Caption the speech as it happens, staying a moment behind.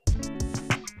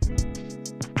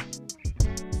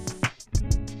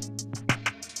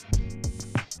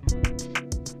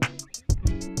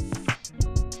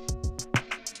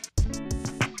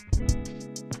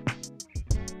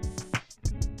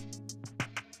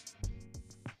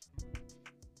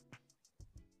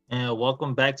And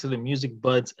welcome back to the Music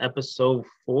Buds episode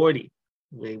 40.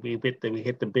 We hit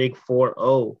the big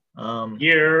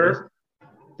 4-0.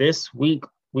 This week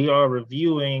we are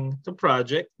reviewing the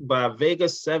project by Vega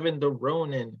 7 the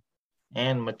Ronin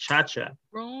and Machacha.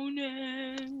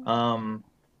 Ronin.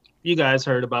 You guys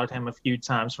heard about him a few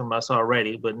times from us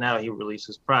already, but now he released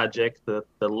his project, the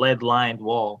Lead Lined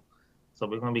Wall. So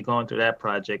we're going to be going through that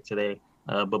project today.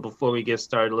 But before we get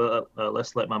started,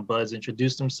 let's let my buds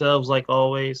introduce themselves like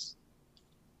always.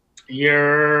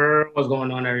 What's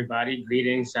going on, everybody?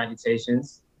 Greetings,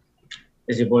 salutations.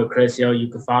 It's your boy Chris. You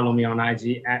can follow me on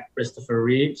IG at Christopher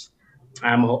Reeves.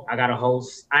 I am a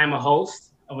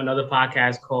host of another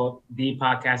podcast called The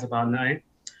Podcast About Nothing,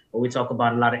 where we talk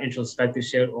about a lot of introspective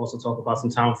shit, also talk about some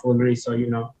tomfoolery. So, if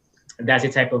that's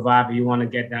your type of vibe, you want to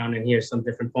get down and hear some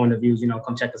different point of views,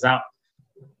 come check us out.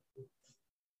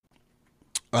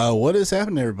 What is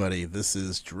happening, everybody? This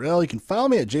is Jarrell. You can follow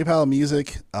me at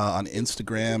JPowellMusic on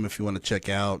Instagram if you want to check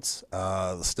out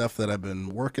the stuff that I've been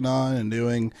working on and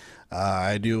doing.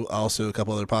 I do also a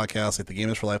couple other podcasts, like the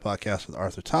Gamers for Life podcast with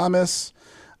Arthur Thomas.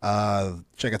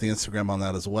 Check out the Instagram on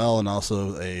that as well, and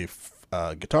also a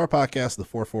guitar podcast, the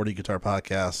 440 Guitar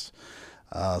Podcast.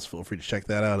 So feel free to check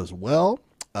that out as well.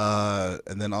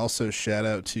 And then also shout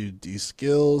out to D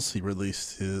Skills. He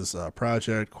released his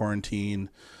project Quarantine.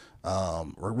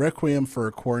 Requiem for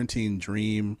a Quarantine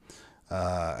Dream.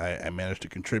 I managed to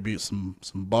contribute some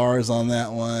bars on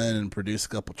that one and produce a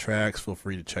couple tracks. Feel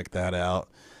free to check that out.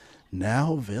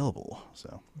 Now available.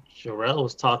 So Jarrell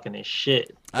was talking his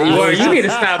shit. You need to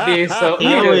stop being so.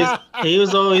 He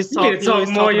was always talking about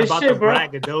shit, the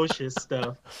braggadocious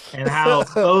stuff and how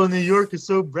New York is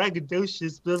so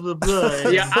braggadocious, blah blah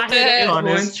blah. Yeah, I hear on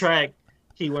this track.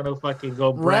 He want to fucking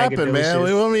go rapping, man. What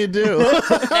do you want me to do?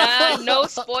 No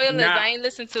spoilers. I ain't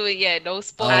listened to it yet. No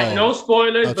spoilers. No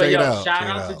spoilers, but shout check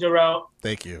out to Jarrell.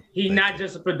 Thank you. He's not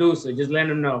just a producer. Just let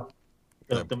him know.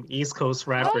 Them East Coast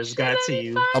rappers got to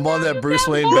you. I'm on that Bruce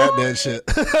Wayne Batman shit.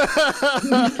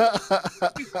 I'm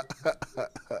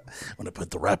gonna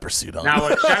put the rapper suit on.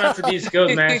 Now, shout out to these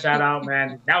Skills, man. Shout out,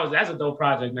 man. That's a dope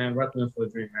project, man. Requiem for a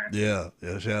Dream, man. Yeah.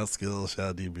 Shout out Skills. Shout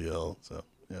out DBL. So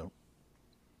yeah.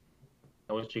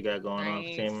 What you got going on,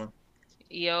 Tima?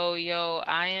 Yo,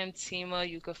 I am Tima.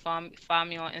 You can find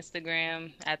me on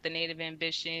Instagram at The Native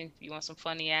Ambition if you want some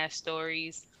funny ass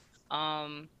stories.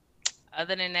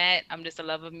 Other than that, I'm just a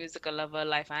lover of music, a lover of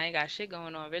life. I ain't got shit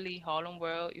going on, really. Harlem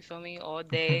World, you feel me? All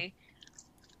day.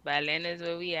 But Atlanta's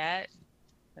where we at.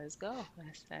 Let's go.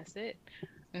 That's it.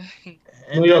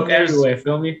 New York everywhere,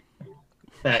 feel me?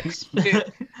 Facts.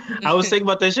 I was thinking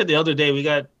about that shit the other day. We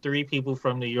got 3 people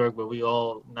from New York, but we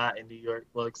all not in New York.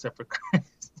 Well, except for Chris.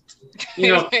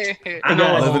 I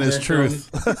know living his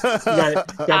truth. got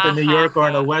the New Yorker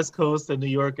on the West Coast, the New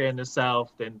Yorker in the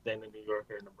South, and then the New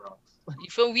Yorker in the Bronx.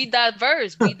 You feel we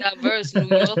diverse. We diverse. New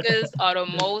Yorkers are the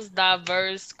most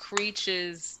diverse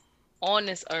creatures on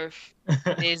this earth.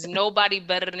 There's nobody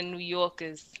better than New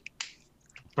Yorkers.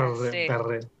 Especially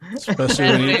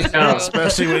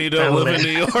when you don't live in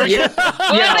New York.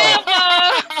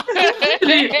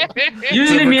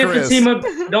 Usually me and Fatima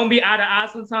don't be eye to eye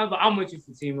sometimes, but I'm with you,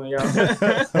 Fatima, yo.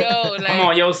 I'm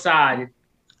on your side.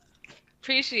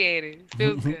 Appreciate it.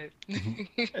 Feels good.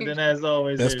 And then, as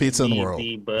always, best pizza in the world.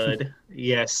 Bud.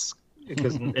 Yes,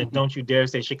 because and don't you dare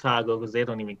say Chicago because they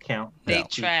don't even count. They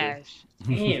trash.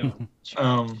 Damn.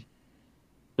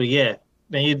 But yeah.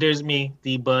 Then there's me,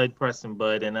 the Bud, Preston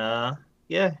Bud, and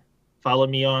follow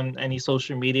me on any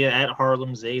social media at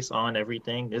Harlem Zace on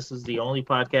everything. This is the only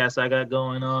podcast I got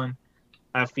going on.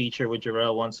 I feature with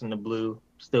Jarrell Once in the Blue.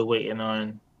 Still waiting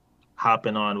on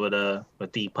hopping on with the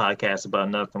Podcast About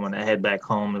Nothing when I head back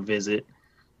home and visit.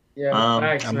 Yeah,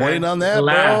 I'm waiting on that,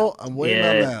 bro. I'm waiting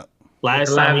on that.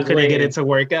 Last time we couldn't get it to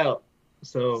work out,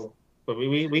 so but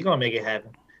we gonna make it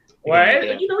happen. We had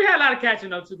a lot of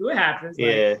catching up to do. It happens.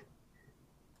 Yeah.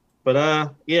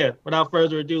 But without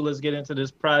further ado, let's get into this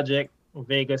project.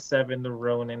 Vega 7, the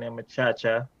Ronin and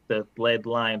Machacha, the Lead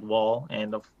Lined Wall,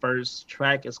 and the first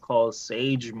track is called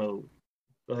Sage Mode.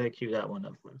 Go ahead, cue that one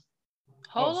up first.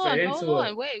 Hold on.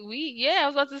 Wait, I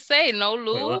was about to say no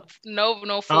loop,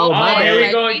 no full. Oh, my here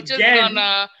we go We just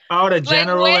gonna. The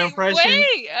general impression.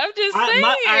 Wait, I'm just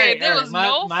saying. There was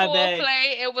no full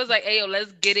play. It was like, hey, yo,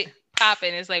 let's get it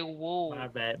popping. It's like, whoa. My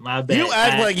bad. You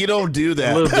act like you don't do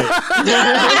that. A little bit.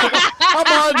 I'm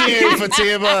on you,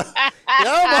 Fatima.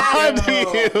 I'm on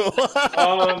you.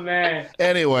 Oh, man.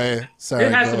 Anyway, sorry.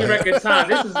 This has to be record time.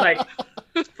 This is like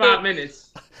 5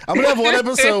 minutes. I'm gonna have one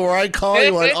episode where I call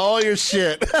you on all your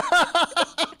shit.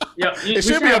 Yeah, It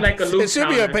should be a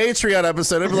Patreon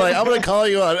episode. It'd be like, I'm gonna call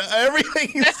you on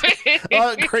everything you say,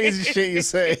 all that crazy shit you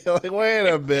say. Like, wait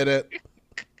a minute.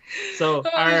 So, all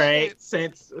right,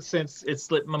 since it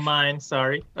slipped my mind,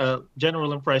 sorry.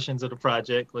 General impressions of the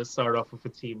project. Let's start off with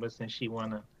Fatima since you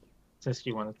wanna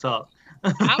talk.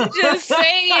 I'm just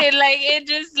saying, like, it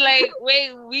just like,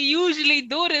 wait, we usually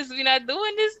do this. We're not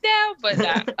doing this now, but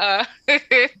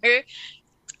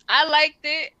I liked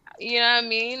it. You know what I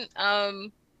mean?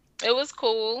 It was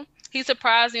cool. He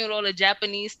surprised me with all the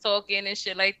Japanese talking and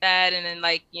shit like that, and then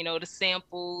like, you know, the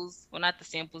samples. Well, not the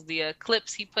samples, the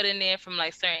clips he put in there from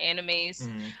like certain animes.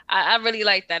 I really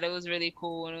liked that. It was really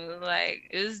cool, and it was like,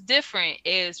 it was different.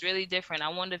 It's really different. I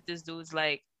wonder if this dude's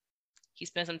like, he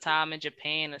spent some time in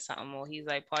Japan or something, or he's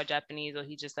like part Japanese, or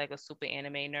he's just like a super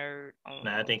anime nerd.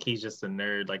 Nah, I think he's just a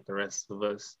nerd like the rest of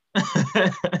us.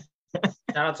 Shout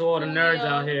out to all the nerds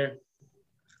out here.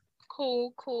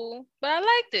 Cool. But I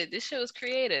liked it. This shit was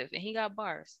creative, and he got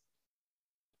bars.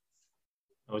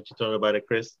 What you talking about it,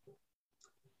 Chris?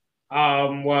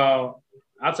 Well,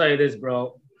 I'll tell you this,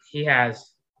 bro. He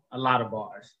has a lot of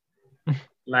bars.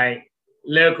 Like,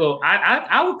 lyrical.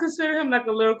 I would consider him like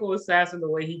a lyrical assassin, the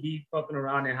way he be fucking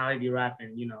around and how he be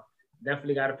rapping, you know.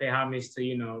 Definitely got to pay homage to,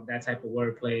 you know, that type of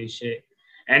wordplay and shit.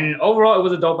 And overall, it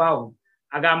was a dope album.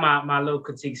 I got my little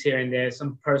critiques here and there,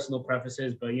 some personal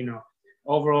preferences, but, you know,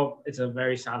 overall, it's a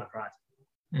very solid project.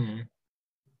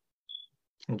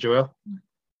 Joel?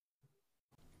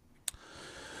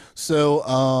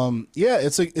 So, yeah,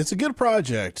 it's a good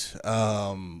project.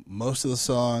 Most of the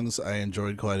songs I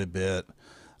enjoyed quite a bit.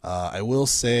 I will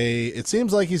say it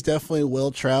seems like he's definitely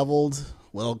well-traveled,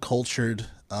 well-cultured.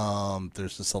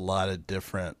 There's just a lot of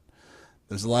different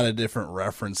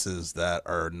references that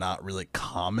are not really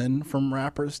common from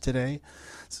rappers today.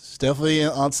 So it's definitely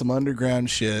on some underground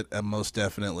shit, most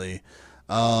definitely.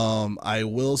 I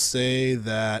will say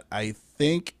that I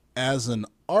think as an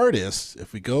artist,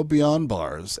 if we go beyond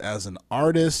bars, as an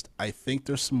artist, I think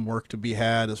there's some work to be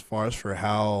had as far as for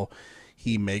how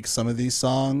he makes some of these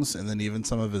songs, and then even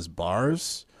some of his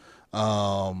bars,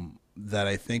 that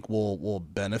I think will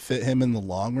benefit him in the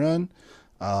long run.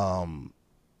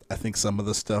 I think some of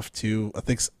the stuff too. I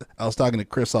think I was talking to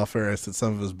Chris off air. I said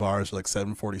some of his bars are like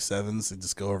 747s. They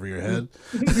just go over your head.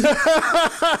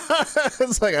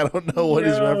 It's like I don't know what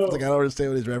he's referencing. I don't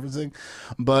understand what he's referencing.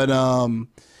 But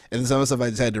and some of the stuff I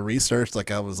just had to research, like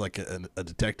I was like a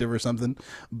detective or something.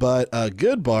 But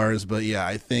good bars. But yeah,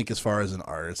 I think as far as an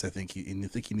artist, I think he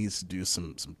needs to do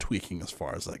some tweaking as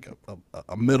far as like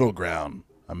a middle ground.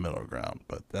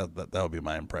 But that would be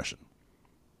my impression.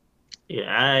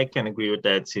 Yeah, I can agree with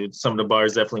that too. Some of the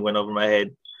bars definitely went over my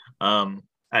head.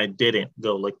 I didn't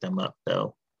go look them up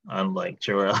though. Unlike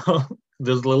Jarrell,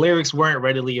 the lyrics weren't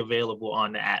readily available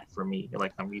on the app for me,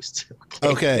 like I'm used to.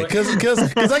 Okay, because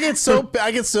I get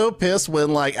so pissed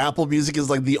when like Apple Music is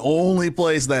like the only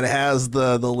place that has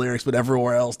the lyrics, but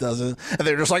everywhere else doesn't, and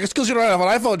they're just like, it's because you don't have an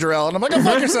iPhone, Jarrell, and I'm like, go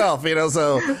fuck yourself, you know.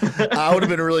 So I would have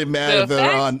been really mad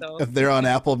if they're on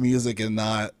Apple Music and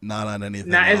not on anything.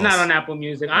 Nah, it's else. not on Apple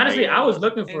Music. Honestly, I was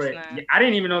looking for it. I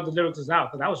didn't even know the lyrics was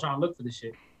out because I was trying to look for the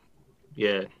shit.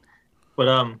 Yeah, but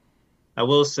I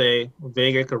will say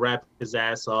Vega could rap his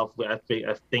ass off. I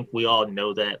think we all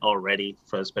know that already,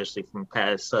 especially from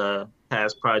past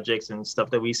projects and stuff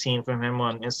that we've seen from him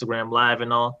on Instagram Live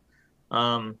and all.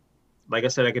 Like I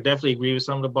said, I could definitely agree with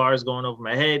some of the bars going over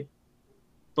my head,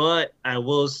 but I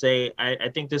will say I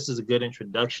think this is a good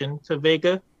introduction to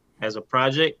Vega as a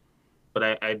project, but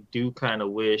I do kind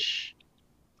of wish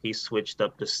he switched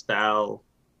up the style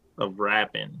of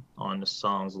rapping on the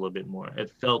songs a little bit more. It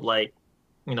felt like,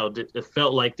 you know, it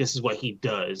felt like this is what he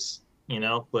does, you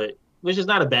know, but which is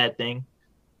not a bad thing.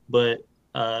 But,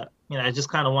 you know, I just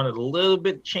kind of wanted a little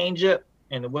bit change up,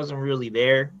 and it wasn't really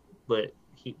there. But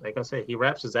he, like I said, he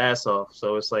raps his ass off.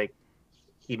 So it's like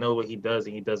he knows what he does,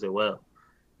 and he does it well.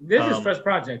 This is his first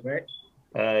project, right?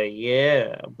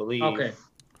 Yeah, I believe. Okay.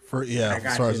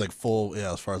 As far as like full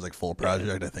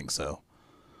project, I think so.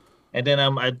 And then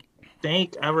I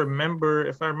think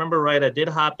if I remember right, I did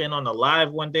hop in on a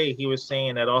live one day. He was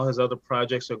saying that all his other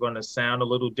projects are going to sound a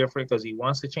little different because he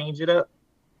wants to change it up.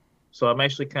 So I'm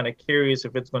actually kind of curious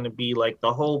if it's going to be like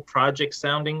the whole project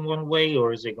sounding one way,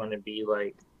 or is it going to be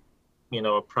like, you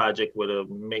know, a project with a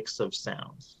mix of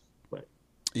sounds. But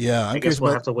yeah, I guess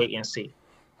we'll have to wait and see.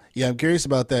 Yeah, I'm curious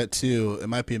about that too. It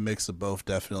might be a mix of both,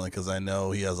 definitely, because I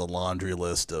know he has a laundry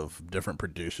list of different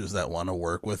producers that want to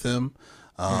work with him.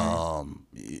 At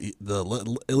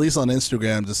least on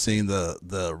Instagram, just seeing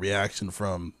the reaction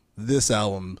from this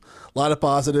album. A lot of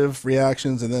positive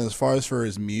reactions, and then as far as for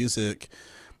his music,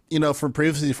 from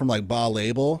previously from like Ba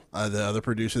Label, the other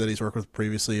producer that he's worked with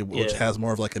previously, which has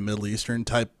more of like a Middle Eastern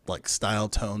type like style,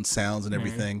 tone, sounds, and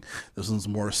everything. This one's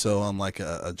more so on like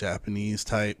a Japanese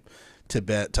type,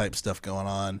 Tibet type stuff going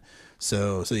on.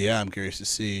 So yeah, I'm curious to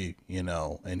see,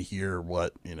 and hear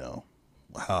what,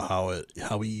 how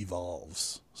he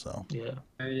evolves. So yeah,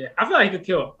 I feel like he could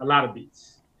kill a lot of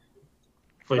beats.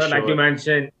 But sure. Like you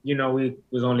mentioned, we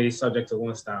was only subject to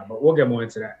one style, but we'll get more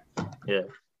into that. Yeah.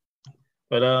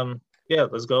 But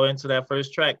let's go into that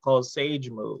first track called Sage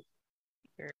Move.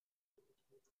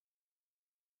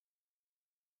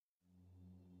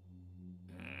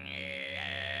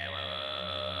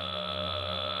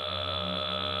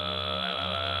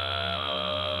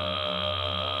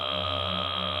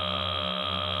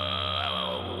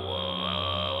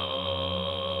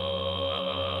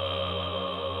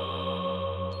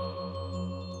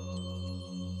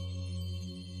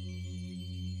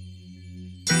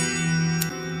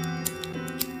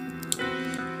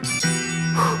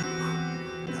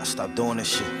 Stop doing this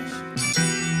shit.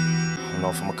 I don't know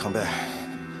if I'm gonna come back.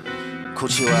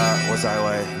 Kuchi wa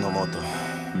wazaiwai no moto.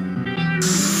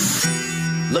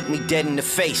 Look me dead in the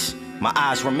face, my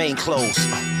eyes remain closed.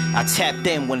 I tapped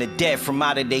in when the dead from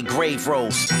out of their grave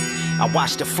rose. I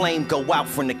watched the flame go out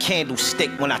from the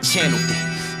candlestick when I channeled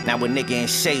it. Now a nigga in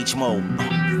sage mode.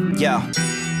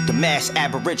 The mass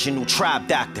aboriginal tribe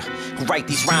doctor who write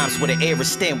these rhymes with an air of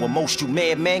stand where most you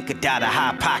madmen could die to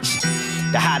hypoxia.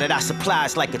 The high that I supply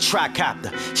is like a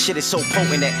tricopter. Shit is so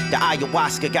potent that the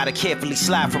ayahuasca gotta carefully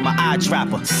slide from my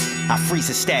eyedropper. I freeze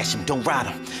and stash him, don't ride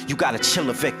him. You gotta chill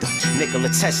a victim. Nikola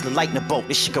Tesla lighting a boat.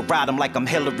 This shit could ride him like I'm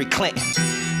Hillary Clinton.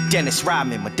 Dennis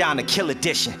Rodman, Madonna Kill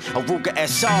Edition. A Ruger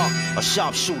SR, a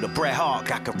sharpshooter, Bret Hart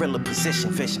got gorilla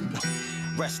position vision.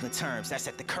 Wrestling terms, that's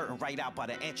at the curtain right out by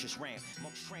the entrance ramp.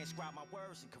 Most transcribe my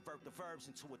words and convert the verbs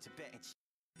into a Tibetan.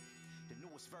 The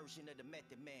newest version of the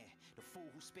method man. The fool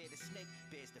who spared the snake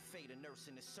bears the fate of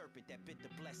nursing the serpent that bit the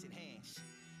blessed hands.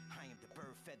 I am the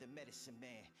bird feather medicine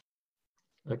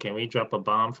man. Can we drop a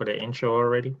bomb for the intro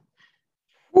already?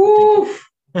 Woo!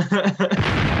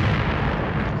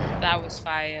 That was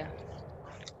fire.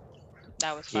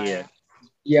 That was fire.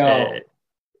 Yo.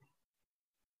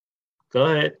 Go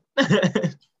ahead.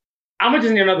 I'm gonna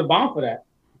just need another bomb for that.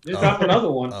 Just drop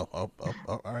another one.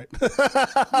 All right.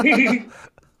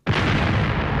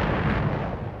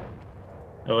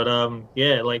 But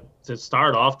like to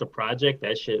start off the project,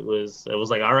 that shit was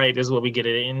like, all right, this is what we get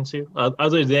it into.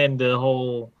 Other than the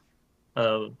whole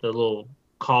the little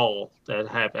call that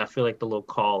happened, I feel like the little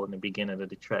call in the beginning of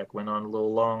the track went on a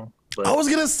little long. But I was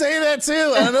gonna say that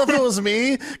too. I don't know if it was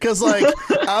me, because like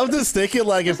I'm just thinking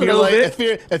like if you're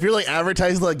like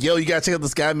advertising like, yo, you gotta check out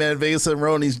this guy, man, Vega and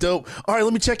Ronin, he's dope. All right,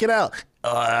 let me check it out.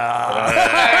 And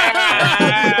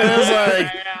I was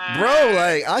like, bro,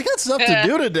 like I got stuff to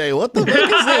do today. What the fuck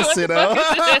is this,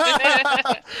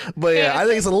 But yeah, I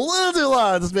think it's a little too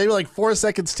long. It's maybe like 4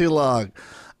 seconds too long.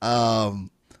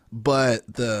 But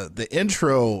the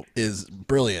intro is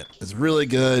brilliant. It's really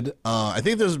good. I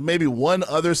think there's maybe one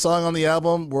other song on the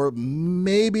album where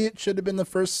maybe it should have been the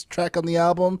first track on the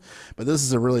album, but this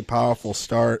is a really powerful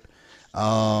start.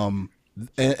 And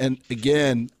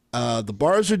again, the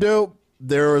bars are dope.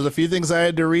 There was a few things I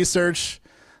had to research.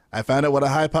 I found out what a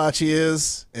hipachi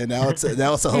is, and now it's a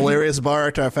hilarious bar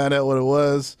after I found out what it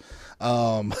was.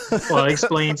 Well,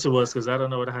 explain to us, because I don't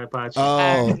know what a hipachi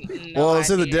is. It's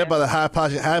in the dead by the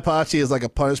hipachi. Hipachi is like a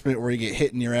punishment where you get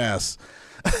hit in your ass.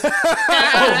 Oh,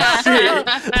 shit.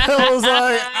 I was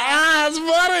like, it's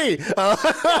funny.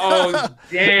 Oh,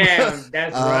 damn.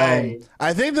 That's right.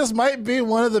 I think this might be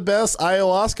one of the best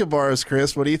ayahuasca bars,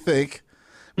 Chris. What do you think?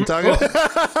 We've talked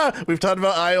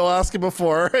about ayahuasca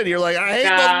before, and you're like, I hate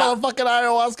those motherfucking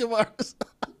ayahuasca bars.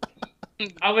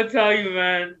 I'm going to tell you,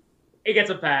 man, it gets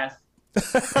a pass. You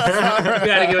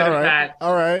gotta give it a pass.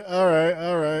 All right.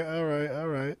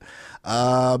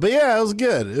 But yeah, it was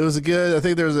good.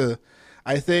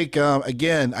 I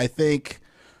think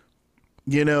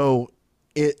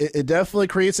it definitely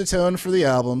creates a tone for the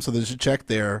album, so there's a check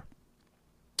there.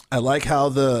 I like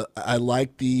the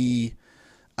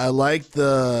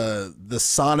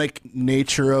sonic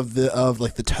nature of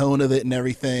like the tone of it and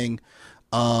everything.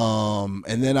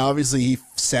 And then obviously he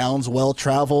sounds well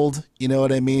traveled, you know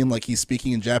what I mean? Like he's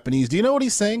speaking in Japanese. Do you know what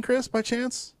he's saying, Chris, by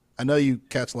chance? I know you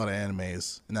catch a lot of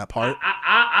animes in that part.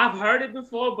 I've heard it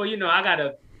before, but it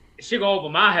should go over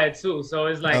my head too. So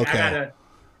it's like, okay.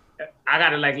 I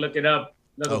gotta like look it up,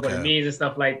 what it means and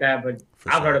stuff like that. But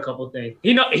I've heard a couple things.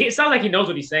 It sounds like he knows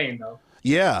what he's saying though.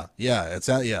 Yeah,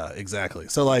 yeah, exactly.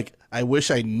 So like, I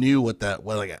wish I knew what that.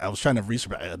 Well, like I was trying to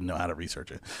research, I didn't know how to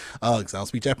research it, because I don't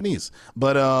speak Japanese.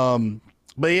 But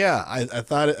yeah, I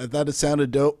thought it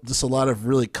sounded dope. Just a lot of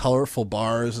really colorful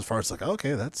bars, as far as like,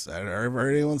 okay, that's I never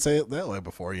heard anyone say it that way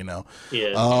before, you know.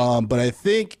 Yeah. But I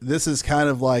think this is kind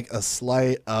of like a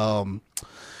slight.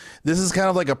 This is kind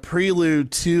of like a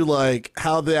prelude to like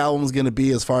how the album's gonna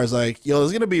be, as far as like, yo,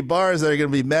 there's gonna be bars that are gonna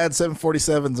be mad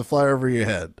 747s that fly over your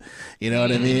head. You know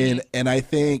what I mean? And I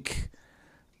think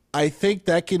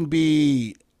that can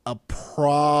be a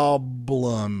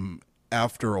problem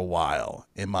after a while,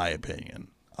 in my opinion.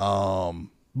 But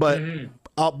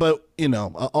you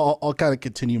know, I'll kind of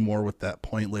continue more with that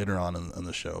point later on in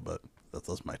the show. But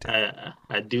that's my take.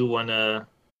 I do want to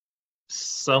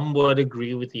somewhat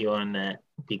agree with you on that,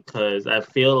 because I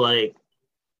feel like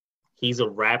he's a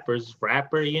rapper's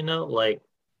rapper, you know, like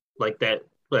that.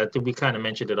 But I think we kind of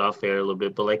mentioned it off air a little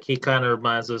bit, but like he kind of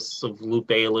reminds us of Lupe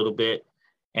a little bit.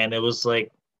 And it was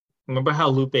like, remember how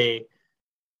Lupe,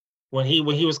 when he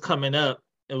was coming up,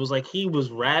 it was like he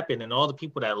was rapping, and all the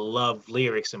people that loved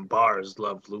lyrics and bars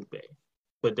loved Lupe.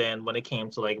 But then when it came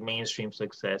to like mainstream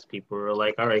success, people were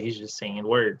like, all right, he's just saying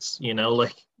words, you know,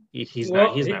 like he's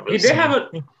not really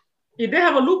singing. He did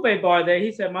have a Lupe bar there.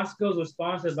 He said, my skills were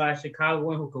sponsored by a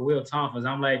Chicagoan who could wield tonfas.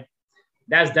 I'm like,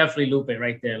 that's definitely Lupe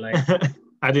right there. Like,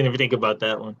 I didn't even think about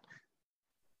that one.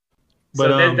 But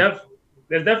so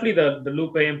there's definitely the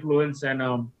Lupe influence,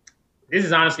 and this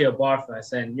is honestly a bar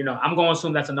fest. And you know, I'm going to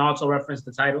assume that's an Naruto reference,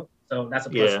 the title, so that's a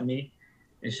plus for me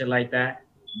and shit like that.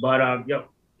 But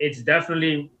it's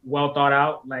definitely well thought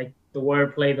out. Like the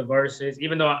wordplay, the verses,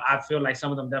 even though I feel like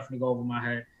some of them definitely go over my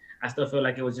head, I still feel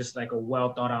like it was just like a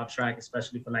well thought out track,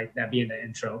 especially for like that being the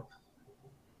intro.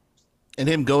 And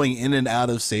him going in and out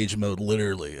of sage mode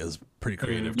literally is pretty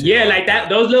creative too. Yeah, like that.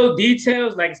 Those little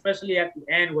details, like especially at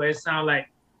the end where it sounds like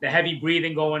the heavy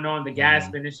breathing going on, the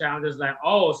gasping and shit. I'm just like,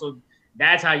 oh, so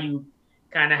that's how you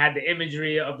kind of had the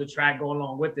imagery of the track go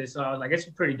along with it. So I was like, it's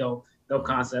a pretty dope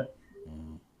concept.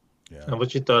 Yeah. And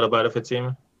what you thought about it,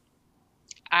 Fatima?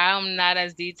 I'm not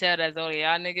as detailed as all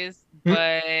y'all niggas,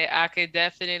 but I could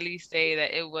definitely say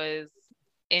that it was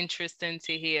interesting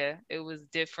to hear. It was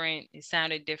different. It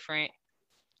sounded different.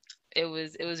 It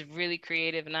was really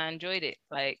creative, and I enjoyed it.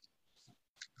 Like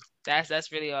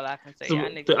that's really all I can say. So,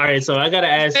 all right, so I gotta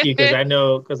ask you, because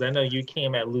I know you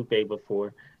came at Lupe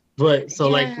before, but so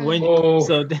like when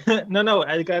no,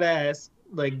 I gotta ask,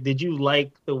 like, did you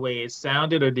like the way it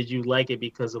sounded, or did you like it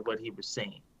because of what he was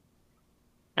saying?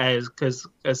 As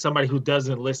somebody who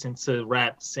doesn't listen to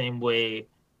rap the same way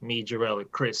me, Jarrell,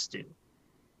 and Chris do.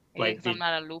 Like, I'm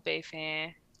not a Lupe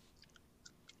fan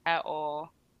at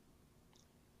all.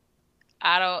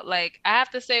 I don't like. I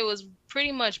have to say it was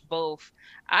pretty much both.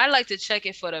 I like to check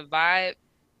it for the vibe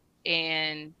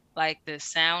and like the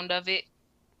sound of it,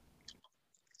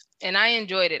 and I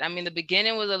enjoyed it. I mean, the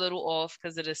beginning was a little off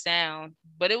because of the sound,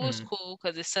 but it was cool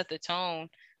because it set the tone.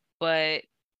 But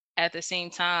at the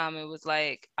same time, it was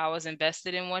like I was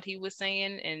invested in what he was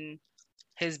saying and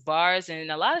his bars, and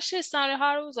a lot of shit sounded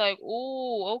hard. It was like,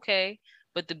 oh, okay.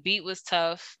 But the beat was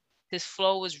tough. His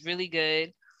flow was really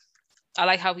good. I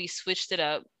like how he switched it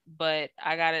up, but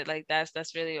I got it. Like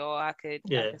that's really all I could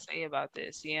say about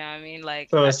this. You know what I mean? Like,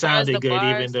 so it sounded good,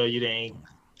 bars, even though you didn't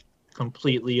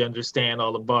completely understand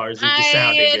all the bars. It just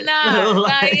sounded good.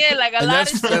 Like a lot of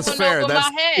shit that's went fair. over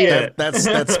my head.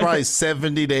 That's probably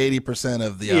 70 to 80%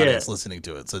 of the audience listening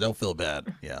to it. So don't feel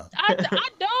bad. Yeah. I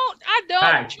don't.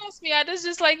 Trust me. I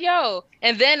just like, yo.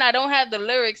 And then I don't have the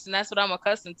lyrics, and that's what I'm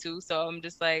accustomed to. So I'm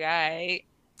just like, all right.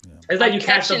 Yeah. It's like you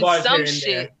catch the bars some shit.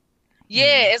 There.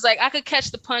 Yeah, it's like I could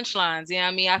catch the punchlines. You know what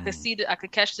I mean? I could I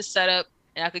could catch the setup,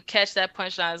 and I could catch that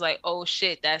punchline. It's like, oh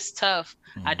shit, that's tough.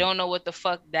 I don't know what the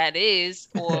fuck that is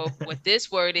or what this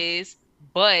word is,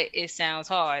 but it sounds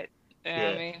hard. You know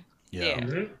what I mean? Yeah.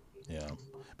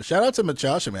 But shout out to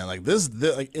Machasha, man. Like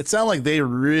like it sounded like they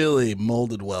really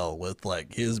molded well with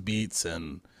like his beats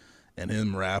and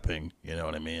him rapping. You know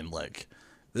what I mean? Like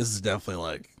this is definitely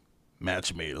like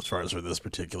match made as far as for this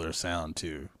particular sound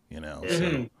too. You know,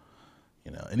 so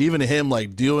you know, and even him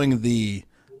like doing the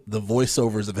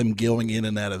voiceovers of him going in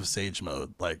and out of sage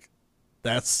mode, like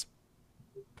that's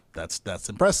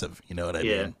impressive. You know what I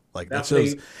mean? Like that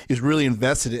shows he's really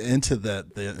invested into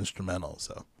the instrumental.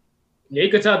 So yeah, you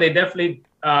could tell they definitely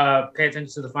pay attention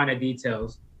to the finer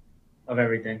details of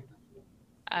everything.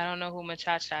 I don't know who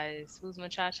Machacha is. Who's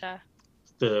Machacha?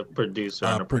 The producer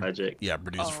on the project. Yeah,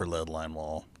 producer for Lead Line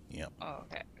Wall. Yeah. Oh,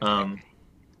 okay.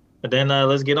 But then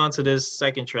let's get on to this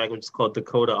second track, which is called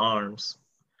Dakota Arms.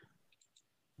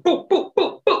 Boop, boop,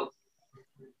 boop, boop.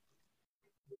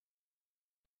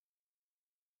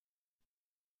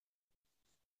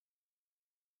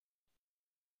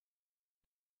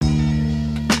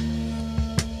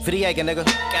 Vega, nigga.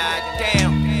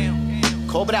 Goddamn.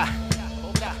 Cobra.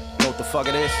 Know what the fuck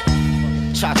it is?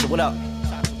 Chacha, what up?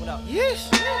 Yes.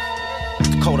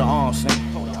 Dakota Arms,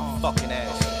 nigga. Fucking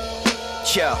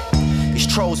ass. Chill. These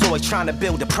trolls always trying to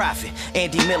build a profit.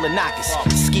 Andy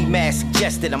Milonakis. Ski mask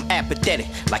suggested I'm apathetic.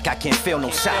 Like I can't feel no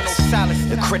solace.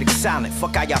 The critics silent.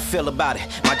 Fuck how y'all feel about it.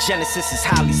 My genesis is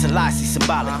highly Selassie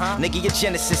symbolic. Nigga, your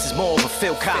genesis is more of a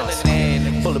Phil Collins.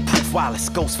 Bulletproof Wallace.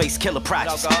 Ghostface killer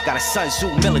projects. Got a Sun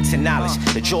Tzu militant knowledge.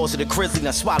 The jaws of the grizzly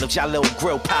done swallowed y'all little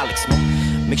grill pilots, man.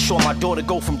 Make sure my daughter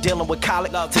go from dealing with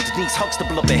colic to Denise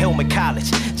Huxtable up at Hillman College.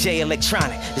 J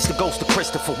Electronic is the ghost of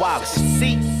Christopher Wallace.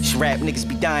 See, these rap niggas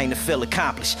be dying to feel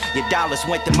accomplished. Your dollars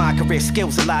went to my career,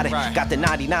 skills allotted. Got the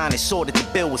 99 and saw that the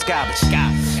bill was garbage.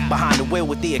 Behind the wheel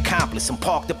with the accomplice, I'm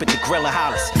parked up at the grill of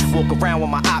Hollis. Walk around with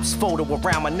my ops photo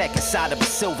around my neck inside of a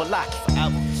silver locket.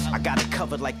 I got it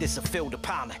covered like this a field of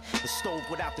pollen. The stove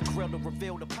without the grill to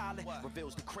reveal the pilot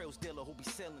reveals the Krill's dealer who be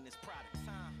selling his product.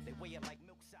 They weigh it like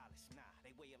milk solids. Nah,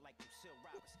 they weigh it like Lucille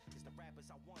Roberts. It's the rappers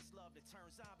I once loved that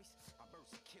turn zombies. I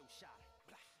burst and kill shot.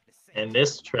 And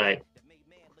this track,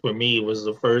 for me, was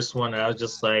the first one. I was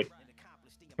just like,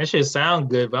 that shit sound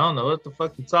good, but I don't know what the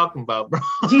fuck you talking about, bro.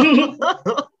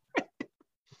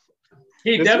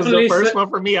 He this definitely was the first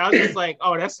one for me. I was just like,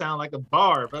 oh, that sounds like a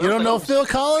bar. But You don't know like, Phil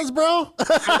Collins, bro?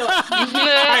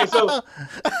 Right, so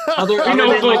other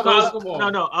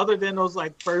than those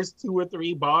like first 2 or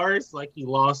 3 bars, like he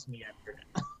lost me after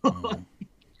that.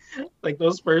 Like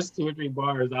those first 2 or 3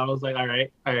 bars, I was like, all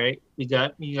right, we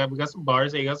got some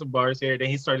bars here, you got some bars here. Then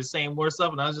he started saying more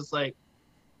stuff, and I was just like,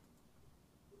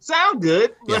 sound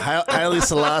good. Yeah, highly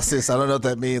Selassie. I don't know what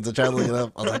that means. I tried to look it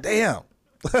up. I was like, damn.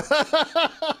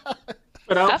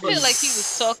 But I feel like he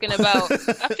was talking about.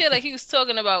 I feel like he was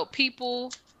talking about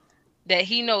people that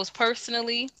he knows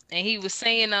personally, and he was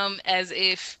saying them as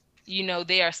if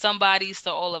they are somebodies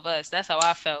to all of us. That's how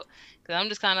I felt. Cause I'm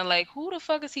just kind of like, who the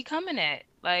fuck is he coming at?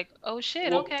 Like, oh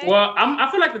shit, okay. Well,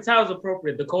 I feel like the title's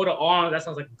appropriate. Dakota Arms, that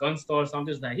sounds like a gun store. So I'm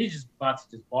just like, he's just about to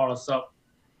just borrow something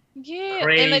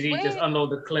crazy, just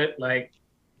unload the clip, like.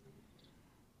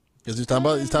 Because he's talking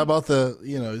about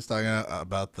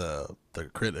the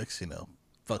critics,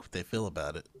 fuck what they feel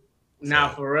about it. Nah,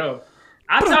 for real.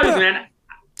 I tell you, man,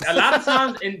 a lot of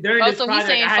times during this project,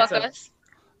 saying I had fuck to. us?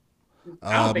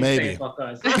 I don't think maybe. he's saying fuck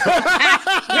us. I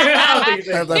don't think he's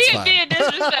saying That's He fine. being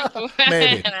disrespectful.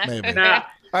 Maybe. Nah,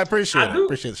 I appreciate I do-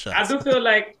 the shots. I do feel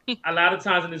like a lot of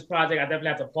times in this project, I definitely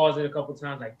have to pause it a couple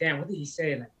times. Like, damn, what did he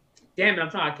say? Like, damn it, I'm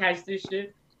trying to catch this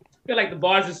shit. I feel like the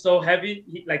bars are so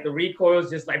heavy, like the recoil is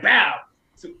just like bow,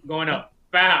 going up,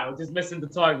 bow, just missing the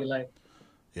target, like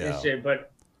this shit.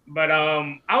 But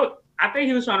I think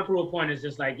he was trying to prove a point. It's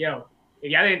just like, yo,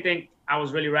 if y'all didn't think I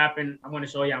was really rapping, I'm going to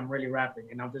show you I'm really rapping.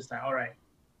 And I'm just like, all right,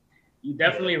 you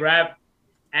definitely rap.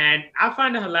 And I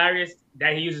find it hilarious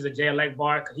that he uses a JLX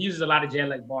bar, because he uses a lot of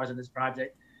JLX bars in this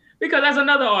project. Because that's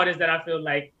another artist that I feel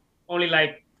like only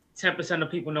like 10% of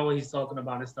people know what he's talking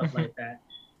about and stuff like that.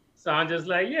 So I'm just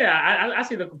like, yeah, I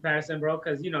see the comparison, bro.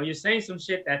 Because, you're saying some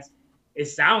shit it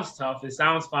sounds tough. It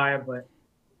sounds fire. But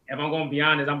if I'm going to be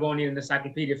honest, I'm going to need an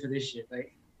encyclopedia for this shit.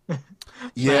 Like,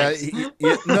 Yeah,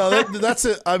 no, that's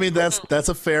it. I mean, that's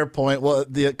a fair point. Well,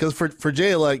 because for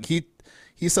Jay, like he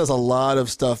says a lot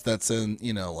of stuff that's in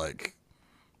like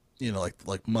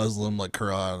Muslim, like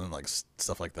Quran and like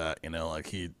stuff like that. Like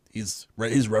he's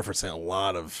referencing a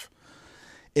lot of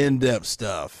in-depth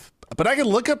stuff. But I can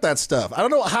look up that stuff. I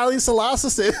don't know what highly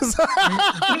Selassie is.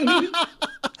 I'm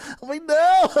like,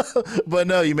 no, but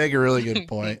no, you make a really good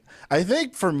point. I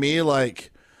think for me,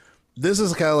 like, this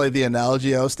is kind of like the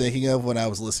analogy I was thinking of when I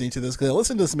was listening to this, because I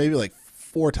listened to this maybe like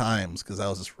 4 times because I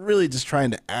was just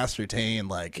trying to ascertain,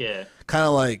 like, kind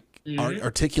of like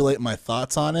articulate my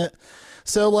thoughts on it.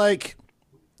 So, like,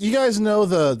 you guys know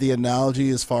the analogy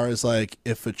as far as like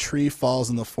if a tree falls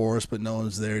in the forest but no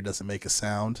one's there, it doesn't make a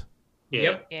sound.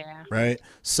 Yep. Yeah. Right.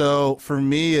 So for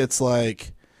me, it's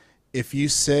like if you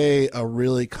say a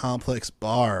really complex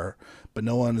bar but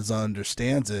no one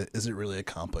understands it, is it really a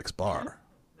complex bar?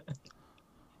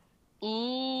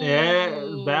 Ooh.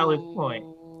 Yeah, valid point.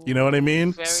 You know what I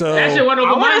mean? Very So that shit went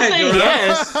over I my want to head, say yo.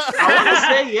 yes. I want to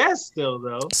say yes still,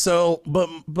 though. So,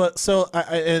 but so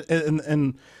I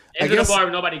I Is it guess a bar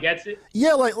if nobody gets it?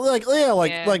 yeah, I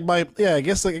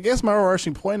guess my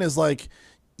overarching point is like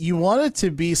you want it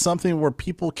to be something where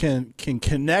people can can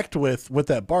connect with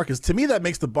that bar, because to me that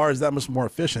makes the bars that much more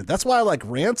efficient. That's why I like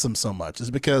Ransom so much,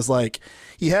 is because like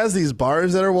he has these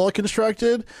bars that are well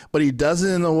constructed, but he does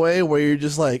it in a way where you're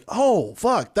just like, oh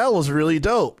fuck, that was really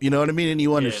dope, you know what I mean, and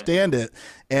you understand it,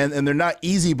 and they're not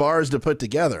easy bars to put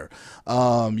together.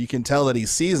 You can tell that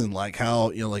he's seasoned, like how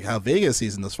Vega is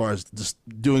seasoned as far as just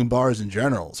doing bars in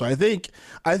general. So I think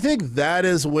that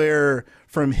is where,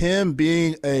 from him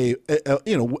being a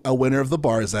winner of the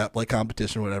Bars App like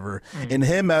competition or whatever, and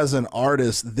him as an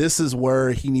artist, this is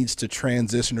where he needs to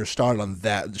transition or start on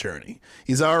that journey.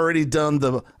 He's already done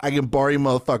the I can bar you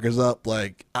motherfuckers up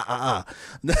like Clearly.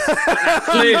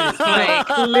 Now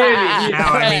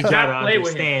I need y'all to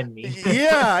understand me.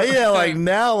 yeah, like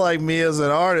now, like me as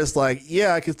an artist, like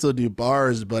I can still do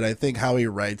bars, but I think how he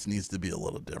writes needs to be a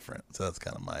little different. So that's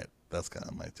kind of my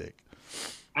take.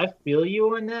 I feel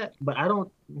you on that, but I don't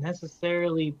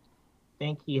necessarily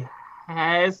think he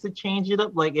has to change it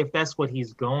up, like if that's what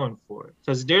he's going for.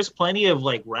 Because there's plenty of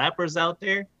like rappers out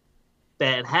there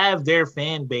that have their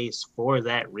fan base for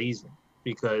that reason.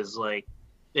 Because like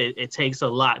it takes a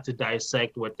lot to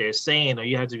dissect what they're saying, or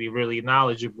you have to be really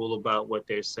knowledgeable about what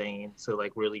they're saying to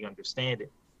like really understand it.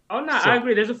 Oh no, I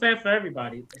agree. There's a fan for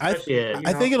everybody. I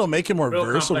think it'll make it more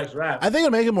versatile. I think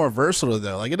it'll make it more versatile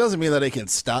though. Like it doesn't mean that it can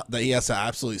stop. That he has to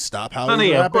absolutely stop how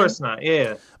he's rapping. Of course not.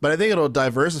 Yeah. But I think it'll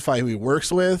diversify who he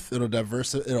works with.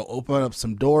 It'll open up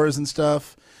some doors and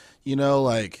stuff. You know,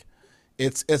 like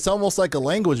it's almost like a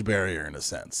language barrier in a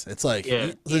sense. It's like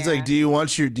like do you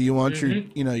want your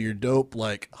your dope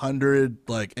like 100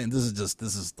 like, and this is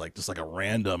just like a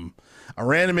random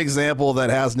example that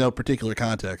has no particular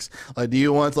context. Like do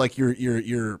you want like your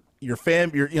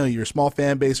small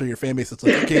fan base, or your fan base that's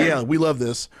like, okay, yeah, we love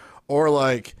this, or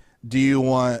like do you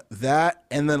want that,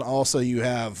 and then also you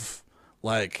have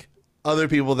like other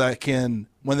people that can,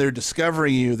 when they're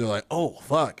discovering you, they're like, oh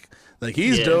fuck, like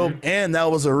he's dope, and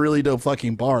that was a really dope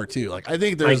fucking bar too. Like I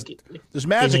think there's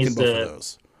magic in both of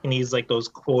those. He needs like those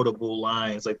quotable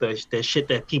lines, like the shit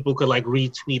that people could like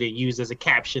retweet or use as a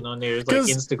caption on their like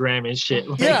Instagram and shit.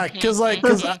 Yeah, because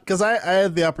I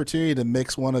had the opportunity to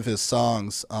mix one of his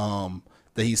songs that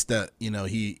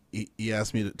he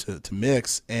asked me to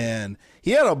mix, and he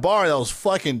had a bar that was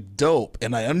fucking dope,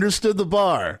 and I understood the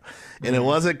bar, and it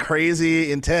wasn't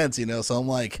crazy intense, so I'm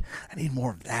like, I need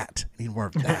more of that.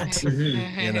 But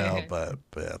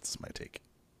that's my take.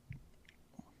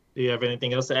 Do you have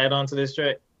anything else to add on to this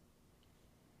track?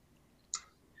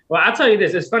 Well, I'll tell you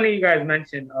this. It's funny you guys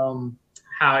mentioned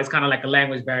how it's kind of like a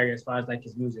language barrier as far as like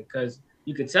his music, because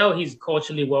you could tell he's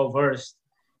culturally well versed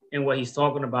in what he's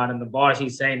talking about and the bars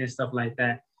he's saying and stuff like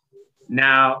that.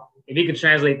 Now, if you could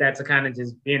translate that to kind of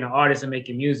just being an artist and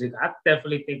making music, I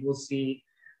definitely think we'll see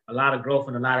a lot of growth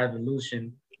and a lot of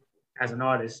evolution as an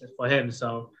artist for him.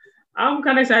 So I'm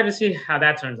kind of excited to see how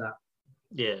that turns out.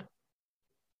 Yeah.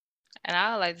 And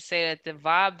I would like to say that the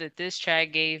vibe that this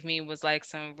track gave me was like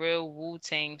some real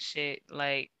Wu-Tang shit.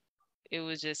 Like it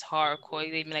was just hardcore. It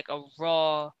gave me like a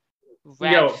raw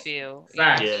rap feel. You know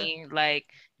what I mean? Like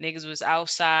niggas was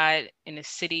outside in the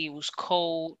city, it was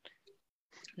cold.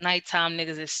 Nighttime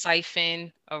niggas is siphoning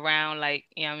around, like,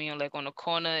 like on the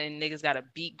corner, and niggas got a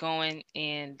beat going,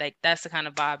 and like that's the kind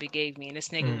of vibe he gave me. And this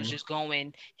nigga was just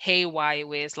going haywire,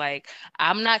 where it's like,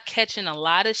 I'm not catching a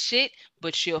lot of shit,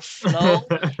 but your flow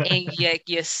and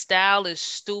your style is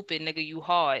stupid, nigga. You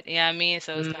hard. You know what I mean?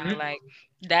 So it's kind of like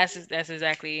that's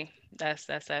exactly that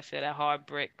feel, that hard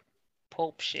brick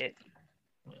pulp shit.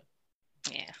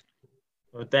 Yeah.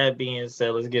 With that being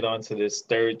said, let's get on to this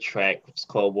third track, which is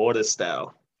called Water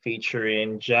Style,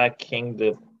 featuring Jack King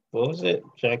what was it?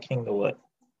 Jack King the what?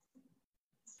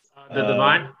 The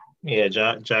Divine? Yeah,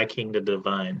 Jack King the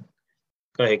Divine.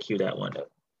 Go ahead, cue that one up.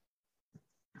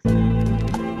 I'm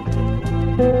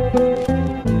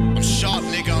sharp,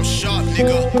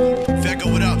 nigga. Vega,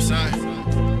 what up, son?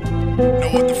 Know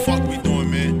what the fuck we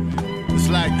doing, man? It's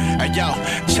like, hey, yo,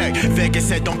 check. Vega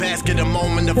said don't bask in a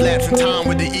moment of lapse in time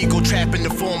with the ego trap in the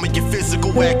form of your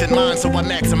physical act and mind. So I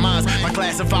maximize my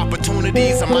class of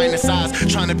opportunities. I'm minor size,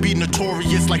 trying to be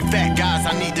notorious like fat guys.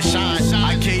 I need to shine.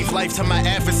 I gave life to my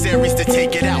adversaries to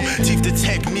take it out. Teach the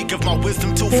technique of my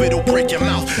wisdom tooth, it'll break your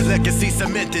mouth. Legacy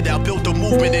cemented out, built a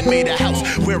movement and made a house.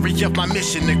 Wary of my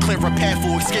mission to clear a path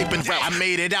for escaping route. I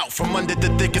made it out from under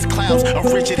the thickest clouds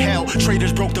of rigid hell.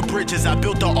 Traders broke the bridges, I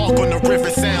built the ark on the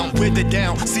river sound. With it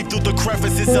down, seep through the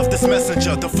crevices of this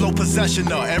messenger. The flow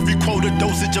possessioner, every quote a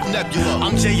dosage of nebula.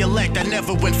 I'm J-elect, I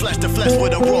never went flesh to flesh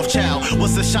with a Rothschild.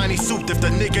 What's a shiny suit if the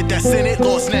nigga that's in it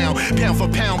lost now? Pound for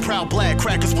pound, proud black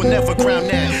crackers will never crown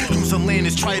now. Use a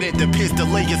Landis trident to pierce the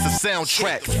layers of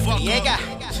soundtrack. Vega.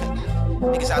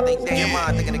 Niggas out there damn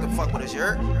mind thinking they can fuck with us, you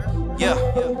heard? Yeah,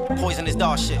 poisonous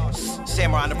dog shit.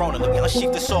 Samurai and the Ronin, let me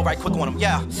unsheath the sword right quick on him.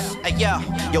 Yeah, hey, yeah.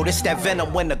 Yo, this that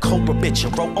venom when the cobra bitch.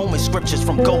 Wrote omen scriptures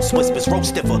from ghost whispers. Roast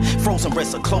stiffer, frozen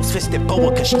wrist, a close-fisted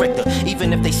boa constrictor.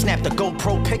 Even if they snap the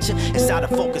GoPro picture, it's out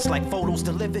of focus like photos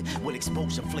delivered with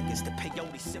exposure flickers. The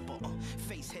peyote sipper,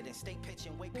 face hidden, stay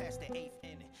pitching way past the eighth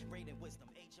inning. Rated wisdom,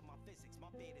 age of my physics, my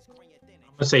beard is greener than it.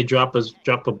 I'm gonna say drop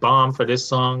a bomb for this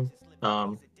song.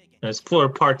 And it's for a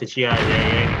part that you guys didn't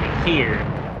even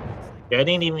hear. I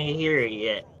didn't even hear it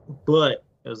yet, but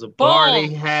there was a bar they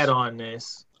had on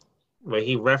this where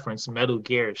he referenced Metal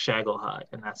Gear Shagohod,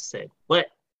 and I said, "What?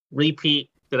 Repeat?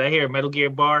 Did I hear a Metal Gear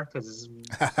bar? Because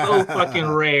it's so fucking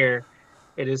rare.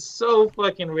 It is so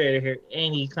fucking rare to hear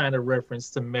any kind of reference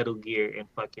to Metal Gear in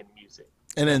fucking music."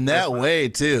 And in that way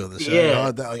too, the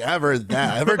Shadow, like, I've heard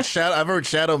that. I've heard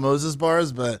Shadow Moses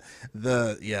bars, but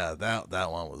that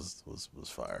one was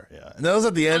fire. Yeah, and that was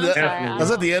at the end. That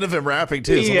was at the end of him rapping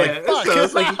too. So yeah, so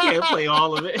it's like you can't play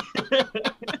all of it.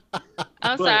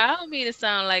 I'm sorry, I don't mean to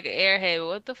sound like an airhead, but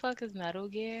what the fuck is Metal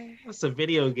Gear? It's a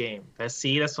video game. That's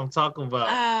what I'm talking about.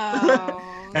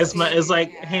 Oh, it's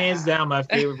like hands down my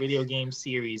favorite video game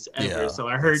series ever. Yeah, so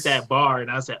I heard that bar and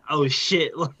I said, "Oh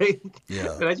shit!" Like,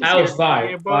 yeah, that was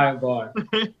fire. Fire bar.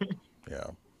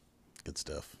 Yeah, good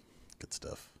stuff. Good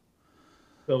stuff.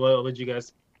 So what did you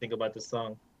guys think about this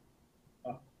song?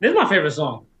 This is my favorite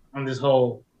song on this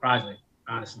whole project,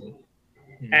 honestly.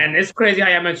 And it's crazy how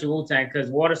y'all mentioned Wu-Tang,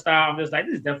 because Water Style, I'm just like,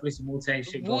 this is definitely some Wu-Tang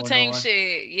shit going on. Wu-Tang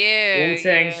shit, yeah.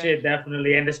 Wu-Tang shit,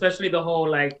 definitely. And especially the whole,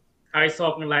 like, how he's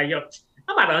talking like, yo,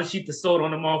 I'm about to unsheath the sword on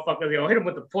the motherfuckers, yo. Hit him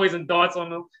with the poison darts on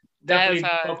them. Definitely.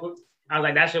 I was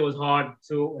like, that shit was hard,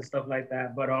 too, and stuff like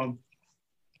that. But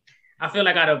I feel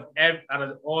like out of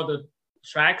all the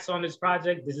tracks on this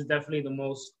project, this is definitely the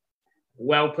most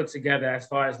well put together as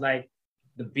far as, like,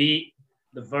 the beat,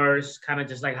 the verse, kind of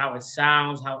just like how it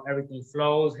sounds, how everything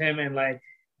flows. Him and like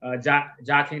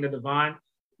Ja King the Divine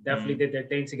definitely did their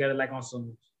thing together, like on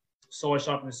some sword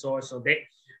sharpening swords. So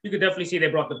you could definitely see they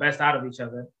brought the best out of each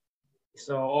other.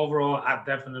 So overall, I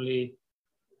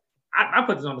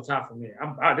put this on the top for me.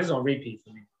 This is on repeat for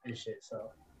me and shit.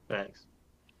 So thanks.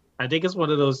 I think it's one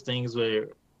of those things where,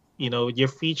 you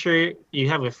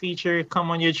have a feature come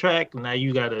on your track, now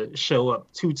you gotta show up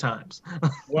 2 times.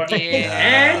 And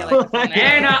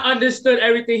I understood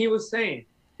everything he was saying.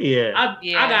 Yeah.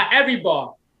 I got every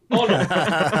bar. All of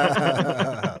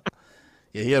them.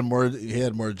 Yeah, he had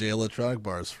more J Electronic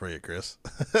bars for you, Chris.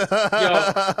 Yo,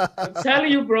 I'm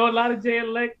telling you, bro, a lot of J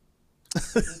Elect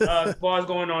bars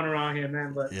going on around here,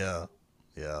 man. But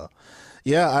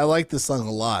yeah, I like this song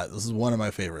a lot. This is one of my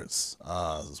favorites.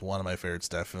 This is one of my favorites,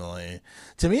 definitely.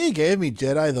 To me, it gave me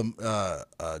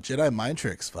Jedi Mind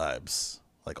Tricks vibes,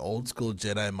 like old school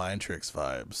Jedi Mind Tricks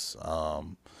vibes.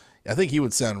 I think he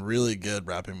would sound really good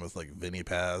rapping with like Vinny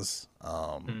Paz.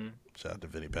 Shout out to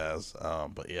Vinny Paz.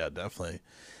 But yeah, definitely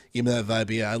give me that vibe.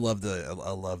 Yeah, I love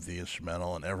the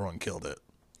instrumental, and everyone killed it.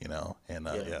 And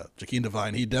Jakeem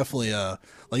Divine, he definitely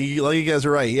like you guys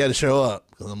are right, he had to show up,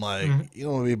 because I'm like, you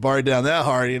don't want to be barred down that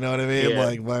hard, you know what I mean?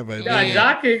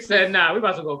 Ja King said, nah, we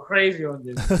about to go crazy on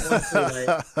this.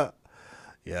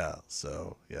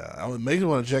 So I would make me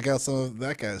want to check out some of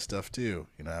that kind of stuff too,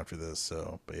 after this.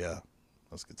 So but yeah,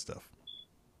 that's good stuff.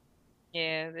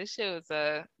 Yeah, this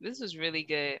was really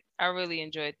good. I really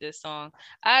enjoyed this song.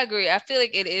 I agree. I feel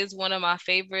like it is one of my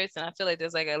favorites, and I feel like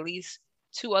there's like at least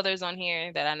 2 others on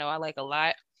here that I know I like a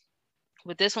lot,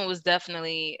 but this one was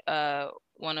definitely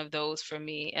one of those for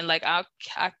me. And like I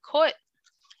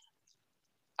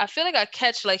feel like I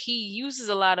catch, like, he uses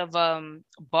a lot of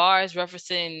bars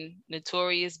referencing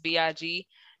Notorious B.I.G.,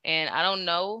 and I don't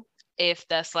know if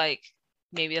that's like,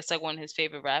 maybe that's like one of his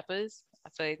favorite rappers. I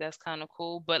feel like that's kind of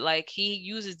cool, but like he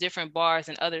uses different bars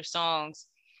in other songs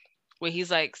where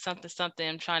he's like something,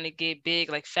 I'm trying to get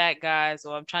big like fat guys,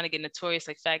 or I'm trying to get notorious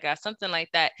like fat guys, something like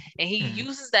that. And he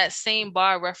uses that same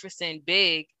bar referencing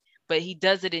big, but he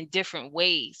does it in different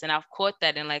ways. And I've caught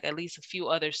that in like at least a few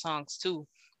other songs too.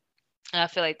 And I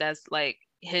feel like that's like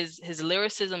his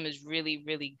lyricism is really,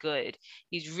 really good.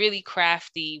 He's really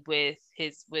crafty with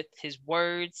his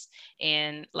words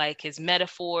and like his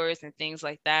metaphors and things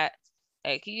like that.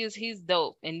 Like he's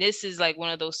dope. And this is like one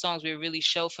of those songs where it really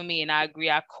showed for me, and I agree,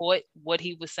 I caught what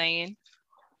he was saying.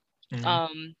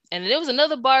 And there was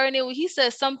another bar in there where he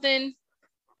said something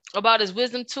about his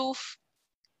wisdom tooth,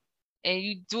 and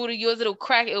you do it to yours, it'll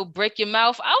crack, it'll break your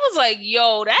mouth. I was like,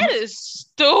 yo, that is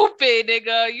stupid,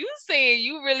 nigga. You saying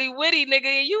you really witty,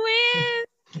 nigga. You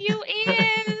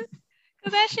is.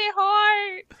 Cause that shit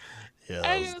hard. Yeah,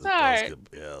 that was hard.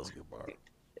 That was a good bar.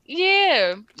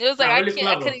 Yeah, it was like really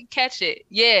I couldn't catch it.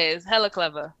 Yeah, it's hella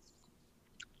clever.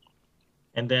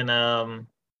 And then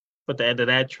at the end of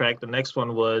that track, the next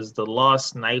one was The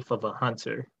Lost Knife of a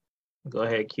Hunter. Go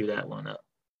ahead, cue that one up.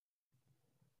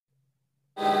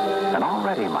 And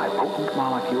already my potent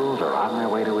molecules are on their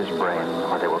way to his brain,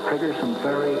 where they will trigger some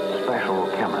very special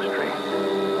chemistry.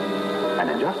 And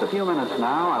in just a few minutes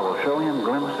now, I will show him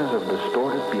glimpses of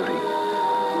distorted beauty,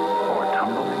 or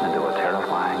tumble him into a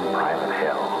terrifying private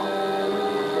hell.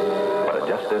 But at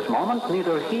just this moment,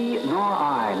 neither he nor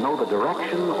I know the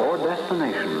direction or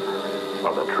destination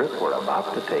of the trip we're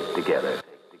about to take together.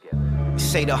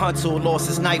 Say the hunter who lost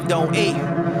his knife don't eat,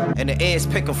 and the ears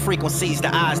pick up frequencies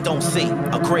the eyes don't see.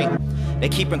 Agree. They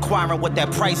keep inquiring what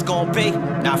that price gon' be.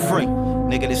 Not free.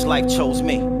 Nigga, this life chose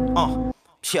me.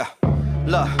 Yeah.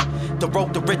 Look, the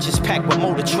road to riches packed with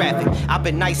motor traffic. I've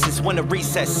been nice since winter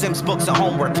recess, Sims books and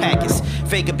homework packets.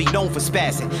 Vega be known for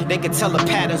spazzing. They can tell the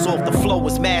patterns off the flow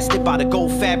was mastered by the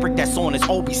gold fabric that's on his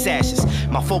Obi sashes.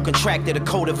 My folk contracted a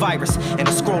coded virus and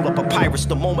a scroll of papyrus.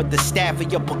 The moment the staff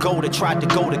of your pagoda tried to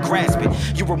go to grasp it,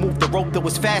 you removed the rope that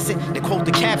was fastened, they quote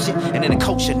the caption, and then they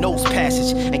coach your nose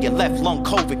passage, and your left lung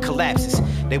COVID collapses.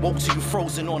 They woke to you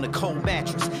frozen on a cold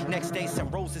mattress. Next day,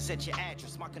 send roses at your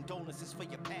address. My condolences for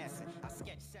your passing.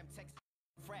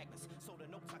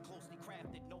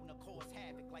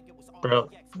 Bro,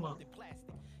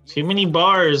 too many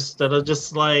bars that are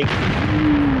just like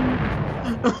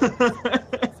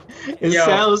it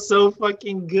sounds so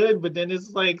fucking good, but then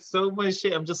it's like so much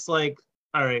shit. I'm just like,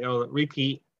 all right,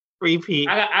 repeat.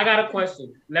 I got a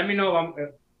question. Let me know if I'm.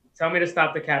 Tell me to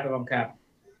stop the cap if I'm capping.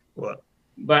 What?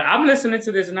 But I'm listening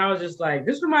to this and I was just like,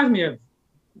 this reminds me of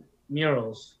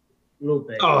Murals, Lupe.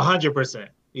 Oh, 100%.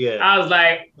 Yeah. I was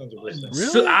like, 100%. Really?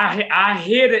 So I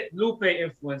hear the Lupe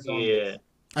influence on this.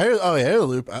 I hear the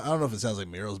Lupe. I don't know if it sounds like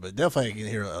Murals, but definitely I can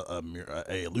hear a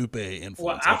Lupe influence.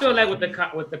 Well, I feel like with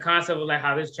the concept of like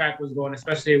how this track was going,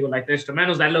 especially with like the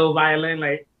instrumentals, that little violin,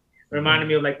 like reminded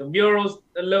me of like the Murals,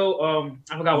 the little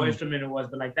I forgot what instrument it was,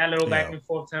 but like that little back and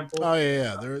forth tempo. Oh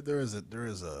yeah. There is a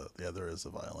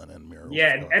violin in Murals.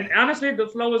 Yeah, and honestly, the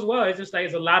flow as well. It's just like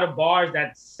it's a lot of bars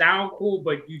that sound cool,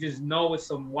 but you just know it's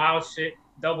some wild shit,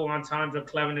 double entendre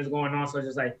cleverness going on. So it's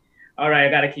just like, all right, I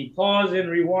gotta keep pausing,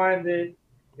 rewinding,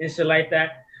 and shit like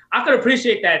that. I could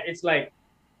appreciate that. It's like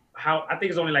how I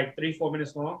think it's only like 3-4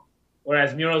 minutes long.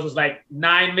 Whereas Murals was like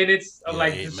 9 minutes of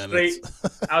like just straight.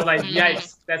 I was like,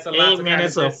 yikes, that's a lot. 8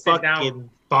 minutes of fucking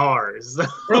bars,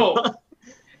 bro.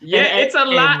 Yeah, it's a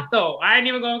lot though. I ain't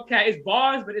even gonna count. It's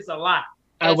bars, but it's a lot.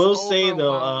 I will say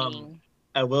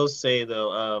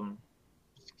though,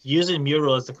 using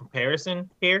Mural as a comparison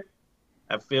here,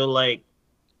 I feel like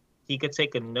he could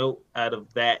take a note out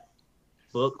of that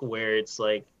book where it's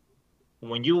like,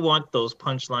 when you want those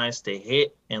punchlines to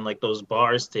hit and like those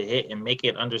bars to hit and make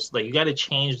it like you got to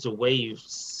change the way you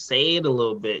say it a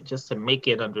little bit just to make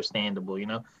it understandable, you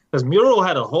know? Because Mural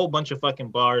had a whole bunch of fucking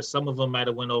bars. Some of them might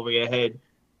have went over your head,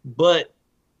 but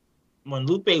when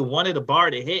Lupe wanted a bar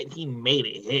to hit, he made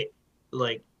it hit.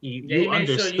 Like you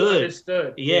understood. Sure you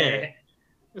understood. Yeah.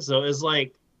 So it's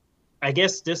like, I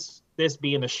guess this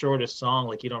being a shorter song,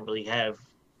 like you don't really have,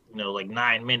 like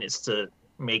 9 minutes to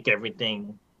make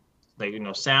everything like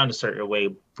sound a certain way,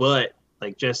 but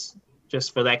like just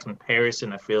for that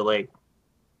comparison, I feel like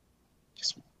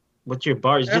just with your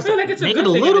bars, just like make it a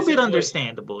little bit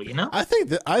understandable, I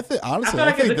think honestly, I feel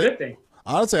like it's a good thing.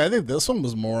 Honestly, I think this one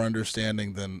was more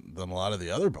understanding than a lot of the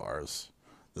other bars.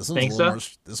 This one's a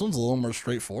little more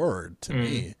straightforward to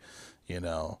me, and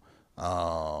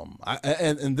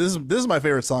this is my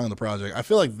favorite song on the project. I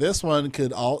feel like this one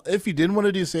could if you didn't want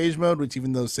to do Sage Mode, which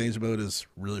even though Sage Mode is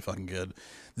really fucking good,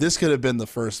 this could have been the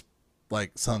first like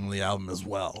song on the album as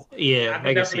well. Yeah, I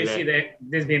can definitely see that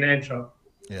this being the intro.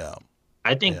 Yeah,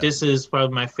 I think this is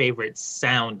probably my favorite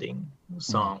sounding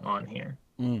song on here.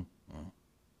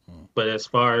 But as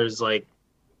far as like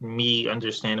me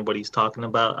understanding what he's talking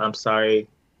about, I'm sorry,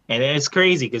 and it's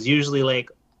crazy because usually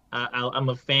like I'm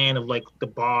a fan of like the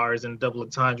bars and double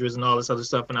entendres and all this other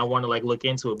stuff, and I want to like look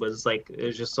into it, but it's like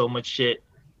there's just so much shit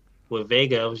with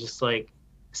Vega. I was just like,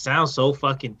 it sounds so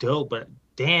fucking dope, but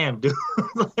damn, dude,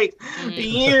 like,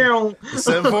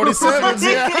 747s,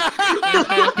 yeah.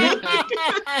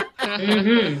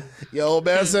 Yo,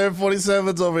 man,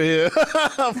 747s over here,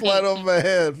 flat over my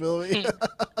head, feel me?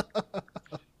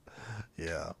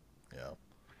 Yeah.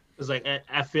 It's like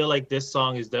I feel like this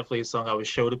song is definitely a song I would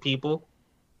show to people.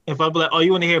 If I'd be like, oh,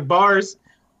 you want to hear bars?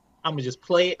 I'm gonna just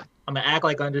play it. I'm gonna act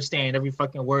like I understand every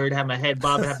fucking word, have my head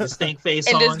bobbing, have the stink face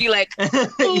and on. And just be like,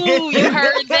 ooh, you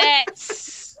heard that.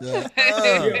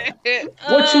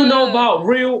 What you know about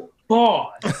real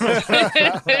bars?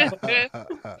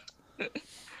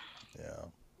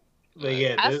 But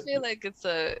yeah, I feel like it's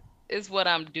a it's what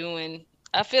I'm doing.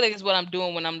 I feel like it's what I'm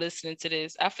doing when I'm listening to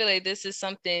this. I feel like this is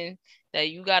something that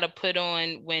you got to put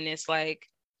on when it's like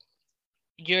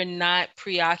you're not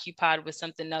preoccupied with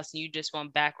something else and you just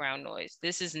want background noise.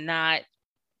 This is not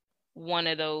one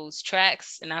of those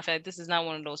tracks, and I feel like this is not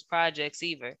one of those projects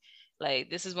either. Like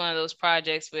this is one of those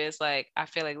projects where it's like I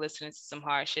feel like listening to some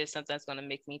hard shit, something that's gonna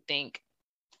make me think.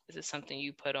 This is something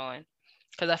you put on,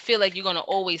 because I feel like you're gonna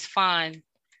always find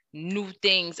new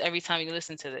things every time you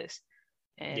listen to this,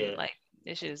 and like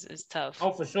this is tough.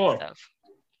 Oh, for sure. It's tough.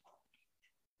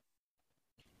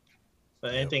 So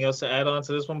anything else to add on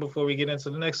to this one before we get into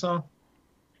the next song?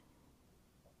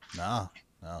 No.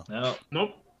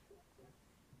 Nope.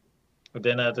 But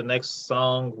then the next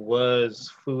song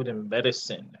was Food and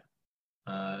Medicine,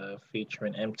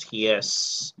 featuring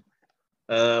MTS.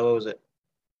 What was it?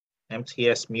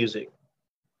 MTS Music.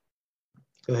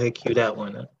 Go ahead, cue that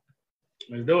one up.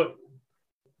 Let's do it.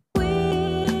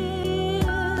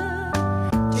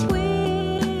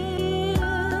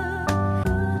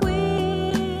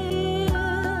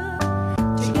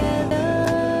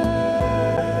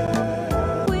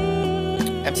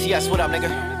 MTS, what up, nigga?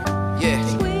 Yeah.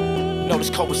 You know this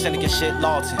Cobra Syndicate shit,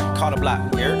 Lawton, Carter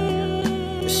Block, here.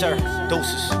 Yes, sir.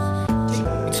 Deuces.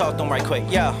 We talked them right quick.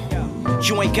 Yeah.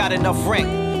 You ain't got enough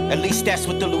rank. At least that's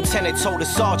what the lieutenant told the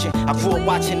sergeant. I grew up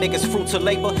watching niggas fruit to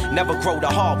labor, never grow to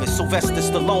harvest. Sylvester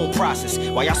Stallone process.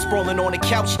 While y'all sprawling on the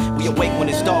couch, we awake when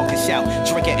it's darkest out,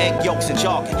 drinking egg yolks and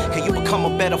jogging. Can you become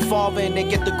a better father and then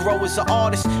get to grow as an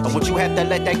artist? Or would you have to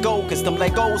let that go, cause them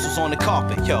Legos was on the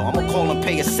carpet? Yo, I'ma call and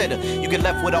pay a sitter. You get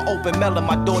left with an open melon.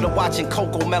 My daughter watching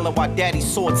Coco Melon while daddy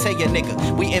saute a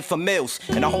nigga. We in for meals,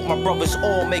 and I hope my brothers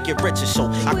all make it richer, so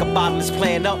I can bottle this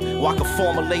plan up, or I can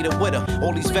formulate it with her.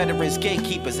 All these veterans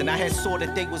gatekeepers, and I had saw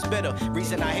that they was bitter.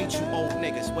 Reason I hate you old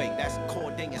niggas. Wait, that's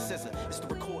Cordain and Scissor. It's the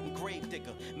recording grave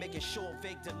digger, making sure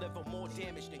Vega deliver more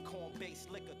damage than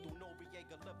corn-based liquor through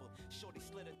Noriega liver. Shorty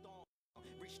slid a thong,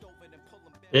 reached over and pulled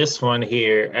him back. This one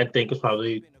here, I think, is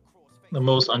probably the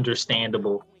most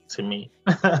understandable to me.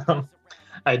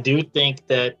 I do think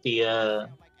that the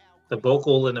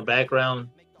vocal in the background,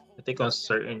 I think on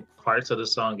certain parts of the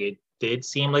song, it did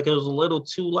seem like it was a little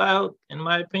too loud, in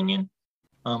my opinion.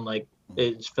 Like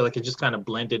it felt like it just kind of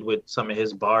blended with some of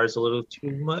his bars a little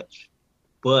too much,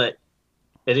 but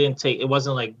it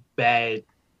wasn't like that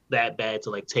bad to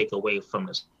like take away from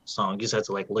the song. You just had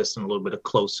to like listen a little bit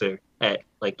closer at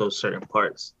like those certain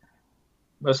parts.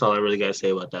 That's all I really gotta say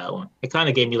about that one. It kind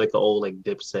of gave me like an old like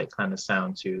Dipset kind of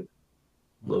sound too,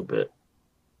 a little bit.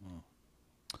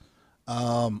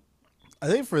 I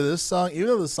think for this song, even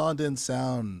though the song didn't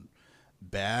sound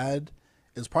bad,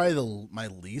 it's probably my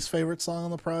least favorite song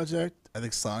on the project. I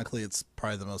think sonically it's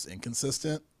probably the most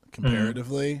inconsistent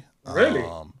comparatively. Really?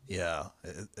 Yeah.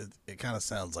 It kind of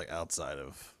sounds like outside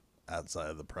of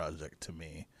the project to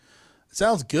me. It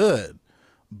sounds good,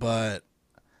 but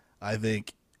I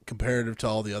think comparative to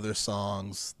all the other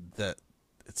songs that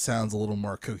it sounds a little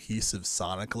more cohesive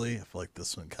sonically. I feel like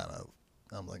this one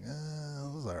I'm like, it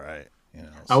was all right. You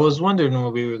know, I was wondering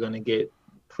when we were gonna get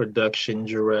production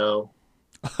Jarrell.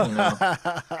 You know.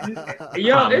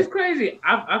 Yo, it's crazy.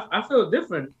 I feel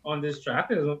different on this track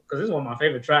because this is one of my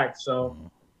favorite tracks. So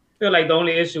I feel like the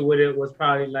only issue with it was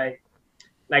probably like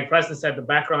Preston said, the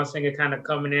background singer kind of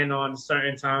coming in on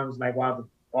certain times, like while the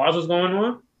bars was going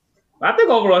on. But I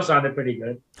think overall it sounded pretty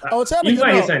good. Oh, it's sounding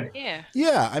good.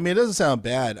 Yeah. I mean, it doesn't sound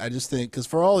bad. I just think because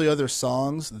for all the other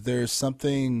songs, there's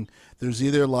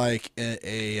either like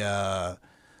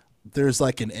there's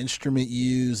like an instrument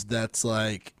used that's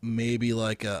like maybe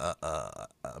like a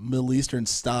Middle Eastern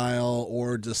style,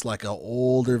 or just like an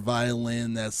older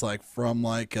violin that's like from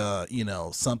like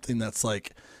something that's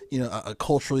like a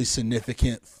culturally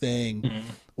significant thing.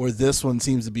 Or this one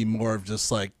seems to be more of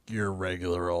just like your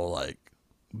regular old like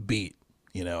beat,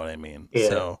 you know what I mean?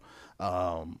 Yeah.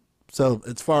 So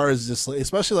as far as just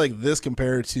especially like this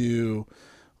compared to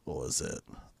what was it?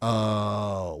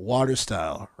 Water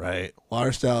Style, right?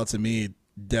 Water Style to me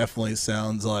definitely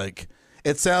sounds like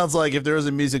if there was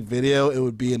a music video, it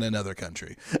would be in another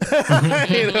country. You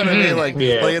know what I mean? Like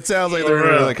it sounds like they're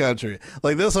in another country.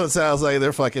 Like this one sounds like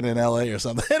they're fucking in LA or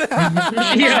something. Which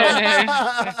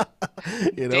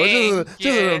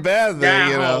isn't a bad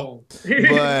thing,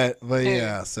 but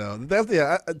yeah. So that's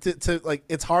to like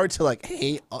it's hard to like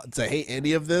hate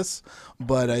any of this,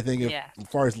 but I think as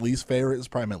far as least favorite, it's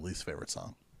probably my least favorite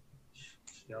song.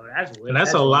 Yo, that's weird. And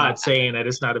that's a lot saying that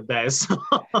it's not a bad song.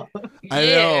 I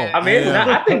know. I mean,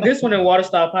 I think this one in Water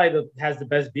Style probably has the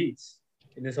best beats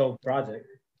in this whole project.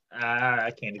 I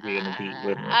can't agree on the beat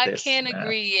with I this. can't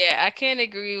agree. Yeah, I can't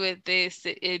agree with this.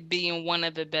 It being one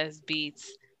of the best beats.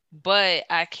 But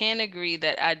I can agree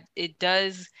that it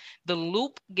does. The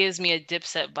loop gives me a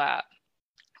Dipset vibe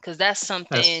because that's That's the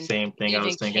something same thing I was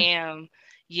even thinking. Cam,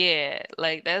 yeah,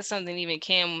 like that's something even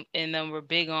Cam and them were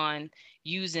big on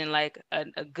using like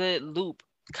a good loop.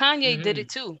 Kanye did it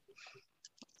too.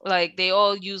 Like they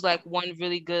all use like one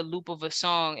really good loop of a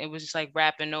song and was just like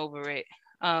rapping over it.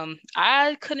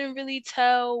 I couldn't really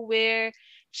tell where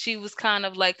she was kind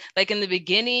of like in the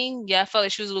beginning, yeah, I felt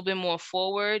like she was a little bit more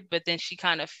forward, but then she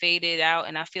kind of faded out,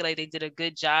 and I feel like they did a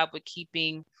good job with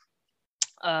keeping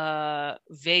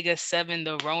Vega 7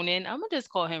 the Ronin. I'm gonna just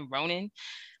call him Ronin.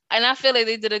 And I feel like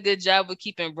they did a good job with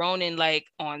keeping Ronin like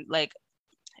on like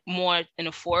more in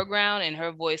the foreground and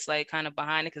her voice like kind of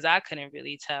behind it because I couldn't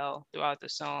really tell throughout the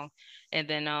song. And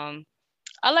then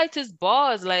I liked his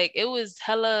bars. Like it was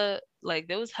hella like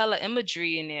there was hella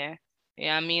imagery in there.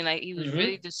 Yeah, I mean like he was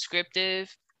really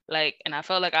descriptive. Like and I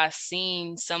felt like I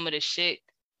seen some of the shit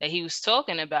that he was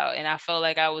talking about, and I felt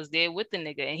like I was there with the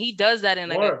nigga. And he does that in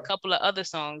like a couple of other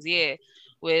songs, yeah.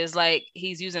 Where it's like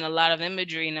he's using a lot of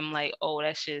imagery, and I'm like, oh,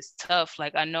 that shit's tough.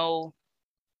 Like I know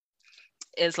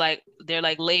it's like they're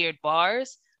like layered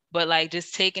bars, but like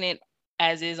just taking it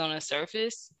as is on the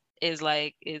surface is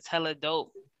like it's hella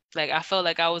dope. Like I felt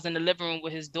like I was in the living room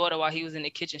with his daughter while he was in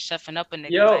the kitchen chefing up a nigga.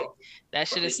 Yo, like that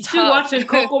shit is she tough. watching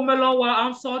Coco Melon while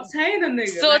I'm sauteing a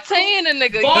nigga. Sauteing a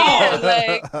nigga, yeah,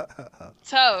 like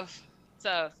tough.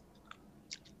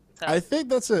 I think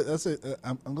that's a.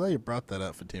 I'm glad you brought that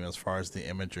up, Fatima. As far as the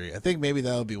imagery, I think maybe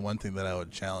that would be one thing that I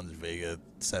would challenge Vega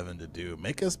 7 to do.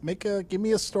 Give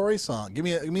me a story song. Give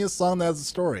me a song that has a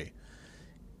story.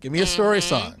 Give me a story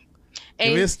song.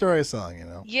 Give me a story song. You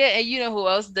know. Yeah, and you know who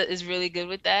else is really good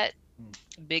with that?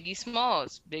 Biggie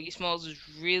Smalls. Biggie Smalls was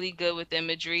really good with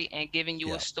imagery and giving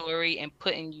you a story and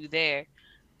putting you there.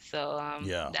 So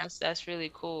that's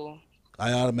really cool.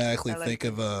 I automatically think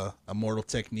of a Mortal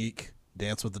Technique.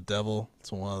 Dance with the Devil.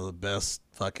 It's one of the best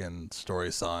fucking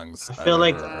story songs. I feel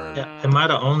like am I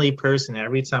the only person?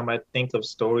 Every time I think of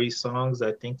story songs,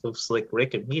 I think of Slick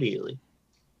Rick immediately.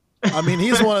 I mean,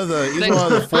 he's one of the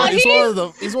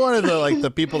like the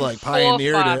people like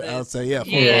pioneered it. I would say,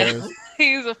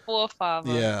 He's a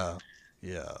forefather.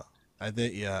 Yeah. I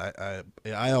think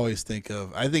I always think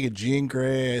of Jean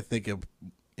Grey. I think of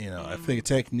I think of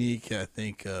Technique. I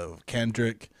think of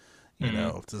Kendrick. You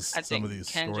know, just some of these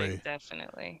Kendrick,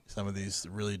 definitely. Some of these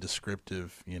really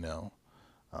descriptive,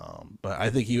 but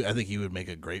I think he would make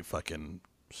a great fucking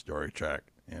story track,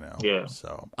 Yeah.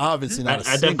 So obviously not.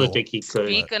 I definitely think he could.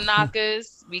 Speaker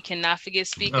Knockers, we cannot forget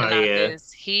Speaker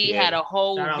Knockers. He had a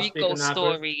whole Rico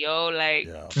story, yo, like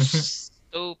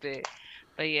stupid.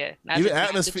 But yeah, even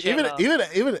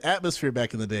Atmosphere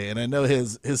back in the day, and I know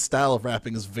his style of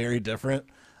rapping is very different.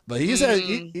 But he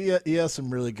has some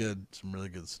really good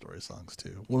story songs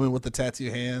too. Woman with the Tattoo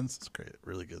Hands, it's great,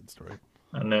 really good story.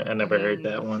 I never heard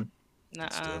that one.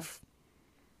 Stuff.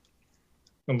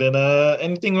 And then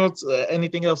anything else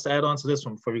to add on to this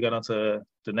one before we got on to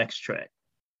the next track?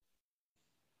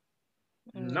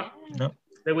 No. I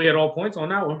think we had all points on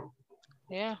that one.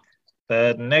 Yeah.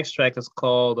 The next track is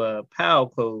called Pow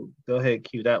Code. Go ahead,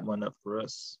 cue that one up for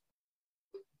us.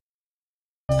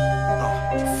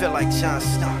 Feel like John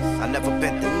Snow, I never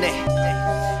bent the knee.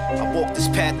 I walked this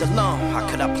path alone, how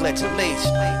could I pledge allegiance?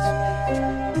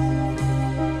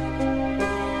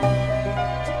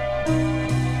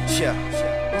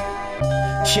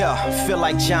 Yeah, feel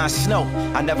like Jon Snow,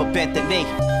 I never bent the knee.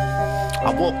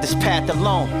 I walked this path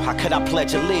alone, how could I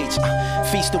pledge allegiance?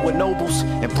 Feasted with nobles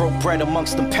and broke bread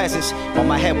amongst them peasants, while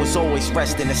my head was always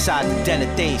resting inside the den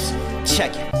of thieves.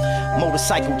 Check it.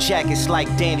 Motorcycle jackets like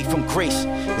Danny from Greece.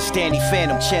 It's Danny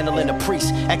Phantom channeling a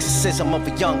priest. Exorcism of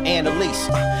a young Annalise.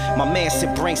 My man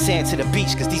said bring sand to the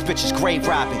beach, cause these bitches grave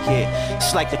robbing, yeah.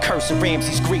 It's like the curse of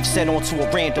Ramses' grief sent onto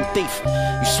a random thief.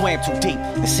 You swam too deep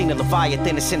and seen a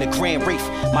Leviathan that's in the Grand Reef.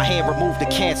 My hand removed the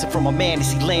cancer from a man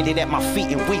as he landed at my feet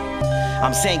and weep.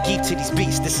 I'm Zangief to these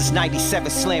beats, this is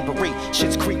 97 Slamboree.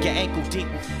 Shit's creaking ankle deep,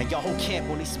 and your whole camp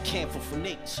will need some camphor for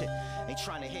Nick. Shit, ain't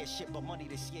trying to hear shit but money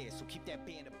this year, so keep that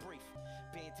band a brief.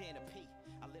 Bandana P,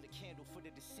 I lit a candle for the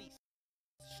deceased.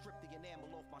 Strip the enamel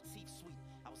off my teeth sweet.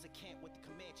 I was a camp with the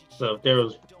Comanche. So if there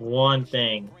was one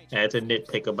thing I had to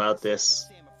nitpick about this,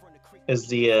 is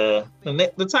the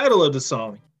title of the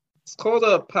song. It's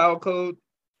called Power Code,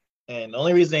 and the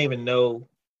only reason I even know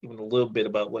even a little bit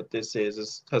about what this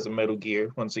is because of Metal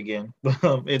Gear once again.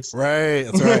 It's right.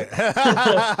 That's right.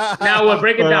 Now we'll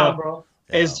break it down, bro.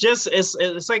 It's just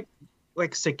it's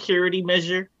like security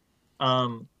measure.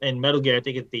 In Metal Gear, I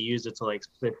think they used it to like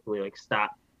specifically like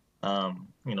stop,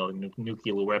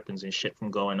 nuclear weapons and shit from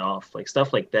going off, like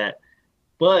stuff like that.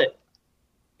 But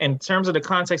in terms of the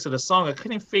context of the song, I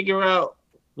couldn't figure out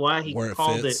why he Where it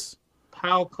called fits. it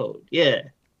PAL code. Yeah.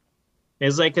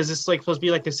 It's like, because it's like supposed to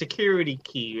be like a security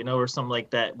key, you know, or something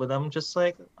like that. But I'm just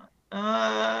like,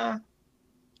 that's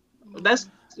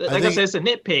like I said, it's a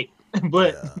nitpick.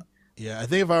 But yeah, I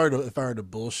think if I were to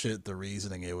bullshit the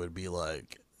reasoning, it would be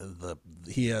like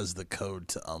he has the code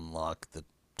to unlock the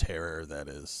terror that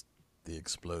is the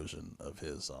explosion of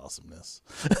his awesomeness.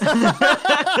 But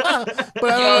that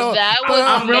was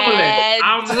I'm rolling.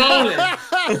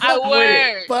 I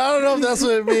work. But I don't know if that's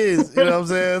what it means. You know what I'm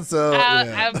saying? So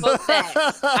I vote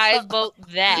that. I vote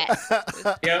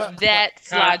that. Yep.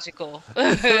 That's logical.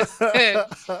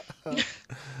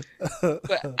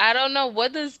 But I don't know.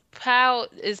 What does PAL,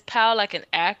 is PAL like an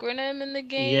acronym in the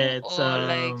game? Yeah, it's or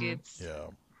like it's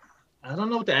I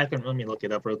don't know what the acronym. Let me look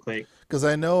it up real quick. Because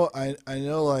I know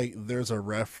like there's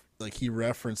a he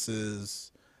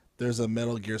references, there's a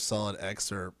Metal Gear Solid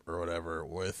excerpt or whatever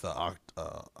with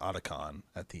Otacon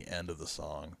at the end of the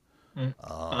song.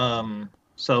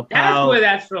 So that's PAL, where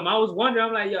that's from. I was wondering.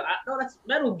 I'm like, yo, I know that's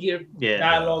Metal Gear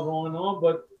dialogue going on,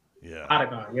 but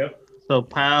Otacon, yep. So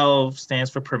PAL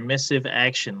stands for Permissive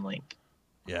Action Link.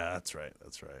 Yeah, that's right.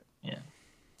 Yeah,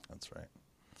 that's right.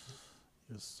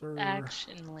 Yes, sir.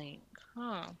 Action Link,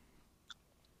 huh?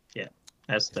 Yeah,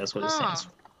 that's what it stands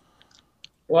for.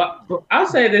 Well, I'll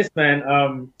say this, man. I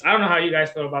don't know how you guys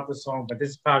feel about this song, but this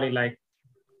is probably like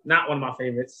not one of my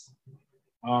favorites.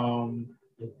 I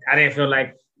didn't feel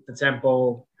like the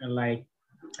tempo and like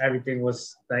everything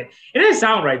was like, it didn't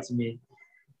sound right to me.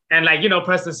 And like, you know,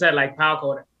 Preston said like PAL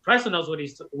code. Preston knows what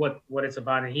it's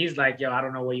about, and he's like, yo, I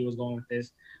don't know where you was going with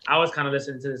this. I was kind of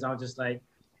listening to this. I was just like,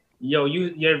 yo,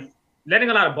 you're letting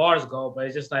a lot of bars go, but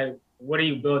it's just like, what are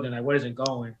you building? Like, where is it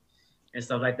going? And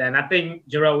stuff like that. And I think,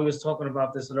 Jarrell, we was talking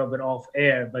about this a little bit off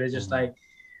air, but it's just like,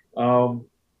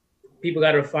 people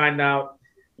got to find out,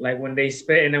 like, when they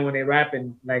spit and then when they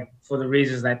rapping, like, for the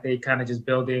reasons that they kind of just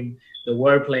building the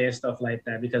wordplay and stuff like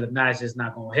that, because if not, it's just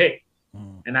not going to hit.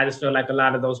 And I just feel like a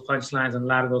lot of those punchlines and a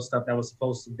lot of those stuff that was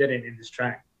supposed to didn't in this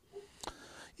track.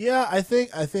 Yeah, I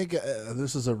think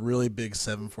this is a really big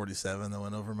 747 that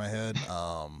went over my head.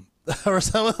 Or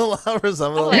some of the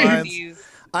lines.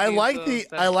 I like the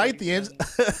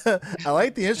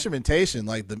instrumentation.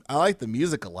 I like the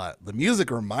music a lot. The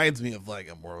music reminds me of like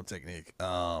a Immortal Technique.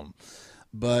 And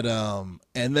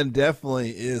then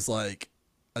definitely is like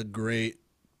a great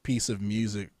piece of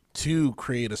music to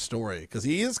create a story, because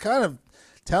he is kind of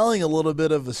telling a little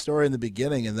bit of a story in the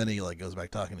beginning, and then he like goes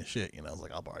back talking to shit. You know, it's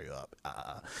like, I'll bar you up.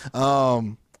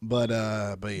 But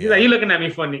yeah, he's like, you looking at me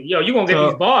funny, yo. You gonna get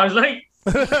these bars, like.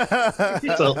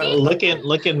 So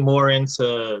looking more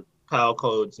into PAL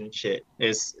codes and shit,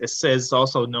 it says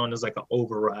also known as like an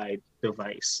override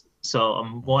device. So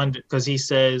I'm wondering, because he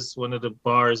says one of the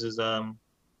bars is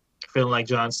feeling like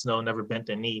Jon Snow never bent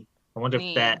a knee. I wonder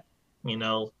if that, you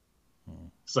know,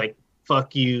 it's like,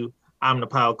 fuck you, I'm the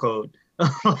PAL code.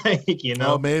 Like, you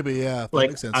know, maybe, yeah, that like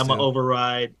makes sense I'm too. an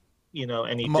override, you know,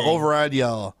 anything. I'm an override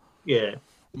y'all. Yeah.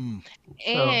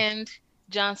 And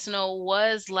Jon Snow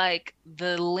was like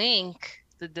the link,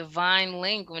 the divine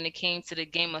link when it came to the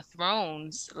Game of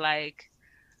Thrones. Like,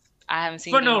 I haven't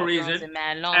seen for Game no of reason Thrones in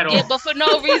mad long. at all. Yeah, but for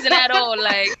no reason at all.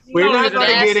 Like, We're not gonna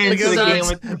get into the game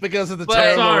because of the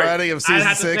terrible writing of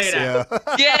season 6. Yeah.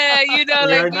 Yeah, you know,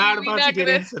 We're like not about to get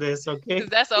into this, okay? 'cause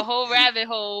that's a whole rabbit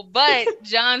hole. But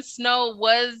Jon Snow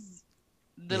was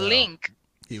the link.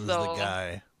 He was the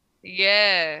guy.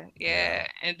 Yeah.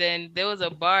 And then there was a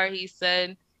bar. He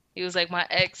said, he was like, my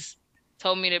ex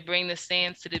told me to bring the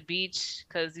sand to the beach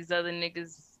because these other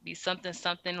niggas be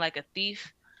something like a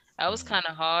thief. That was kind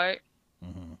of hard.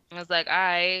 I was like, all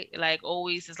right, like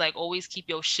always, it's like always keep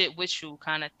your shit with you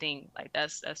kind of thing. Like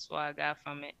that's what I got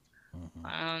from it.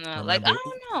 I don't know. Like, I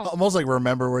don't know. Almost like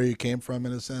remember where you came from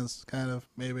in a sense, kind of,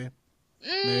 maybe.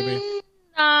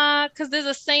 Nah, because there's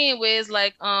a saying where it's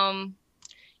like,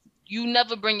 you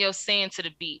never bring your sand to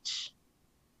the beach.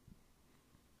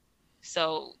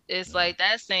 So it's like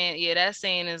that saying, that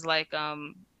saying is like,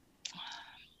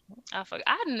 I forgot.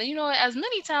 You know, as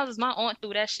many times as my aunt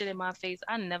threw that shit in my face,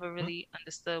 I never really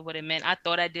understood what it meant. I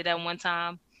thought I did that one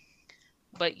time,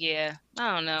 but yeah,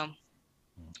 I don't know.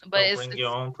 But Don't bring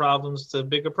your own problems to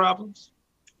bigger problems.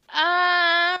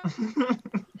 I don't know.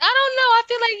 I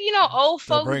feel like, you know, old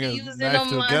folks be using them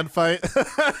to a gunfight.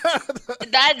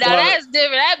 That's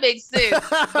different. That makes sense.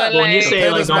 But when you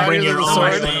say like don't bring your own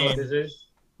sword. sand,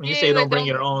 when you say don't bring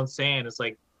your own sand, it's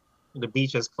like the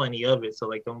beach has plenty of it. So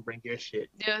like, don't bring your shit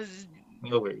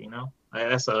over. You know,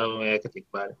 that's the only way I could think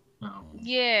about it.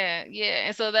 Yeah,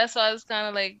 and so that's why it's kind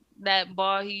of like that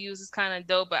bar he uses kind of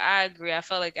dope. But I agree. I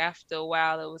felt like after a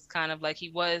while, it was kind of like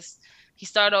he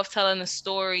started off telling a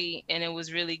story and it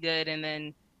was really good, and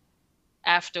then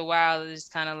after a while, it's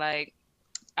kind of like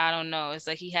I don't know. It's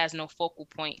like he has no focal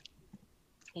point.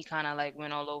 He kind of like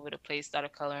went all over the place,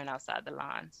 started coloring outside the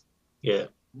lines. Yeah.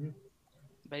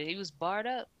 But he was barred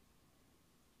up.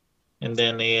 And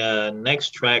then the next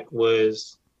track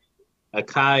was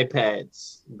Akai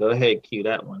Pads. Go ahead, cue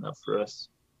that one up for us.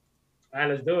 All right,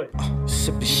 let's do it.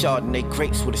 Sipping Chardonnay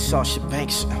grapes with a Sasha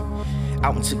Banks.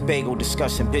 Out in Tobago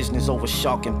discussing business over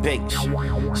shark and bait. I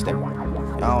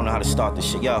don't know how to start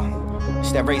this shit, yo.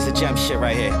 It's that razor gem shit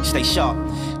right here. Stay sharp.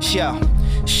 Yeah.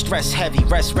 Stress heavy,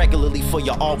 rest regularly for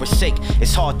your aura's sake.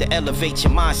 It's hard to elevate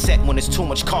your mindset when it's too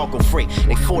much cargo freight.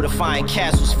 They fortifying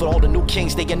castles for all the new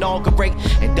kings they inaugurate,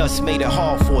 and thus made it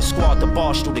hard for a squad to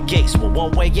barge through the gates. Well,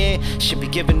 one way in should be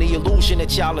giving the illusion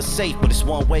that y'all are safe, but it's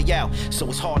one way out, so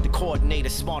it's hard to coordinate a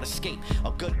smart escape.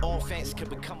 A good offense can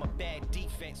become a bad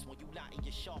defense when you're not in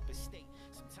your sharpest state.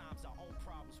 Sometimes our own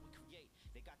problems we create,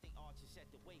 they got the archers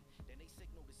at the weight, then they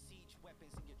signal the siege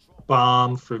weapons in your drawer.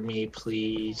 Bomb for me,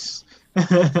 please.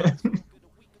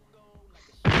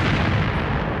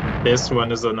 This one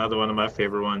is another one of my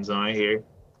favorite ones on here.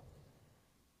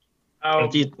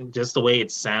 Just the way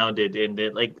it sounded and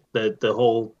like the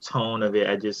whole tone of it,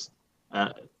 it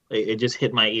just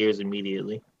hit my ears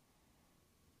immediately.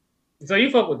 So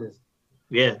you fuck with this?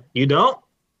 Yeah, you don't?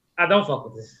 I don't fuck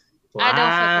with this. Wow. I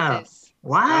don't fuck with this.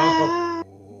 Wow.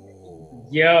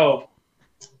 Yo.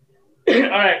 All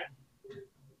right.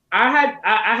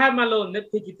 I had my little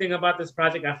nitpicky thing about this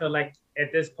project. I feel like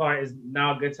at this part is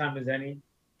now a good time as any.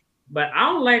 But I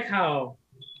don't like how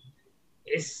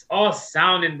it's all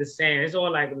sounding the same. It's all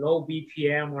like low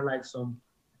BPM or like some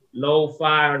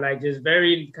lo-fi or like just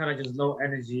very kind of just low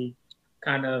energy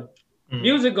kind of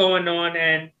music going on.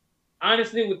 And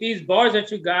honestly, with these bars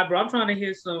that you got, bro, I'm trying to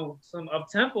hear some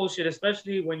up-tempo shit,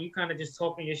 especially when you kind of just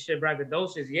talking your shit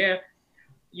braggadocious. Yeah,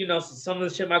 you know, some of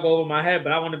the shit might go over my head,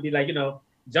 but I want to be like, you know,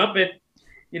 jumping,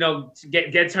 you know,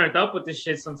 get turned up with this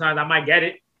shit. Sometimes I might get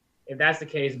it if that's the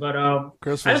case. But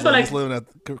Chris feels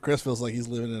like he's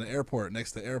living in an airport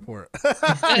next to airport.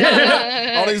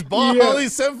 all these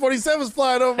 747s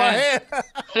flying over my head.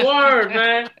 Word,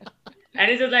 man.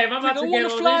 And it's just like if I'm about to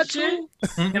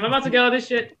get all this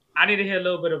shit, I need to hear a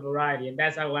little bit of variety, and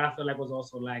that's what I feel like was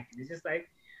also lacking. It's just like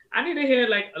I need to hear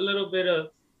like a little bit of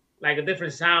like a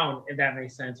different sound, if that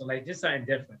makes sense, or like just something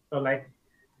different. So like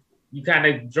you kind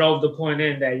of drove the point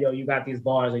in that you got these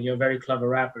bars and you're a very clever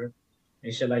rapper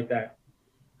and shit like that.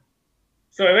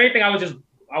 So if anything, I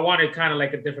wanted kind of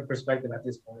like a different perspective at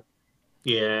this point.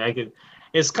 Yeah, I could.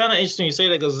 It's kind of interesting you say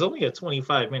that because it's only a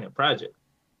 25-minute project.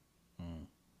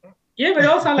 Yeah, but it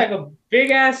all sounds like a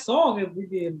big ass song. If we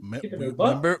did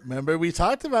remember, we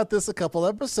talked about this a couple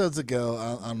episodes ago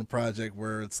on the project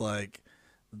where it's like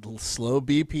slow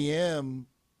BPM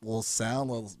will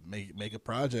make a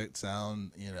project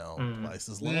sound, you know, twice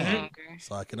as long. Okay.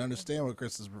 So I can understand what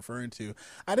Chris is referring to.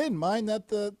 I didn't mind that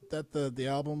the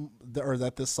album or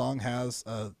that this song has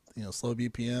you know, slow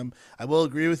BPM. I will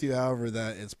agree with you, however,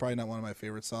 that it's probably not one of my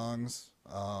favorite songs.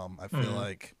 I feel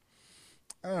like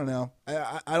I don't know.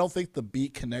 I don't think the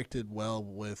beat connected well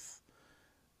with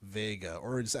Vega,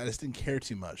 or I just didn't care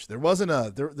too much. There wasn't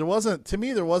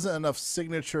enough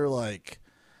signature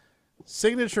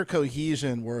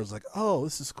cohesion where it was like, oh,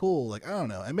 this is cool. Like, I don't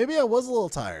know. And maybe I was a little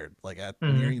tired, like at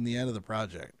nearing the end of the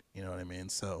project. You know what I mean?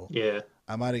 So yeah,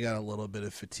 I might have got a little bit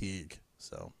of fatigue.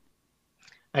 So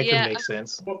that could make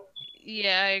sense.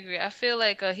 Yeah, I agree. I feel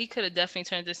like he could have definitely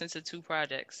turned this into 2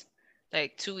 projects.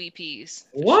 Like 2 EPs.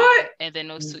 What? Sure. And then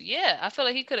those 2. Yeah, I feel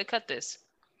like he could have cut this.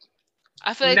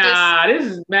 I feel like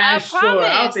this is mad short.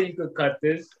 I don't think you could cut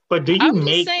this. But do you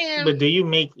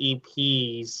make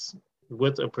EPs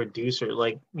with a producer,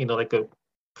 like, you know, like a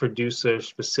producer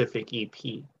specific EP?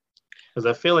 Because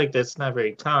I feel like that's not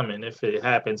very common if it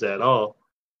happens at all.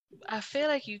 I feel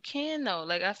like you can though.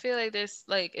 Like I feel like there's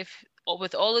like if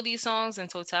with all of these songs in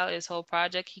totality, this whole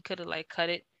project, he could have like cut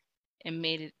it and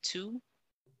made it 2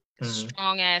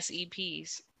 strong ass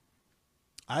EPs.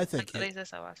 I think at least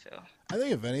that's how I feel. I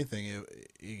think if anything,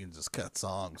 you can just cut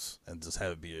songs and just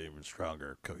have it be an even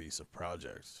stronger, cohesive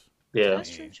project. Yeah, that's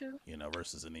true. You know,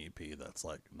 versus an EP that's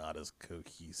like not as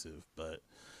cohesive, but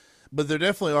there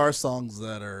definitely are songs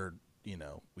that are, you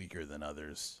know, weaker than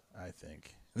others. I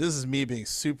think this is me being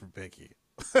super picky.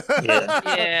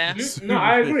 Yeah. No,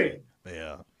 I agree.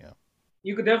 Yeah.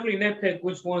 You could definitely nitpick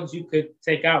which ones you could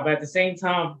take out, but at the same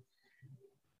time,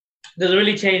 doesn't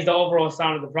really change the overall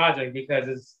sound of the project because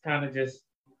it's kind of just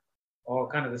all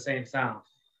kind of the same sound.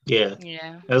 Yeah.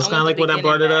 Yeah. That's I kind of want the like what I beginning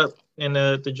brought it back. up in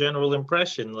the general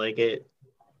impression. Like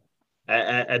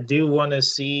I do want to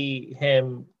see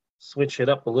him switch it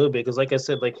up a little bit because, like I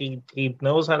said, like he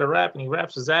knows how to rap and he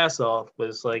raps his ass off, but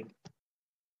it's like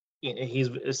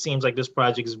it seems like this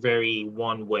project is very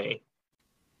one way,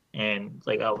 and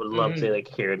like I would love to like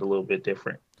hear it a little bit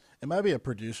different. It might be a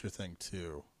producer thing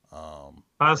too.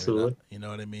 Possibly. Not, you know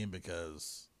what I mean?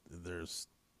 Because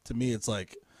to me, it's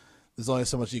like there's only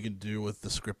so much you can do with the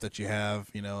script that you have.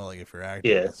 You know, like if you're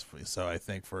acting. Yeah. So I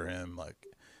think for him, like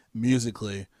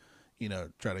musically, you know,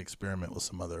 try to experiment with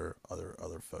some other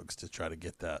folks to try to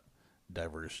get that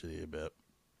diversity a bit.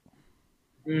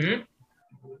 Mm-hmm.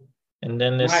 And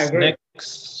then this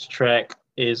next track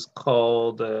is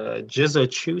called Jizza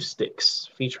Chew Sticks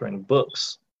featuring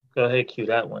Books. Go ahead, cue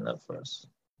that one up first.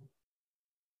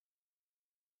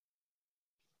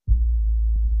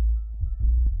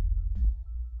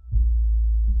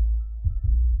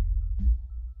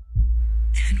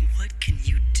 And what can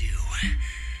you do?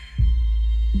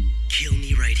 Kill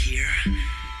me right here?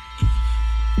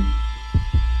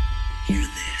 Hear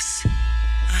this.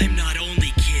 I'm not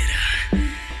only Kid,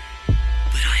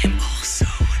 but I am also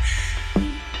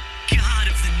God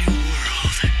of the New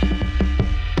World.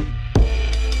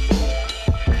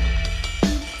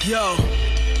 Yo,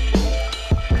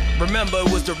 remember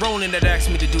it was the Ronin that asked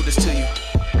me to do this to you.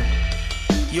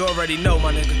 You already know,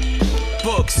 my nigga.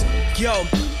 Books, yo.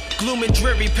 Gloom and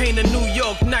dreary, paint a New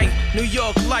York night. New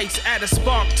York lights add a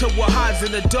spark to what hides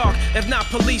in the dark. If not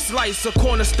police lights or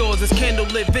corner stores, it's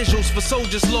candlelit visuals for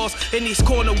soldiers lost in these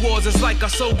corner wars. It's like our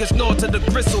soul gets gnawed to the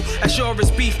gristle. As sure as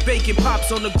beef bacon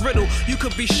pops on the griddle, you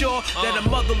could be sure that a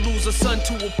mother lose a son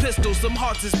to a pistol. Some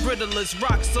hearts as brittle as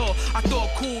rock saw. I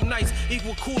thought cool nights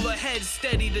equal cooler heads,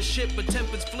 steady the ship, but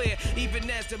tempers flare. Even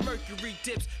as the mercury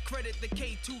dips, credit the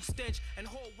K2 stench and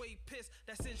hallway piss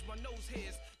that cinch my nose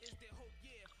hairs.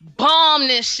 Bomb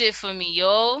this shit for me,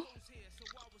 yo.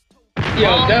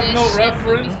 Yo, Death Note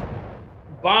reference.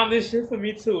 Bomb this shit for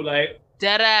me too. Like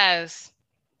dead ass.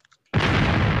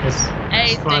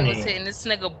 Everything funny. was hitting. This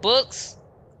nigga Books.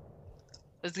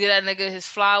 Let's get that nigga his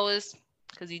flowers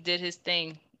because he did his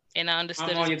thing and I understood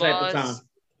I'm on his your type of bars. time.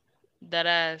 Dead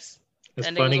ass. It's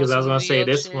That funny nigga because I was on gonna some say New York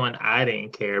this shit. one I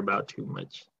didn't care about too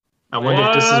much. I wonder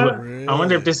if this is what I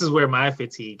wonder if this is where my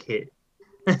fatigue hit.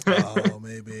 Oh,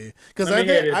 maybe because I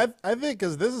think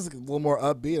because this is a little more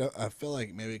upbeat. I feel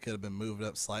like maybe it could have been moved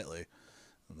up slightly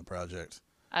in the project.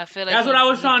 I feel like that's what I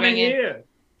was trying to bringing, hear.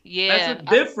 Yeah, that's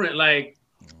different. Like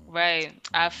right.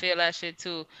 I feel that shit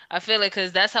too. I feel it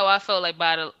because that's how I felt like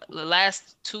by the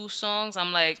last two songs.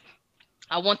 I'm like,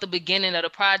 I want the beginning of the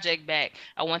project back.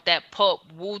 I want that pulp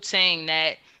Wu-Tang,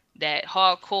 that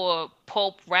hardcore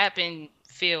pulp rapping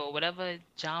feel, whatever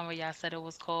genre y'all said it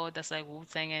was called. That's like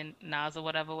Wu-Tang and Nas or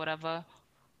whatever.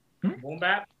 Boom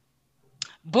bap.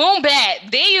 Boom bap.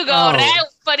 There you go. Oh, that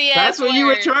funny ass That's what word. you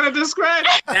were trying to describe.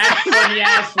 That funny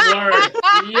ass word.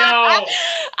 Yo.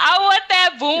 I want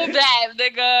that boom bap,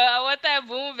 nigga. I want that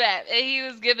boom bap. And he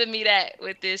was giving me that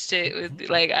with this shit. With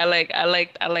like I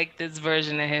like this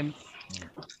version of him.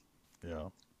 Yeah.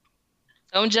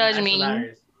 Don't judge That's me.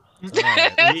 hilarious.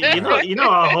 Right. You know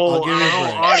our whole I'll give you a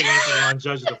break. audience is gonna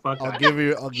judge the fuck out. I'll give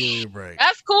you a break.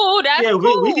 That's cool. That's Yeah,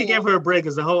 cool. we can give her a break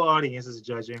because the whole audience is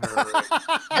judging her.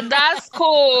 Already. That's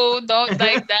cool. Don't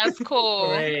like. That's cool.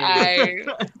 Right.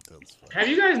 Have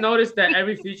you guys noticed that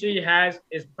every feature he has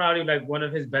is probably like one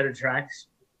of his better tracks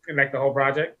in like the whole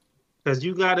project? Because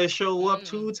you gotta show up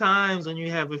 2 times when you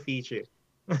have a feature.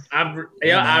 I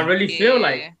really feel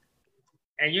like,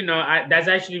 and you know, that's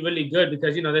actually really good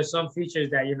because you know there's some features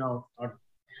that you know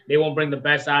they won't bring the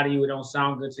best out of you. It don't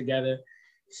sound good together.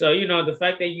 So you know the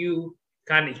fact that you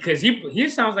kind of because he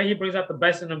sounds like he brings out the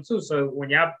best in them too. So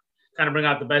when y'all kind of bring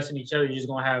out the best in each other, you're just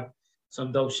gonna have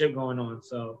some dope shit going on.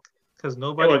 So because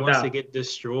nobody wants to get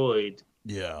destroyed.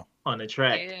 Yeah. On the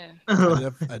track.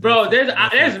 Yeah. Bro,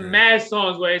 there's mad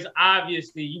songs where it's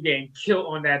obviously you getting killed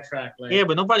on that track. Like, yeah,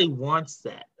 but nobody wants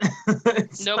that. Nobody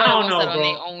wants that on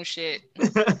their own shit.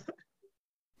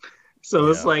 So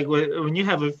it's like when you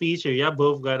have a feature, y'all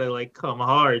both gotta like come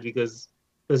hard because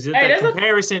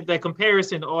that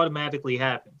comparison automatically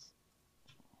happens.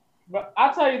 But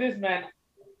I'll tell you this, man.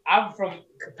 I'm from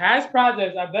past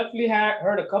projects. I've definitely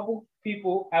heard a couple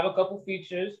people have a couple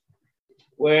features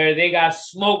where they got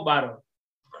smoked by them.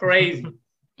 Crazy.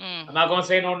 I'm not gonna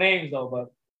say no names though,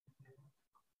 but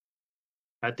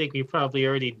I think we probably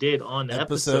already did on the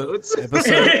episode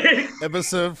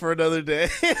for another day.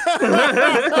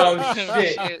 Oh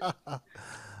shit.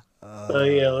 So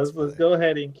yeah, let's go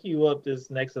ahead and cue up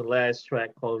this next and last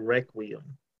track called Requiem.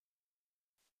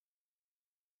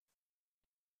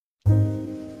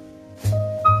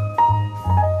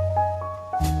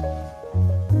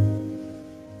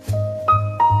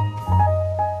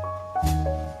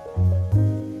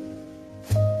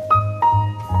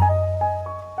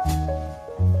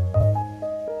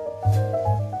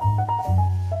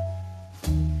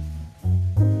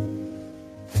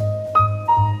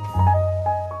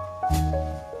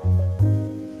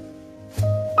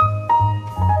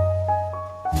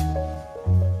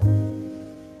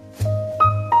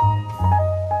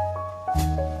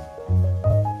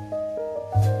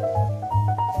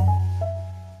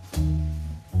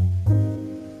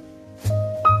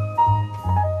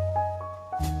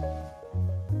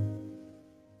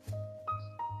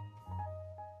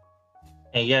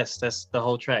 And yes, that's the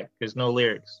whole track. There's no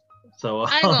lyrics. So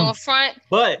I ain't gonna front.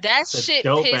 but That it's a shit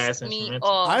dope-ass pissed me instrumental.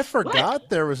 off. I forgot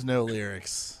there was no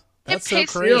lyrics. That's It so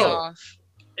pissed me crazy. off.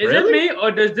 Is Really? it me,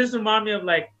 or does this remind me of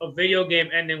like a video game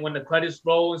ending when the credits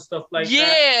roll and stuff like that?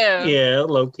 Yeah. Yeah,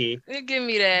 low key. You give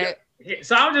me that. Yeah.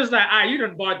 So I'm just like, all right, you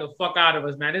done bought the fuck out of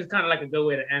us, man. This is kind of like a good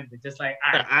way to end it. Just like,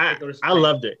 all right, take the respect. I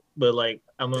loved it, but like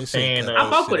I'm a They should fan cut of. I that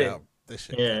fuck with shit it. out. They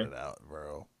should Yeah. cut it out,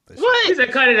 bro. They should- What? He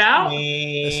said cut it out?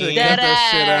 They should Dead cut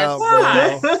that shit ass. out,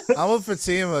 Why? bro. I'm with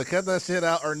Fatima. Cut that shit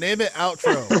out or name it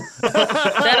outro.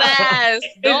 That ass.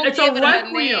 Don't it's a give it a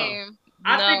requiem. name.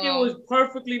 I think it No. was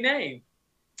perfectly named.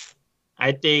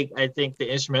 I think the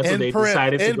instrumental they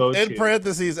decided to go in to.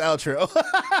 parentheses outro.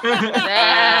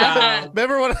 Nah.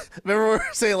 remember when we were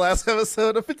saying last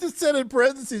episode? If it just said in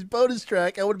parentheses bonus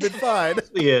track, I would have been fine.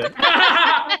 Yeah,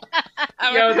 I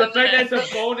Yo, the remember fact that.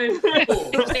 that's a bonus,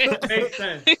 cool. Makes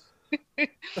sense.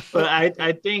 but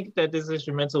I think that this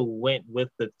instrumental went with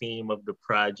the theme of the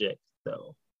project,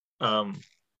 though.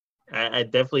 I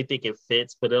definitely think it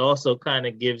fits, but it also kind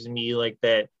of gives me like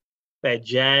that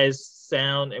jazz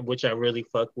sound, which I really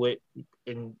fuck with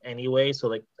in any way. So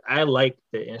like I like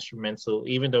the instrumental,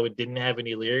 even though it didn't have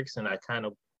any lyrics and I kind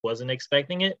of wasn't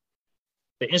expecting it.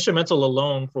 The instrumental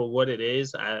alone for what it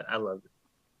is, I love it.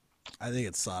 I think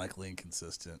it's sonically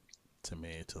inconsistent to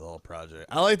me, to the whole project.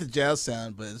 I like the jazz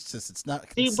sound, but it's not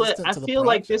See, consistent but I to the feel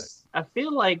like project.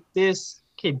 this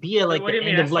could be at like What do the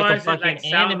you mean? end of As like far a as it, fucking like,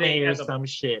 sounding anime or as a- some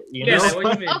shit, you Yeah, know? like, what do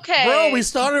you mean? Okay. Bro, we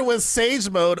started with Sage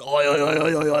mode. Oi, oi, oi,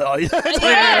 oi, oi, oi, oi. which is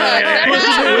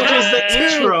the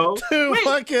intro. Two Wait,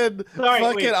 fucking sorry,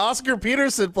 fucking wait. Oscar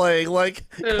Peterson playing. Like,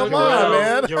 come Jarrell- on,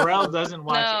 man. Jarrell doesn't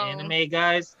watch No. anime,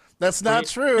 guys. That's not Wait.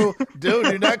 true.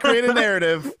 Do not create a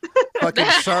narrative. Fucking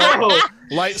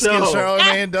light skinned So-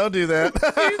 Charlemagne, don't do that.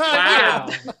 Wow.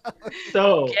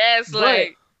 So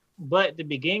Gaslight. but the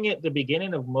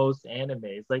beginning of most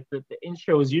animes, like the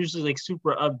intro is usually like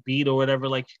super upbeat or whatever,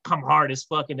 like come hard as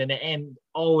fuck, and then the end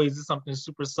always is something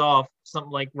super soft,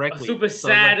 something like Requiem. Super So,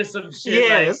 sad like, or some shit.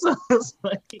 yeah, Like, so it's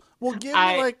like,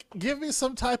 Well, give me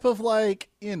some type of like,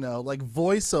 like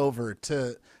voiceover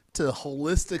to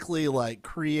holistically like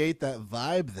create that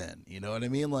vibe. Then you know what I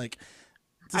mean? Like,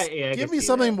 just I give can me see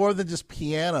something that. more than just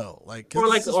piano. Like, 'cause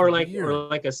or it's just like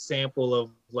weird. a sample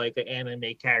of like an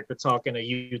anime character talking or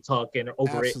you talking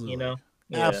over it, you know?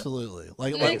 Yeah. Absolutely.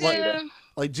 Like Nigga.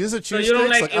 Jizza so Chew you don't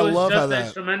Sticks, like like I it was love how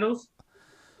just that. instrumentals?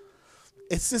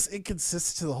 It's just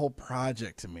inconsistent to the whole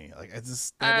project to me. Like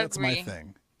that's my agree.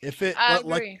 thing. If it I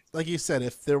like agree. like you said,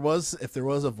 if there was a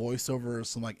voiceover or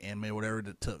some like anime or whatever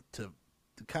to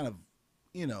kind of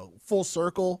full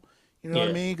circle, you know what I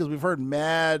Yeah. mean? Because we've heard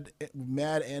mad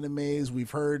animes,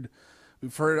 we've heard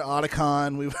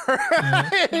Otacon, we've heard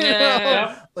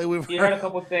Yeah. like we've You heard a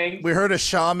couple things. we heard a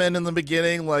shaman in the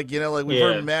beginning, like we've Yeah.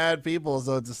 heard mad people,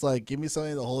 so it's just like give me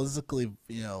something to holistically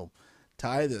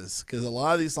tie this, because a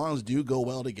lot of these songs do go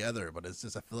well together, but it's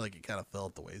just I feel like it kind of fell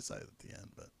at the wayside at the end.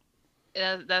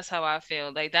 But That's how I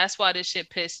feel. Like that's why this shit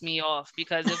pissed me off,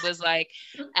 because it was like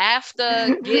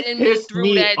after getting me Pissed through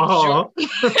me that off.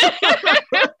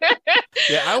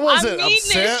 yeah, I wasn't mean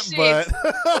this upset, shit. but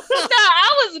No,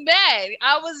 I was mad.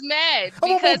 I was mad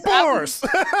I'm because on bars.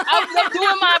 I'm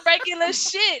doing my regular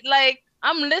shit. Like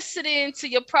I'm listening to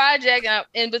your project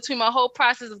in between my whole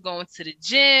process of going to the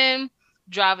gym,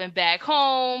 driving back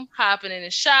home, hopping in the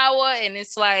shower, and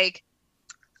it's like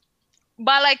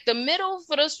by like the middle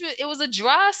for those few, it was a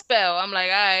dry spell. I'm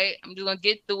like, all right, I'm just gonna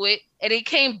get through it. And it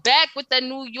came back with that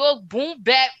New York boom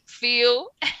bap feel.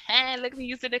 Look at me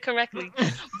using it correctly.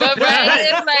 But right,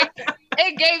 it's like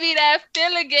it gave me that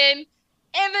feel again.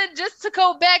 And then just to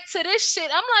go back to this shit,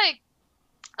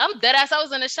 I'm dead ass. I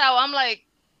was in the shower. I'm like,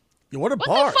 What are what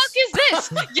bars? the fuck is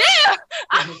this? Yeah.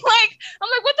 I'm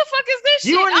like, what the fuck is this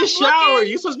shit? You in the I'm shower. looking-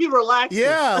 You're supposed to be relaxing.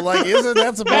 Yeah, like isn't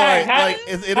that the Man, point? how- Like it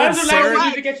How didn't does the language serenade.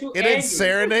 need to get you It didn't angry?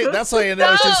 serenade. That's how you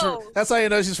know she's from. No. That's how you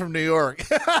know she's from New York.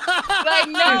 Like,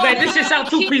 no. He's like, this shit sound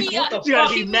too keep me peaceful. What the up. You gotta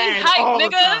fuck? be Keep me mad hype, all the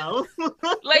nigga.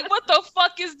 time. Like, what the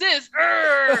fuck is this?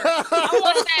 I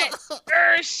want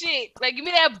that shit. Like, give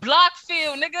me that block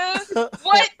feel, nigga.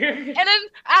 What? And then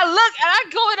I look and I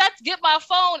go and I get my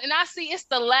phone and I see it's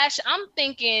the last. I'm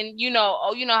thinking, you know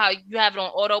how you have it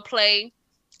on autoplay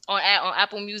on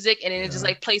Apple Music, and then it just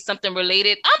like plays something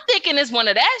related. I'm thinking it's one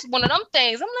of them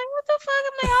things. I'm like, what the fuck?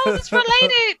 I'm like, how is this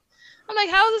related? I'm like,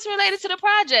 how is this related to the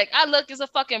project? I look, it's a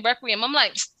fucking Requiem. I'm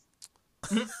like,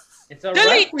 It's a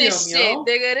delete requiem, this shit, yo.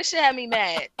 nigga. This shit had me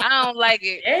mad. I don't like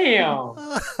it. Damn.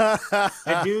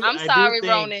 I'm sorry,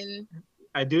 Ronin.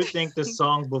 I do think the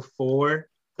song before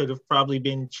could have probably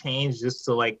been changed just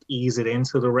to like ease it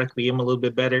into the Requiem a little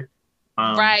bit better.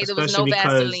 Right, there was no Especially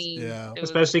because Vaseline. Yeah. It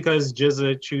was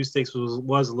Jizza Chew Sticks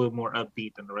was a little more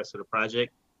upbeat than the rest of the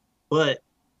project. But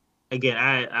again,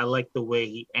 I like the way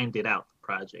he ended out the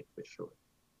project for sure.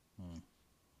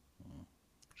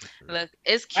 look,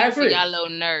 it's I cute for agree. y'all little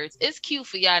nerds. It's cute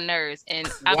for y'all nerds,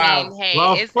 and I Wow. mean, hey,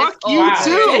 Well, it's fuck all you Wow. good.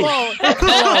 too. Come on, come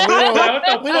on. What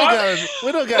the We don't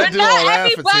fuck? gotta But do not all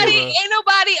that for everybody, Tima. ain't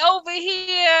nobody over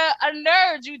here a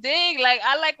nerd. You dig? Like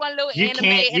I like my little anime,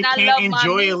 You and I can't love my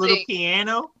enjoy a little music.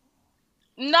 piano.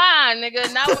 Nah,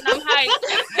 nigga, not when I'm hyped.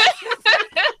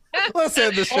 Let's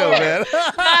end the show, man. Nah,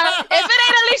 if it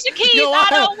ain't Alicia Keys, I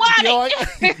don't want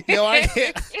it. I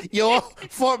can't.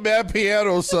 Fuck mad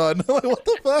piano, son. Like, what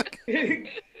the fuck?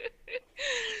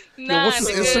 Nah, What's his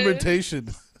nigga. instrumentation?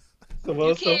 So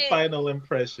what's some can't final Hit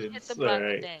impressions? the All block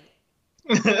right.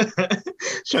 today.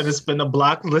 Trying to spin the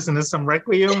block and listen to some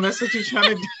Requiem. That's what you're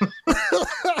trying to do.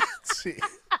 Gee.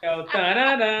 Yo,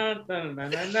 da-da-da,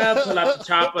 da-da-da-da, pull out the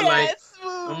chopper like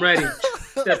I'm ready.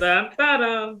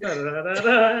 Da-da-da-da,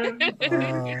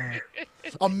 da-da-da-da.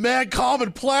 I'm mad, calm,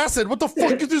 and placid. What the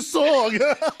fuck is this song?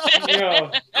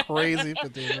 Yo, Crazy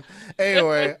potato.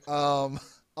 Anyway, I'll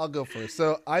go first.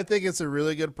 So I think it's a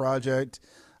really good project.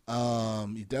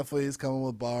 He definitely is coming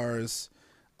with bars.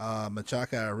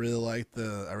 Machaka, I really like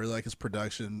his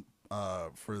production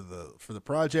for the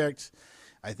project.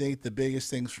 I think the biggest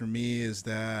things for me is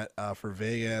that for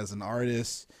Vega as an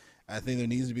artist, I think there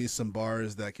needs to be some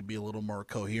bars that could be a little more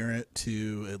coherent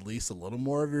to at least a little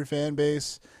more of your fan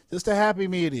base. Just a happy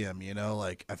medium, you know.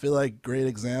 Like I feel like great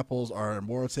examples are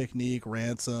Moral Technique,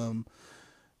 Ransom,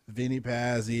 Vinny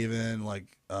Paz, even like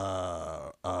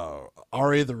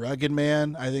Ari the Rugged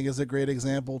Man. I think is a great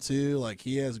example too. Like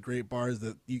he has great bars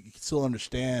that you can still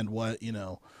understand what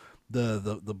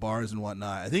the bars and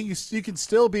whatnot. I think you can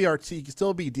still be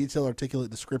detailed,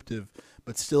 articulate, descriptive,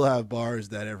 but still have bars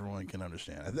that everyone can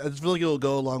understand. I just feel like it'll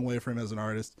go a long way for him as an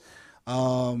artist.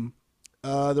 The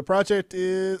project I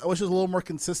wish it was a little more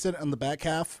consistent on the back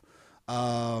half.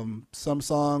 Some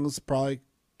songs probably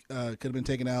could have been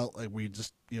taken out, like we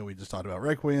just talked about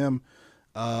Requiem,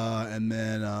 and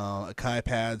then Akai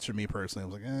Pads for me personally. I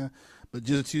was like, but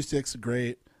Jizza Two Sticks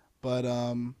great. But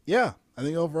yeah, I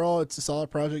think overall it's a solid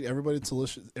project. Everyone should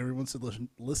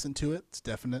listen to it. It's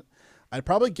definite. I'd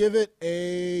probably give it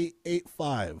a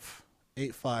 8.5.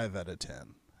 8.5 out of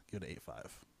 10. Give it an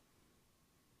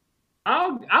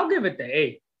 8.5. I'll give it the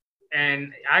 8,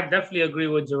 and I definitely agree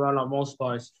with Gerald on most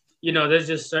parts. You know, there's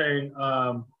just certain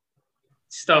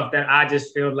stuff that I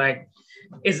just feel like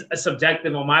is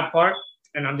subjective on my part,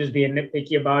 and I'm just being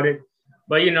nitpicky about it.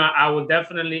 But you know, I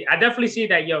definitely see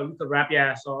that, yo, you could rap your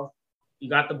ass off. You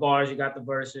got the bars, you got the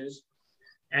verses,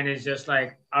 and it's just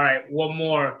like, all right, what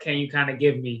more can you kind of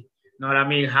give me? You know what I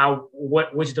mean?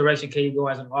 Which direction can you go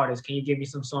as an artist? Can you give me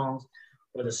some songs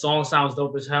where the song sounds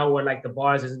dope as hell, where like the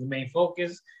bars is the main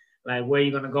focus? Like, where are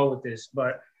you gonna go with this?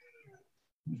 But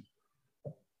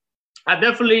I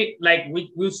definitely, like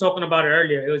we was talking about it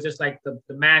earlier. It was just like the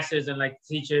masters and like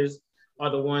teachers are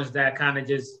the ones that kind of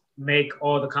just make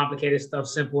all the complicated stuff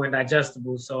simple and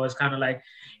digestible. So it's kind of like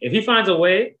if he finds a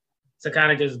way to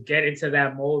kind of just get into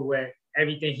that mode where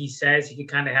everything he says, he can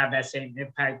kind of have that same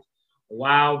impact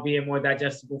while being more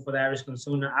digestible for the average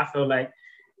consumer, I feel like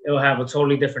it'll have a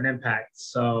totally different impact.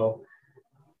 So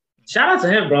shout out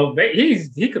to him, bro.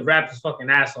 He could rap his fucking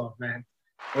ass off, man.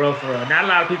 For real. Not a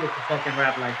lot of people can fucking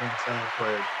rap like him. So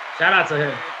shout out to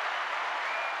him.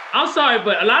 I'm sorry,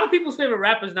 but a lot of people's favorite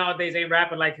rappers nowadays ain't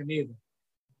rapping like him either.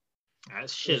 That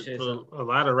shit, a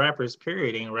lot of rappers,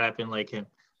 period, ain't rapping like him.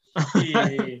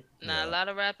 Yeah. Nah, a lot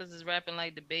of rappers is rapping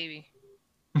like the baby.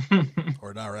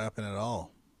 Or not rapping at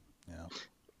all. Yeah.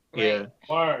 Yeah.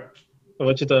 Word.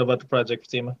 What you thought about the project,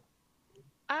 Fatima?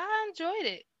 I enjoyed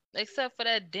it, except for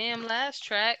that damn last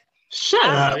track. Shut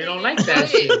up. You don't like that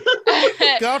shit.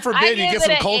 God forbid you get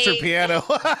some culture piano.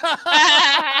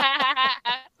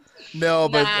 No,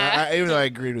 but even though I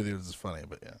agreed with you, it was funny,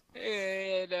 but yeah.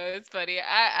 Yeah, no, it's funny.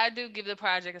 I do give the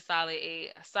project a solid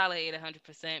 8,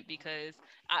 100%, because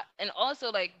and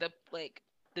also like the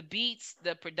beats,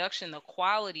 the production, the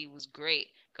quality was great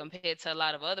compared to a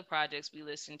lot of other projects we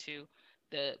listened to.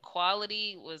 The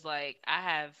quality was like, I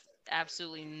have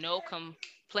absolutely no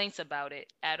complaints about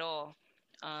it at all.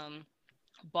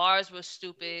 Bars were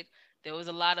stupid. There was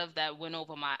a lot of them that went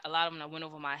over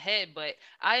my head, but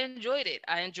I enjoyed it.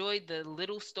 I enjoyed the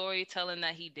little storytelling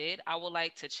that he did. I would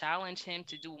like to challenge him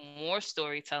to do more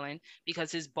storytelling,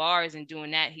 because his bars and doing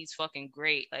that, he's fucking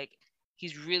great. Like,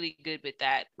 he's really good with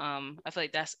that. I feel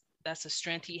like that's a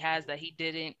strength he has that he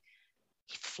didn't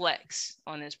flex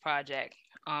on this project.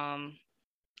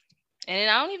 And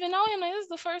I don't even know him. Like, this is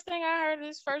the first thing I heard.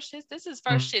 This is first shit. This is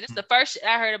the first shit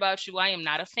I heard about you. I am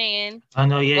not a fan. Oh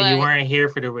no, yeah, you But weren't here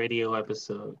for the radio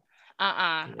episode.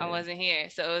 I Yeah. wasn't here.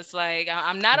 So it's like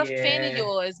I'm not a fan of Yeah.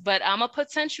 yours, but I'm a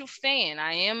potential fan.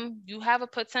 I am. You have a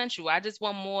potential. I just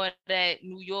want more of that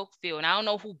New York feel. And I don't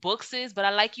know who Books is, but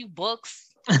I like you, Books.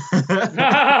 She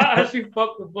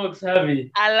fucked the books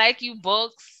heavy. I like you,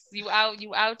 Books. You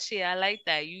out here. I like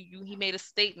that. He made a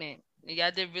statement. And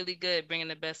y'all did really good bringing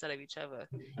the best out of each other.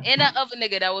 And that other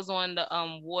nigga that was on the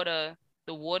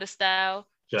water style.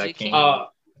 Jack J. King. Oh,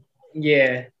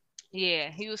 yeah. Yeah,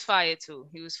 he was fired too.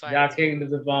 Y'all King the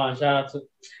Devon. Shout out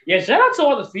to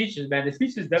all the features, man. The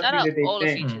features Shout out definitely did all their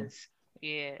the thing. features.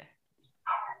 Yeah.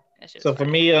 That shit So was for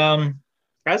fire. me,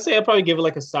 I'd say I'd probably give it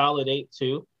like a solid 8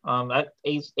 too. That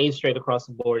eight straight across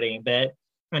the board ain't bad.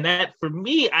 And that for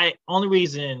me, only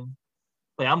reason,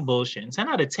 like I'm bullshitting. 10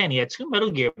 out of 10. He had 2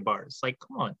 Metal Gear bars. Like,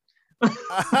 come on.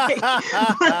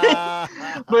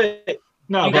 But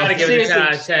no, You but gotta give it a seriously- 10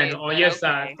 out of 10 on your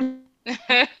side.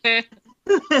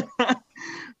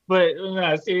 But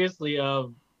no, seriously, I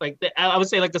would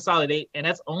say like the solid 8, and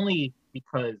that's only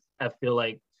because I feel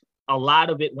like a lot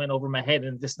of it went over my head,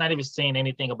 and it's not even saying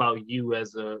anything about you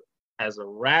as a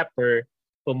rapper,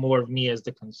 but more of me as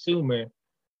the consumer.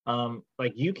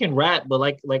 Like you can rap, but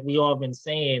like we all been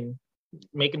saying,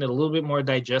 making it a little bit more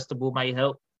digestible might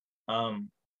help.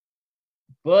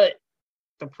 But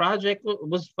the project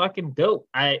was fucking dope.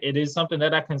 It is something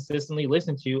that I consistently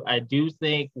listen to. I do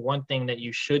think one thing that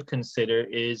you should consider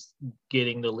is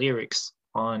getting the lyrics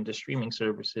on the streaming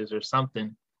services or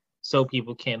something, so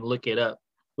people can look it up.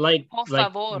 Like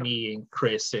me and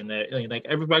Chris and like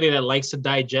everybody that likes to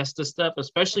digest the stuff,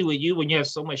 especially with you when you have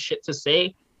so much shit to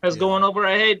say that's going over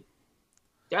our head.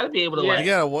 Gotta be able to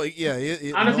Yeah.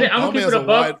 like. Honestly, I'm gonna keep it a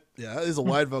buck. It's a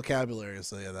wide vocabulary,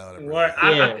 so yeah, that would.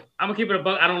 I'm gonna keep it a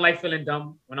buck. I don't like feeling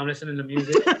dumb when I'm listening to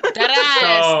music. So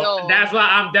That that's why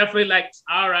I'm definitely like,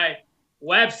 all right,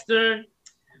 Webster.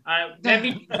 All right, let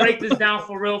me break this down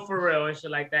for real, and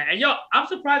shit like that. And yo, I'm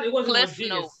surprised it wasn't on Cliff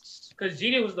Genius, Notes. because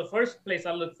Genius was the first place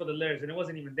I looked for the lyrics, and it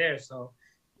wasn't even there. So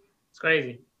it's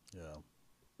crazy. Yeah.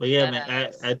 But yeah,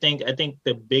 man, I think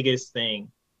the biggest thing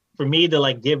for me to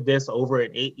like give this over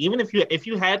an 8, even if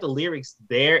you had the lyrics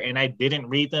there and I didn't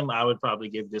read them, I would probably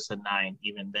give this a 9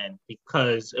 even then,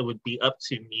 because it would be up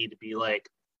to me to be like,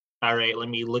 all right, let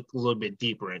me look a little bit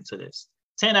deeper into this.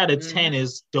 10 out of 10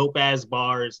 is dope ass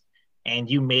bars, and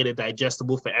you made it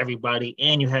digestible for everybody,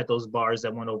 and you had those bars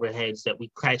that went over heads that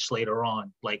we catch later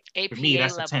on. Like for me,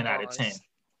 that's a 10 out of 10.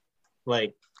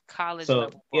 Like college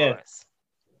level bars.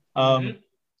 Yeah.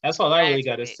 That's all I really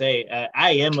got to say.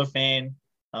 I am a fan.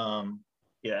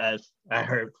 As I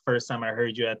heard first time I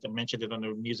heard you, I mentioned it on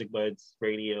the Music Buds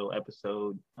radio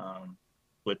episode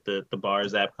with the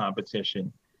Bars app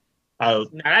competition. I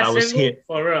was here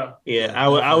for real. Yeah,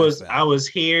 I was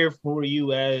here for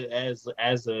you as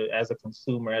a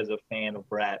consumer, as a fan of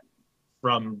rap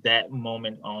from that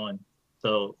moment on.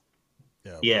 So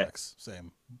yeah.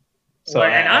 Same. So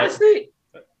and honestly,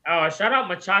 shout out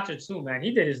Machacha too, man.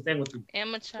 He did his thing with the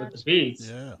beats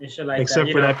and shit like except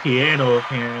that. for that piano,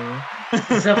 apparently.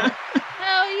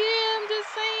 Hell yeah, I'm just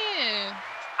saying.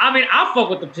 I mean, I fuck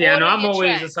with the piano. I'm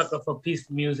always tracks. a sucker for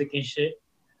peaceful music and shit.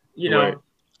 You know,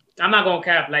 I'm not gonna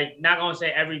cap, like, not gonna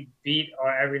say every beat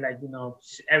or every, like, you know,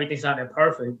 everything sounded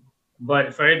perfect.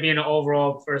 But for it being an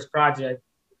overall first project,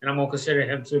 and I'm gonna consider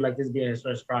him too, like this being his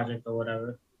first project or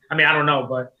whatever. I mean, I don't know,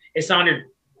 but it sounded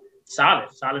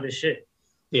solid as shit.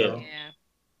 Yeah. Yeah.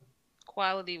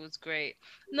 Quality was great.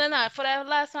 No, for that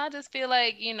last one, I just feel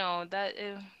like, you know, that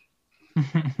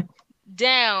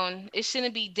down, it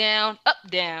shouldn't be down, up,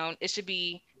 down. It should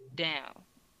be down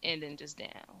and then just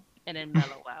down and then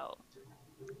mellow out.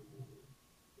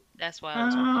 That's why it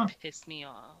was really pissed me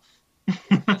off.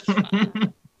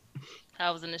 I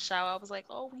was in the shower. I was like,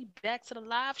 "Oh, we back to the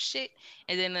live shit,"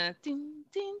 and then ding,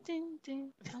 ding, ding,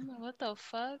 ding. I'm like, "What the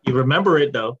fuck?" You remember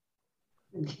it though.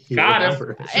 Got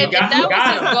him. If that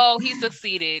was his goal, he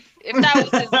succeeded. If that was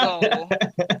his goal,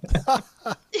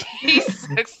 he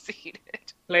succeeded.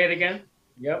 Play it again.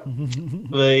 Yep.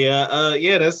 But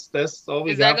yeah, that's all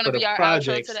we got for the project Is that going to be our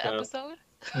outro to the episode?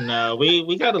 No,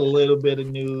 we got a little bit of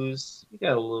news.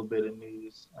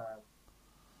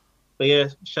 But yeah,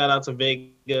 shout out to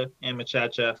Vega and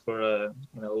Machacha for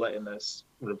letting us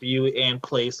review and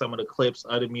play some of the clips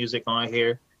of the music on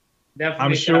here. Definitely.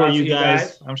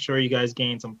 I'm sure you guys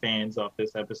gained some fans off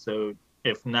this episode.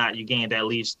 If not, you gained at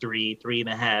least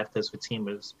 3.5, because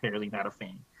Fatima's apparently not a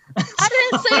fan. I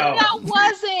didn't say that I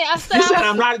wasn't. I said you said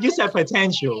I'm not. You said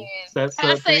potential. That's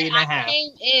I said 3.5. I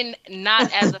came in not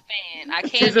as a fan. I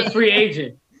came. She's a free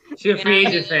agent. She a You know free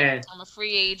what I agent mean? fan. I'm a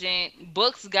free agent.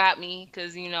 Books got me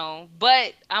because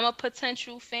but I'm a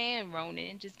potential fan,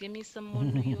 Ronin. Just give me some more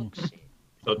New York shit.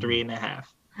 So 3.5.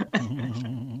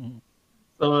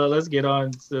 So let's get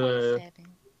on to.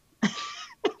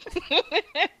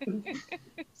 0.7.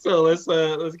 So let's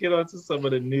get on to some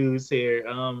of the news here.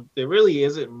 There really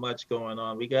isn't much going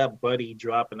on. We got Buddy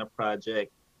dropping a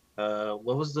project. What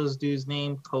was those dudes'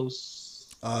 name?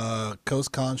 Coast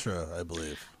Contra, I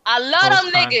believe. I love Coast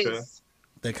them Contra. niggas.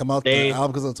 They come out. The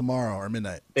album comes out tomorrow or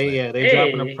midnight. They Hey.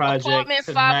 dropping a project Apartment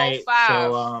tonight.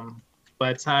 505. So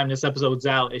by the time this episode's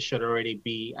out, it should already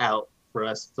be out for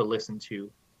us to listen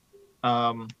to.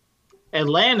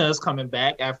 Atlanta's coming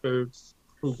back after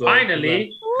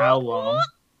Finally. how long?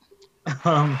 We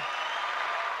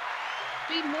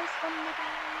miss them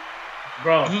niggas.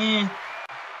 Bro, eh,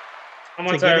 I'm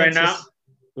gonna to tell get you right into now.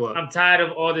 what? I'm tired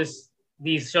of all these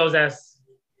shows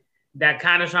that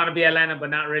kind of trying to be Atlanta, but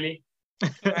not really.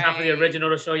 Time for the original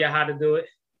to show you how to do it.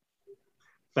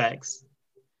 Facts,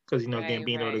 because Right,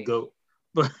 Gambino the right. goat.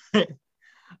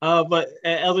 But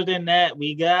other than that,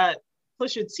 we got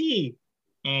Pusha T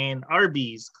and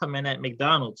Arby's coming at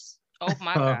McDonald's. Oh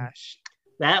my Um, gosh.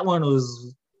 That one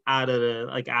was out of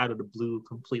the blue,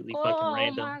 completely fucking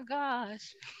random. Oh my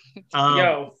gosh.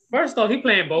 Yo, first off, he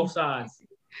playing both sides.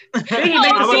 Oh, Did he make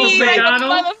the about to song say- McDonald's?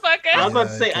 I motherfucker. was about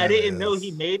to Yeah, say it I kinda didn't know is.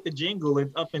 he made the jingle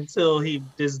up until he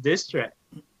this diss track.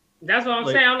 That's what I'm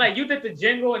Like- saying. I'm like, you did the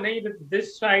jingle and then you did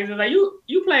this track. It's like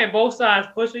you playing both sides,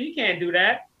 Pusha. You can't do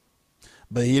that.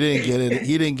 But he didn't get it.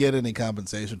 He didn't get any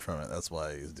compensation from it. That's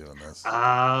why he's doing this.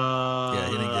 Yeah,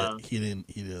 he didn't get. He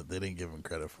didn't. They didn't give him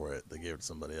credit for it. They gave it to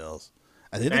somebody else.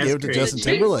 I think they That's gave it to crazy. Justin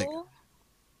Timberlake.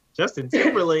 Justin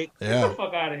Timberlake. Get Yeah, the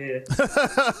fuck out of here.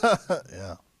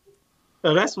 yeah.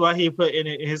 So that's why he put in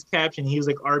his caption. He was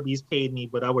like, "Arby's paid me,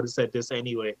 but I would have said this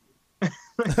anyway."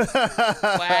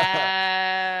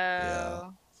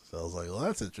 Wow. So I was like, well,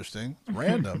 that's interesting. It's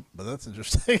random, but that's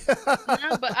interesting.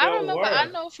 No, but I Yo, remember, I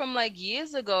word. know from like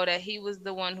years ago that he was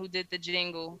the one who did the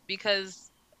jingle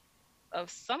because of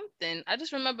something. I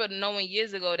just remember knowing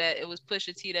years ago that it was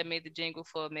Pusha T that made the jingle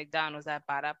for McDonald's. That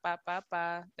ba da ba ba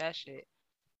ba. That shit.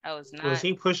 That was not. Was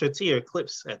he Pusha T or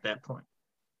Clips at that point?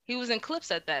 He was in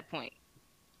Clips at that point.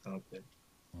 Okay.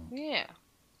 Yeah.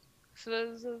 So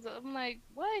I'm like,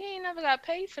 what? He ain't never got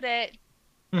paid for that.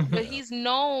 But he's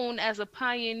known as a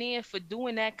pioneer for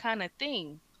doing that kind of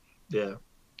thing. Yeah.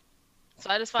 So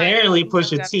I just find Apparently, he never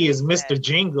Pusha got T paid is for Mr. that.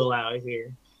 Jingle out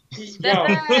here. Yes,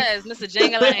 Mr.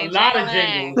 Jingling. A lot of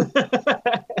Jingling.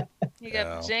 jingles. You got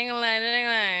Yeah.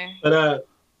 jingling. But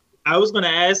I was gonna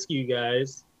ask you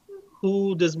guys,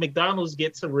 who does McDonald's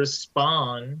get to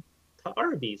respond to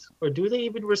Arby's, or do they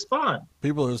even respond?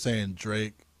 People are saying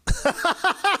Drake.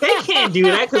 They can't do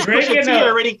that because Drake Pusha and T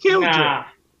already killed Nah. Drake.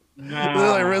 They're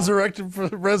like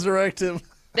resurrect him.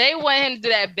 They want him to do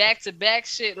that back-to-back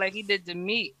shit like he did to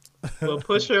Meat. Well,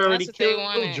 Pusha already what they killed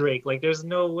wanted. Drake. Like, there's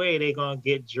no way they gonna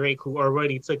get Drake, who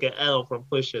already took an L from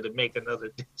Pusha, to make another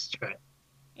diss track.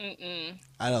 Mm-mm.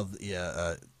 I don't.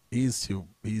 Yeah, he's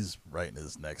writing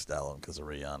his next album because of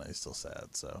Rihanna. He's still sad.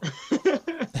 So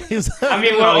he's. I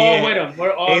mean, we're Oh, all yeah. with him.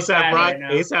 We're all ASAP sad Rocky, right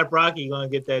now. ASAP Rocky gonna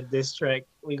get that diss track.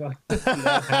 We gonna.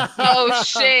 Oh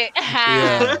shit!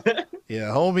 yeah, yeah.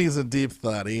 Homie's in deep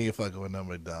thought. He ain't fucking with no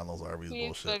McDonald's, Arby's He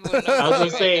bullshit. fucking with I was gonna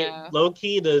right say, now. low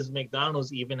key, does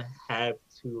McDonald's even have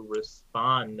to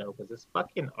respond though? Because it's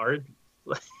fucking Arby's.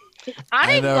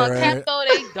 I ain't I know, gonna right? cap though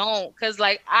they don't, cause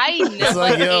like I never. It's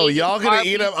like, yo, ate y'all gonna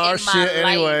Arby's eat up our in my shit life.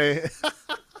 anyway.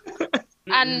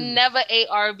 I never ate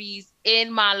Arby's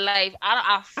in my life.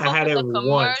 I fuck had with it the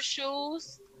once.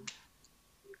 commercials.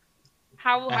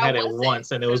 How I had it was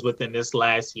once, and it was within this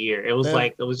last year. It was They-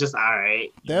 like it was just all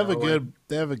right. They have a you know, good.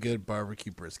 They have a good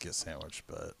barbecue brisket sandwich,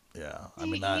 but yeah, I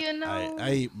mean, You know?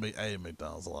 I eat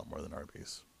McDonald's a lot more than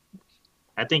Arby's.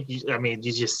 I think you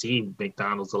just see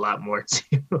McDonald's a lot more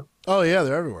too. Oh yeah,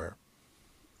 they're everywhere.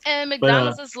 And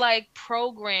McDonald's is like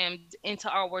programmed into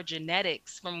our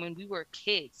genetics from when we were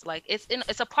kids. Like it's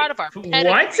a part of our pedigree.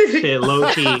 What? Shit,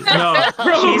 low key. No,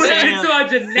 Bro, she's we're saying- into our no,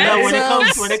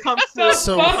 genetics. when it comes to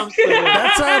So- when it comes to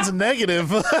That sounds negative.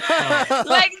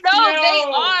 Like no, Yo. they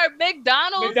are.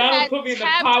 McDonald's McDonald's put me in the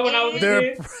pot when I was a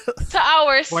They're kid. to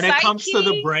our when it comes to the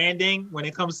psyche.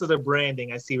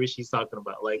 branding, I see what she's talking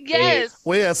about. Like, Yes,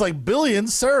 well, yeah, it's like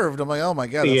billions served. I'm like, oh my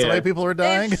god, that's Yeah. how many people are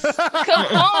dying. come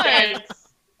on.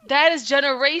 That is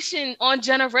generation on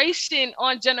generation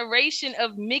on generation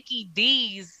of Mickey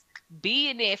D's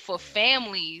being there for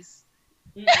families.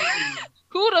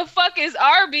 Who the fuck is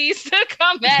Arby's to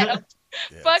come at a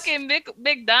Yes. fucking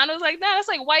McDonald's? Like, nah, that's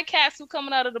like white cats who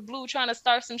coming out of the blue trying to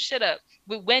start some shit up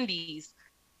with Wendy's.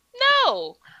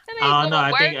 No, I don't know.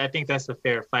 I think that's a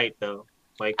fair fight though.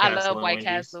 White I Castle love and White Wendy's.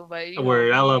 Castle, but you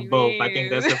Word, I know, love both. I think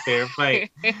that's a fair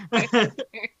fight.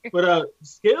 But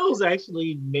Skills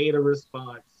actually made a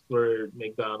response for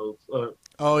McDonald's.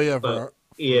 Oh yeah,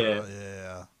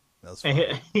 Yeah. That's And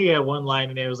funny. he had one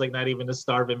line in there. It was like, not even a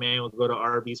starving man would go to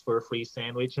Arby's for a free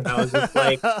sandwich, and I was just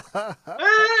like,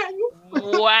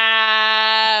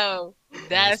 wow,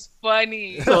 that's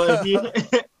funny. So if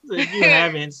you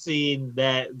haven't seen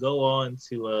that, go on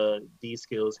to D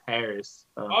Skills Harris.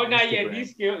 Oh no, yeah, D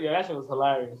Skills. Yeah, that shit was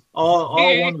hilarious. All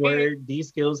one word, D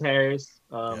Skills Harris.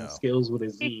 Skills with a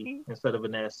Z instead of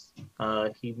an S.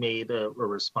 He made a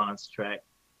response track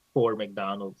for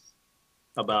McDonald's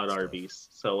about Arby's.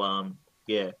 So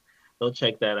yeah, go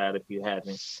check that out if you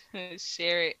haven't.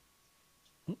 Share it.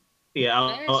 Yeah,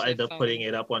 I'll end up putting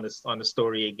it up on the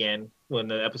story again when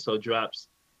the episode drops.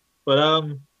 But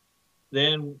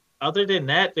then other than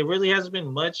that, there really hasn't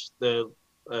been much. The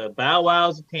Bow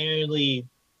Wow's apparently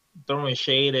throwing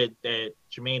shade at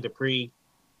Jermaine Dupree.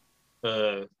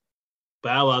 Bow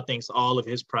Wow thinks all of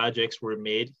his projects were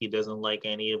mid. He doesn't like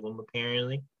any of them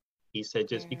apparently. He said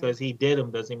just because he did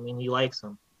them doesn't mean he likes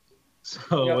them.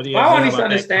 So what do you think about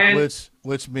that?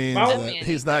 Which means that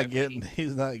he's not getting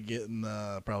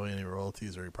probably any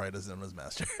royalties, or he probably doesn't own his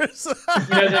masters. He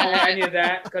doesn't own any of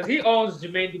that because he owns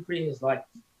Jermaine Dupree his life.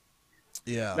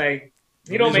 Yeah, like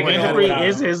he don't make Jermaine Dupree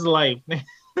is his life. That's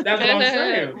what I'm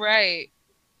saying. Right.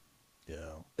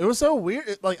 Yeah, it was so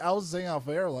weird. Like I was saying off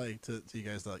air, like to you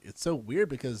guys, like it's so weird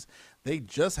because they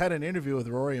just had an interview with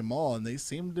Rory and Mal, and they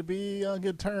seem to be on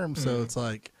good terms. So it's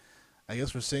like, I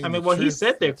guess we're seeing. I mean, he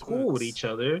said they're cool with each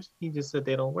other. He just said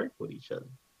they don't work with each other.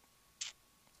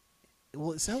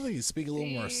 Well, it sounds like you speak a little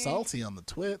more salty on the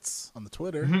Twitter.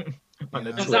 On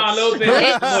the sound a little bit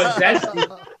more zesty.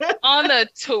 On the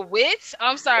Twitch?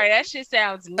 I'm sorry, that shit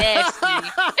sounds nasty.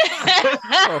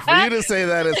 Well, for you to say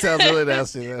that, it sounds really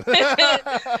nasty. Then.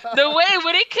 The way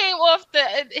when it came off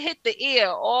it hit the ear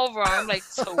all wrong. I'm like,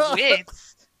 Twitch.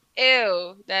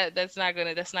 Ew, that's not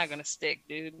gonna stick,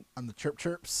 dude. On the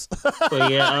chirps.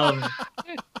 But yeah,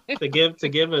 to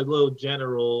give a little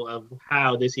general of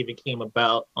how this even came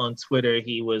about on Twitter,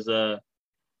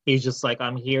 he's just like,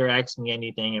 I'm here, ask me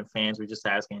anything, and fans were just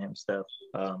asking him stuff.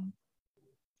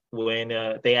 When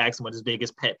they asked him what his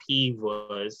biggest pet peeve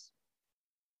was,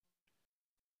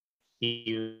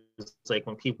 he was like,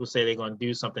 when people say they're gonna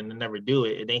do something and never do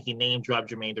it, and then he name dropped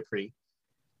Jermaine Dupree.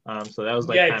 So that was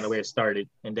like kind of where it started.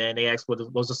 And then they asked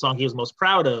what was the song he was most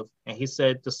proud of, and he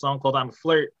said the song called "I'm a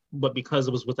Flirt," but because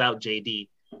it was without JD.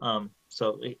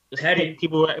 So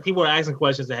people were asking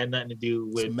questions that had nothing to do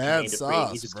with Jermaine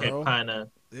Dupree.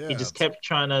 He just kept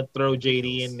trying to throw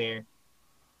JD in there.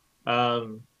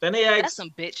 Then they asked, that's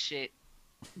some bitch shit.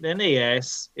 Then they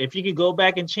asked if you could go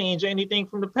back and change anything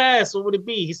from the past, what would it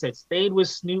be? He said stayed with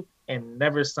Snoop and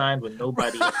never signed with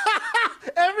nobody else.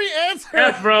 Every answer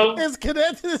is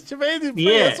connected to Jermaine Dupree.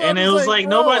 Yeah, and it was like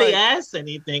nobody asked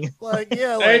anything. Like,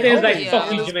 yeah, everything's like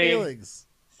fuck you, Jermaine.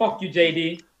 Fuck you,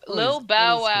 JD. Lil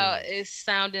Bow Wow is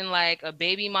sounding like a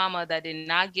baby mama that did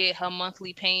not get her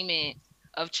monthly payment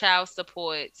of child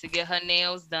support to get her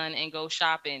nails done and go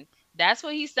shopping. That's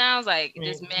what he sounds like.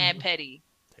 Just mad petty.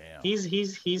 Damn. He's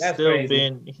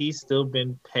still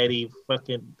been petty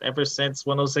fucking ever since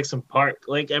 106 in Park.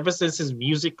 Like ever since his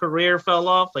music career fell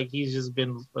off, like he's just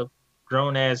been a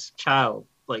grown ass child.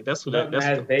 Like that's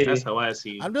how I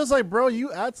see it. I'm just like, bro,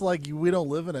 you act like we don't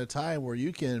live in a time where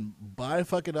you can buy a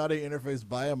fucking audio interface,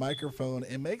 buy a microphone,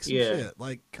 and make some shit.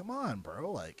 Like, come on,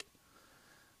 bro. Like,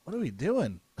 what are we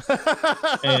doing?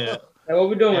 Yeah. Like, what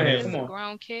we doing here? Come on.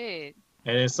 Grown kid.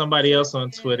 And then somebody else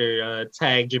on Twitter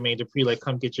tagged Jermaine Dupree, like,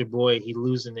 come get your boy, he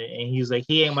losing it. And he was like,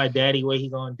 he ain't my daddy, what he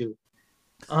gonna do?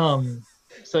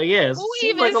 So yeah, who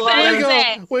even like says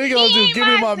that? What are you gonna do? Give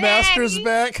me my masters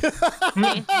back?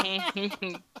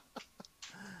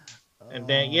 And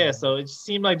then so it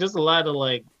seemed like just a lot of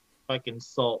like fucking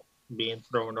salt being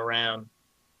thrown around.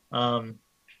 But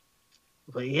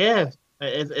yeah,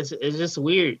 it's just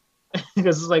weird.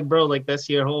 Because it's like, bro, like that's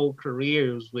your whole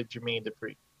career was with Jermaine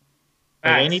Dupree.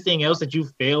 Like, anything else that you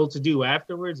failed to do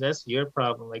afterwards, that's your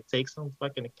problem. Like, take some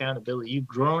fucking accountability. You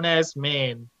grown ass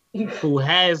man who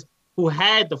had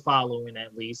the following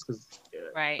at least, because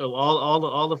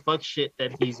all the fuck shit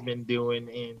that he's been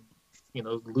doing and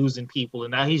losing people,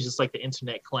 and now he's just like the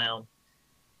internet clown.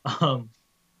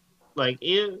 Like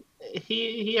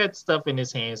he had stuff in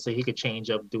his hands so he could change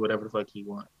up, do whatever the fuck he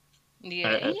want.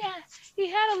 Yeah, he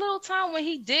had a little time when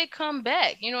he did come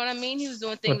back. You know what I mean? He was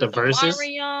doing things with the verses.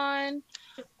 Marion.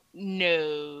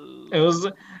 No. It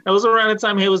was around the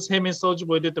time it was him and Soulja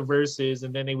Boy did the verses,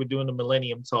 and then they were doing the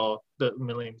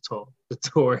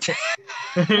tour.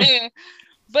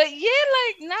 But yeah,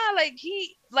 like nah, like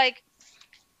he like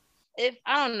if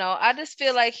I don't know, I just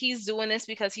feel like he's doing this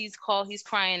because he's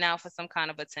crying out for some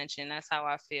kind of attention. That's how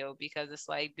I feel, because it's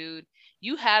like, dude,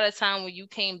 you had a time when you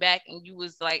came back and you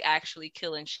was like actually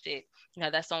killing shit. You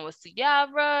had that song with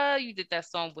Ciara, you did that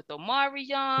song with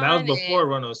Omarion. That was before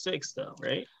 106 though,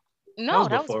 right? No,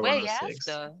 that was way 106.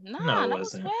 after. No, Nah, it that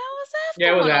wasn't. was after.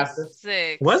 Yeah, it was after.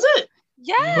 106. Was it?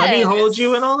 Yes. Let Me Hold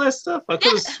You and all that stuff? I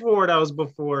could have swore that was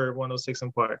before 106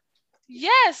 in Park.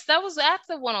 Yes, that was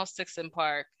after 106 in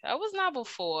Park. That was not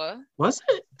before. Was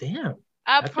it? Damn.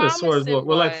 I could have swore promise it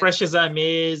we're like was. Fresh as I'm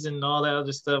Is and all that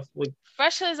other stuff. With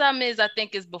Fresh as I'm Is, I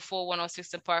think, is before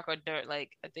 106 in Park or Dirt.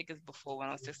 Like, I think it's before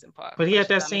 106 in Park. but he had Fresh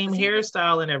that as I'm same Is.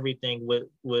 hairstyle and everything with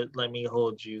Let Me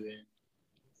Hold You and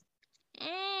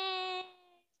Mm.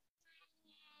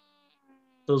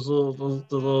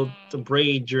 the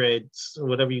braid dreads, or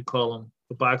whatever you call them,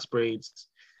 the box braids.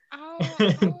 I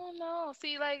don't know.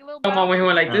 See, like, Lil Come on, when he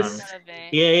went like this.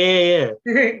 Yeah.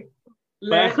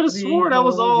 But I Let could have me swore that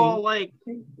was hold all you. like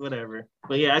whatever.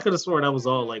 But yeah, I could have sworn that was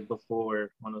all like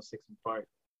before 106 in Park.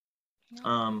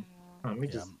 Let me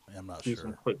just I'm not do sure.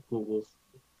 some quick Googles.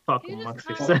 Talk You amongst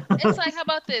just yourselves. it's like, how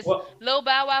about this? What? Lil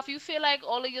Bow Wow, if you feel like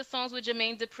all of your songs with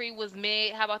Jermaine Dupree was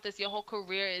mid, how about this? Your whole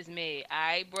career is mid. All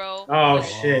right, bro? Oh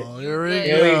shit. Oh, here we Good.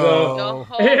 Here we go. Your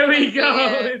whole Here we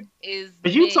career go. is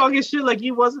But you mid. talking shit like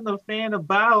you wasn't a fan of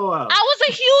Bow Wow. I was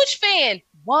a huge fan.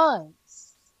 Was.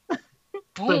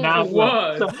 So Boom. now It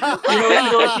was. So, you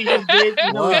know what she just did?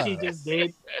 You know what she Was. just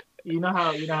did? You know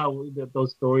how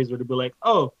those stories where they be like,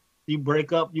 oh, you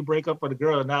break up with a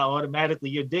girl, now automatically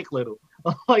your dick little.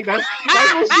 Like that's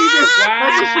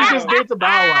what she just did to Bow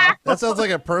Wow. That sounds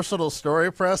like a personal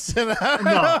story, Preston. No.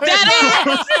 That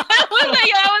is.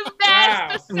 I was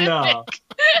that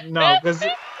specific. No,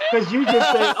 because you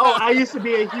just said, oh, I used to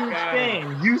be a huge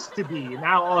fan. Used to be.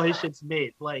 Now all his shit's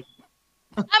mid. Like,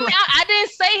 I mean, I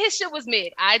didn't say his shit was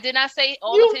mid. I did not say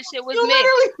all of his shit was you mid.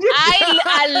 literally did.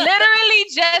 I literally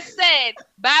just said,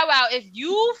 Bow Wow, if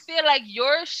you feel like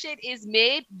your shit is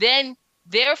mid, then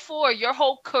therefore your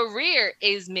whole career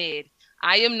is mid.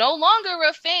 I am no longer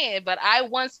a fan, but I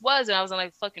once was, and I was in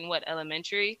like fucking what,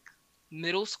 elementary,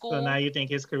 middle school. So now you think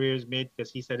his career is mid because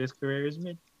he said his career is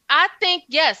mid? I think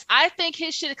yes. I think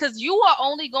his shit, because you're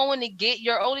only going to get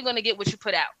what you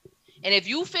put out. And if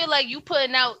you feel like you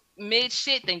putting out mid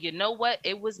shit, then you know what?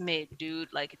 It was mid, dude.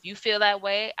 Like, if you feel that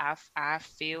way, I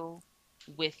feel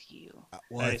with you.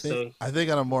 Well, Right, I think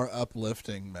on a more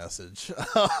uplifting message.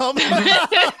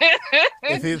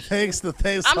 If he thinks the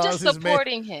things I'm songs just he's made,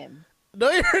 supporting him. no,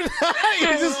 you're not. You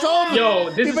just told him. Yo,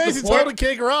 this You is basically support. told him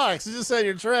Kick Rocks. You just said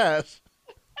you're trash.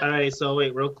 All right, so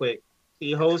wait, real quick.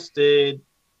 He hosted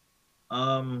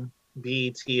BET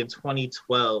in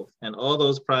 2012, and all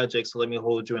those projects, Let Me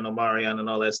Hold You and Omarion and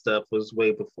all that stuff was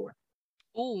way before.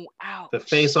 Ooh, ouch. The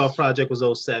Face Off project was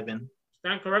 07.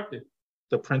 Stand corrected.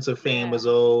 The Prince of Fame Yeah.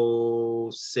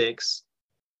 was 06.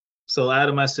 So Out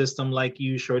of My System, Like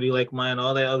You, Shorty Like Mine,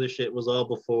 all that other shit was all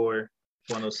before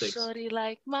 106. Shorty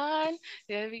like mine.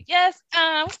 Yes,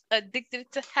 I'm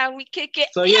addicted to how we kick it.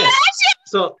 So yeah,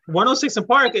 so 106 in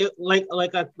Park, it, like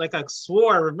I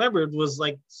swore I remembered, was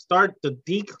like start the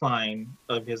decline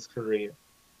of his career.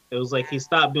 It was like he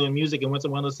stopped doing music and went to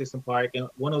 106 in Park, and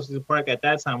 106 in Park at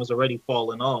that time was already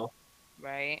falling off,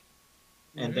 Right.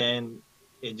 and then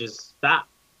it just stopped.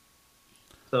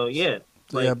 So yeah,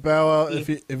 So like, yeah, Bow Wow. If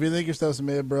you think your stuff's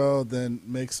mid, bro, then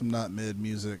make some not mid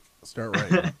music. Start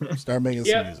writing. Start making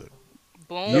some Yep. music.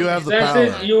 Boom. You have the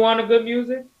Since power. you want a good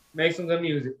music, make some good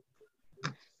music.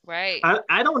 Right.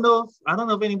 I don't know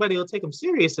if anybody will take him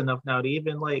serious enough now to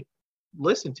even like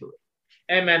listen to it.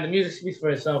 Hey man, the music speaks for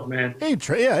itself, man. He ain't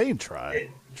tried.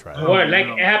 Or like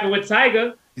it happened with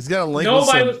Tyga. He's got a link.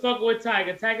 Nobody with was fucking with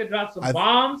Tyga. Tyga dropped some I-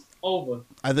 bombs over.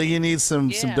 I think he needs some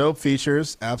Yeah. dope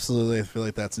features. Absolutely, I feel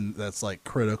like that's like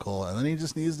critical. And then he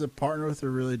just needs to partner with a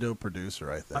really dope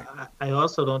producer. I think. I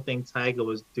also don't think Tyga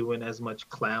was doing as much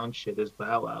clown shit as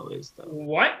Bow Wow is though.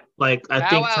 What? Like I Bow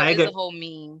think Wow is a whole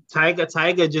meme.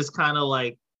 Tyga just kind of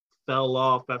like fell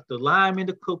off after Lime in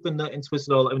the Coconut and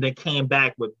Twisted All, and then came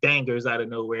back with bangers out of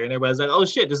nowhere, and everybody's like, "Oh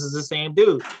shit, this is the same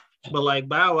dude." But like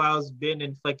Bow Wow's been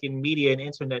in fucking media and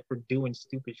internet for doing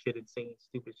stupid shit and saying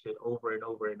stupid shit over and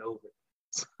over and over.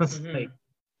 So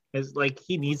it's like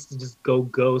he needs to just go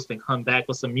ghost and come back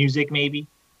with some music maybe.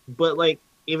 But like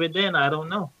even then, I don't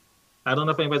know. I don't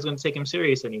know if anybody's gonna take him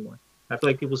serious anymore. I feel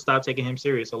like people stopped taking him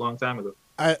serious a long time ago.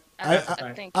 I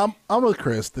think I'm with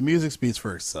Chris. The music speaks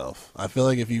for itself. I feel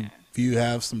like if you if you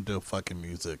have some dope fucking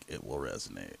music, it will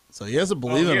resonate. So he has to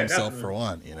believe in himself definitely. for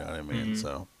one. You know what I mean?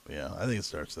 So yeah, I think it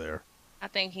starts there. I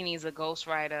think he needs a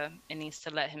ghostwriter and needs to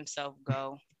let himself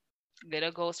go. Get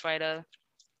a ghostwriter,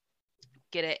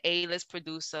 get an A-list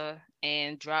producer,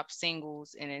 and drop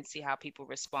singles, and then see how people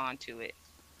respond to it.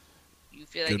 You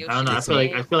feel like Good. your I don't know.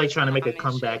 shit I feel like trying to make a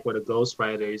common comeback shit. with a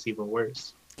ghostwriter is even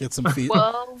worse. Get some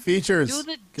Well, features. do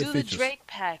the Good do the features. Drake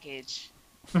package.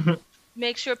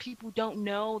 Make sure people don't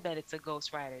know that it's a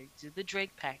ghostwriter. Do the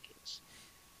Drake package.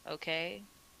 Okay?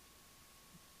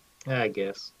 Yeah, I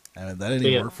guess. I mean, that didn't Yeah.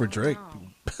 even work for Drake.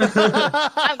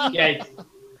 Yeah.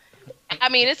 I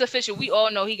mean, it's official. We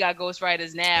all know he got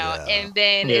ghostwriters now, Yeah. and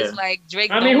then Yeah. it's like Drake.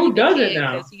 I mean, don't who even does it care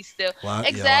now? 'cause he's still Yeah, a lot of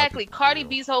exactly. people Cardi do.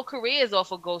 B's whole career is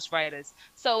off of ghostwriters,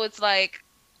 so it's like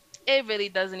it really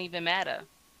doesn't even matter.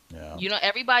 Yeah, You know,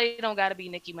 everybody don't got to be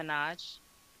Nicki Minaj.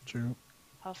 true.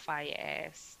 Her fire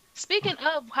ass. Speaking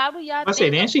of, how do y'all I say,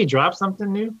 think? didn't she drop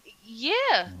something new?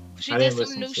 Yeah, she I did didn't some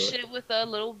listen new to it. shit with a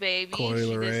little baby. Corey She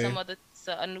did LeRae. some other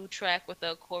a new track with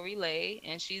a Corey Lay,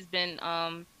 and she's been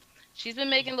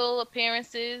making little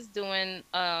appearances. Doing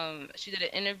she did an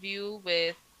interview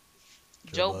with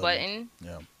Joe Budden.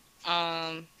 Yeah.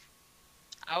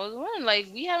 I was wondering, like,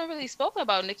 we haven't really spoken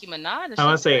about Nicki Minaj. And I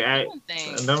want to she's say, been I doing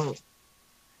things. don't,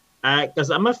 because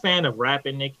I'm a fan of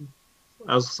rapping Nicki.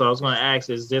 I was going to ask,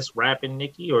 is this rapping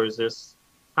Nicki or is this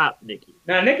pop Nicki?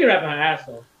 Now Nicki rapping her ass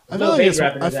off. I Lil feel like Baby it's.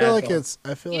 rapping I his feel ass like off. it's.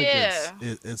 I feel like Yeah.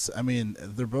 it's. I mean,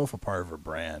 they're both a part of her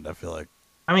brand. I feel like.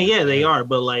 I mean, yeah, they are,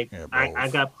 but like, Yeah, I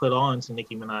both. got put on to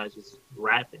Nicki Minaj's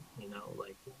rapping, you know,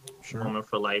 like Sure. Woman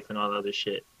for Life and all the other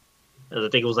shit. I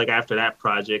think it was like after that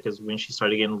project is when she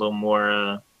started getting a little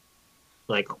more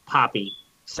like poppy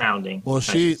sounding. Well, I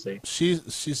she should say.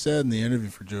 she said in the interview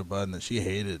for Joe Budden that she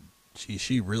hated.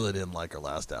 She really didn't like her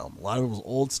last album. A lot of it was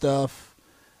old stuff.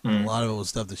 And a lot of it was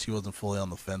stuff that she wasn't fully on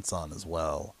the fence on as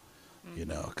well. You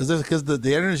know, because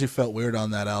the energy felt weird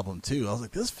on that album too. I was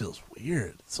like, this feels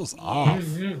weird. This feels off.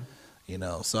 You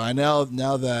know, so I now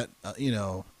that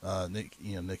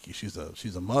Nikki, she's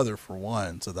a mother for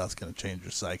one, so that's going to change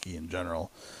her psyche in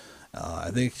general.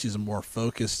 I think she's more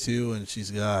focused too, and she's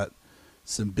got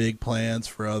some big plans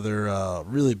for other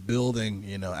really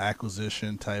building,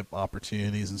 acquisition type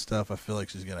opportunities and stuff. I feel like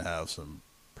she's going to have some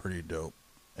pretty dope,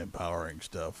 empowering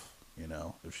stuff.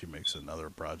 If she makes another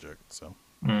project, so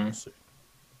we'll see.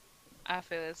 I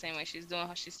feel the same way. She's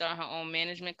starting her own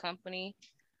management company,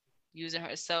 using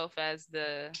herself as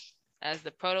the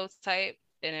prototype,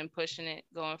 and then pushing it,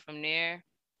 going from there.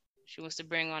 She wants to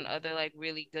bring on other like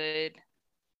really good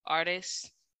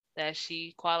artists that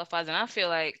she qualifies, and I feel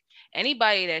like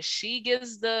anybody that she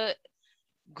gives the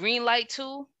green light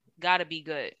to gotta be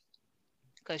good,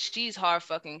 because she's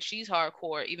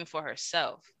hardcore even for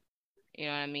herself. You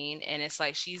know what I mean? And it's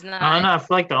like she's not. I don't know. I feel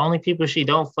like the only people she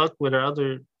don't fuck with are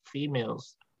other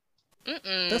females.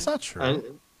 That's not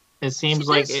true. It seems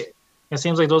like it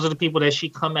seems like those are the people that she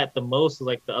come at the most,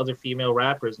 like the other female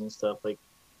rappers and stuff. Like,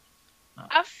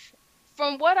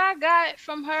 from what I got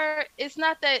from her, it's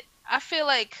not that. I feel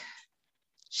like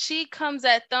she comes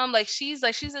at them like she's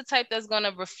the type that's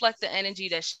gonna reflect the energy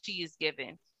that she is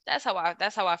given. That's how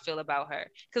I feel about her.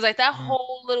 Cause like that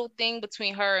whole little thing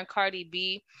between her and Cardi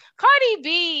B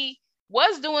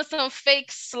was doing some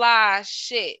fake sly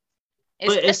shit.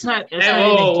 but it's not. It's Hey, not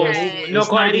whoa, even whoa, just. no It's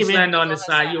Cardi not B even. stand on the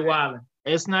side. You wildin'.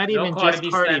 It's not No even Cardi just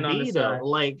B Cardi stand on B the though. side.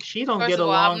 Like she don't First get of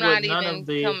all, I'm along not with none even of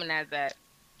the. coming at that.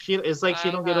 It's like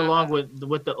she don't get along with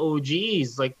the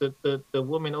OGs, like the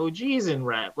women OGs in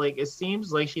rap. Like it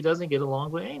seems like she doesn't get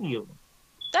along with any of them.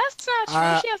 That's not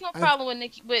true. She has no problem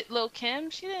with Lil Kim.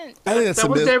 She didn't. I think that's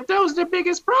That was their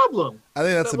biggest problem. I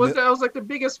think that's that was like the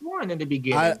biggest one in the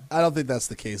beginning. I don't think that's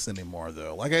the case anymore,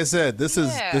 though. Like I said, this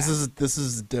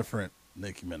is different.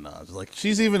 Nicki Minaj, like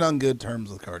she's even on good terms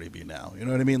with Cardi B now. You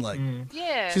know what I mean? Like,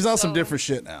 she's on some different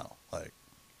shit now. Like,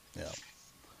 yeah.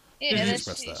 Yeah, and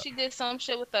then she did some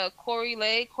shit with Corey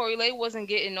Lay. Corey Lay wasn't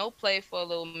getting no play for a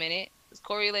little minute.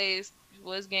 Corey Lay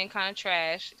was getting kind of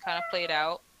trash, kind of played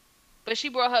out. But she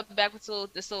brought her back with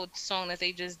this little song that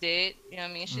they just did. You know what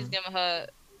I mean? She's giving her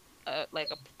like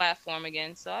a platform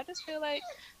again. So I just feel like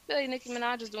Nicki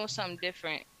Minaj is doing something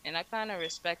different, and I kind of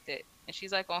respect it. And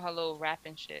she's like on her little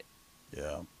rapping shit.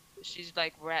 Yeah. She's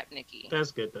like rap Nicki.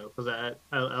 That's good though, because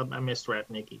I missed rap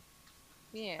Nicki.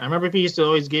 Yeah. I remember people used to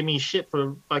always give me shit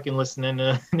for fucking listening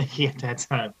to Nicki at that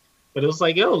time. But it was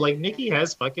like, yo, like Nicki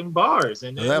has fucking bars.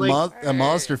 And that like,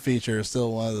 monster feecher is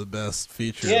still one of the best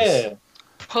features. Yeah.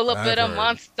 Pull up with a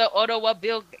monster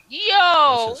automobile.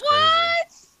 Yo,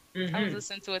 what? I was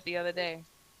listening to it the other day.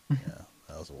 Yeah,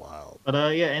 that was wild.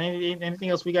 But yeah, anything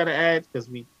else we gotta add? Because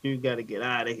we do gotta get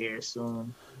out of here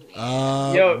soon.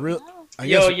 Yo, I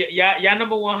guess y'all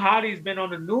number one hottie's been on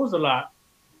the news a lot.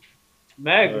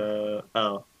 Meg.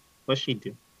 What's she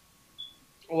do?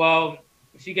 Well,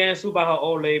 she getting sued by her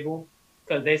old label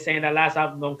because they saying that last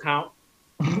album don't count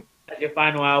as your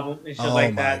final album and shit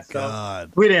like that.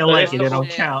 God. We didn't So like this it. It the don't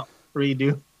shit. count.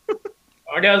 Redo.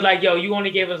 Or they was like, yo, you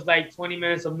only gave us like 20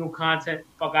 minutes of new content.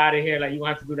 Fuck out of here. Like, you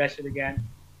gonna have to do that shit again.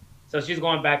 So she's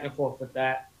going back and forth with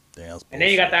that. Damn, and then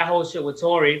you got that whole shit with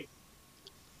Tory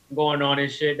going on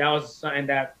and shit. That was something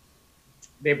that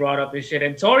they brought up and shit.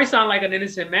 And Tory sounded like an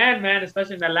innocent man,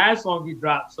 especially in that last song he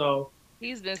dropped. So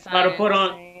He's been about to put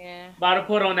on yeah. about to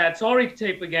put on that Tory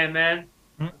tape again, man.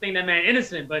 I think that man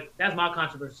innocent, but that's my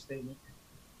controversial statement.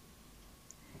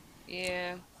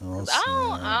 Yeah. Oh, 'Cause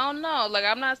I don't know. Like,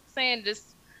 I'm not saying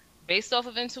just based off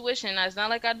of intuition. It's not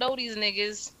like I know these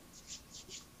niggas.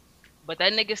 But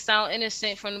that nigga sound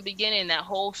innocent from the beginning. That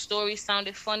whole story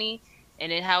sounded funny.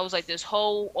 And then how it was like this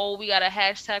whole, we got a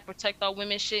hashtag protect our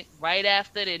women shit right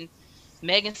after. Then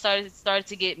Megan started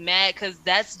to get mad because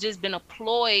that's just been a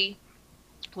ploy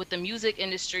with the music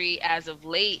industry as of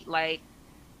late. Like,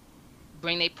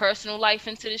 bring their personal life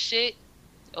into the shit.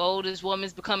 Oh, this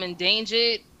woman's become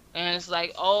endangered. And it's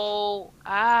like,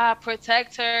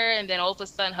 protect her. And then all of a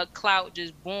sudden her clout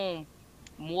just boom.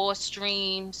 More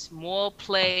streams, more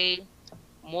play,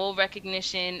 more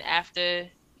recognition after,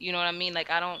 you know what I mean?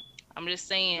 Like, I'm just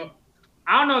saying.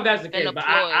 I don't know if that's the been case, a but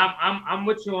ploy. I'm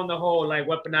with you on the whole like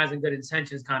weaponizing good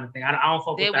intentions kind of thing. I don't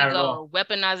fuck with that at all.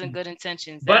 Weaponizing good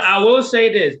intentions. But I will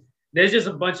say this: there's just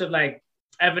a bunch of like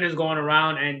evidence going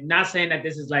around, and not saying that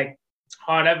this is like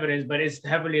hard evidence, but it's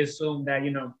heavily assumed that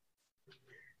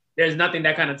there's nothing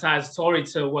that kind of ties Tory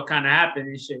to what kind of happened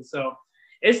and shit. So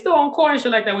it's still on court and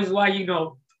shit like that, which is why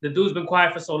the dude's been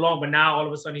quiet for so long, but now all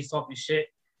of a sudden he's talking shit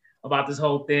about this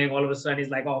whole thing. All of a sudden he's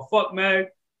like, "Oh fuck, Meg,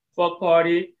 fuck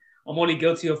party. I'm only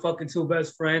guilty of fucking two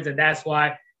best friends, and that's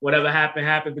why whatever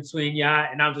happened between y'all."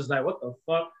 And I'm just like, what the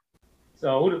fuck?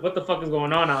 So what the fuck is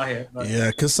going on out here? But, yeah,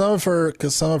 because some of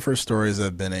her stories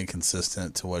have been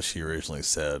inconsistent to what she originally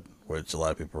said, which a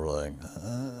lot of people were like,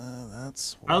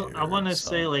 "That's weird." I want to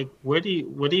say, like, what do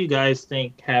you guys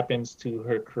think happens to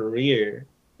her career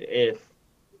if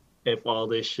all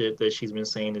this shit that she's been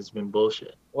saying has been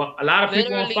bullshit? Well, a lot of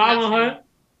people are following her.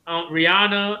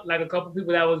 Rihanna, like a couple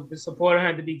people that was supporting her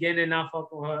at the beginning, not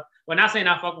fucking with her. Well, not saying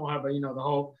not fucking with her, but the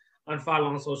whole unfollow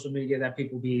on social media that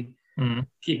people be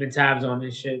keeping tabs on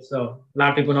and shit. So a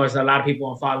lot of people notice a lot of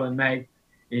people unfollowing Meg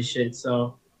and shit.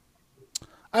 So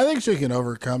I think she can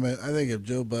overcome it. I think if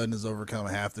Joe Budden has overcome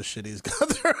half the shit he's gone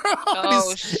through,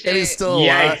 and he's still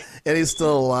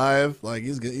alive, like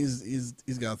he's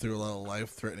gone through a lot of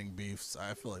life-threatening beefs.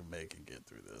 I feel like Meg can get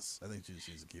through this. I think she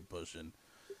needs to keep pushing.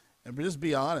 And just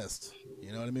be honest,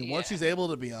 you know what I mean. Yeah. Once she's able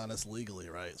to be honest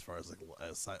legally, right? As far as like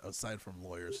aside from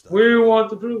lawyer stuff, we want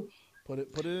the truth. Put it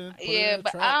in.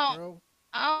 But I don't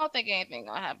think anything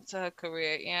gonna happen to her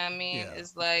career. You know what I mean? Yeah.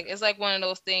 It's like one of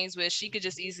those things where she could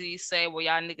just easily say, "Well,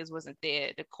 y'all niggas wasn't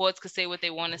there." The courts could say what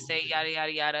they want to say, yada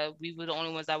yada yada. We were the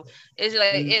only ones that.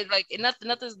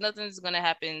 Nothing's gonna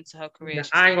happen to her career.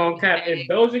 I ain't gonna cap. If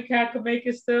Doja Cat could make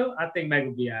it still, I think Meg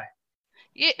would be alright.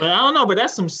 Yeah. But I don't know, but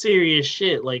that's some serious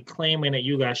shit, like claiming that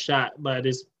you got shot by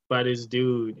this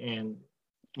dude and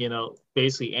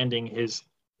basically ending his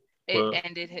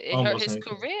it hurt his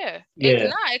career.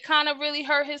 Yeah. It kind of really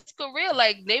hurt his career.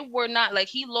 Like they were not like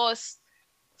he lost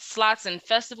slots in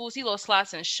festivals, he lost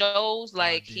slots in shows,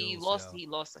 like he lost a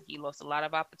lot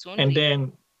of opportunity.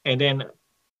 And then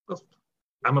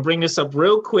I'm gonna bring this up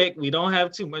real quick. We don't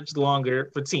have too much longer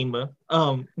for Tima.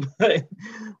 But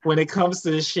when it comes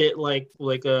to this shit like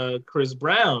Chris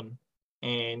Brown,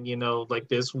 and like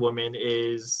this woman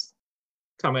is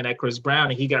coming at Chris Brown,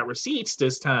 and he got receipts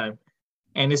this time,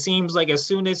 and it seems like as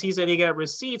soon as he said he got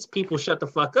receipts, people shut the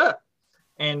fuck up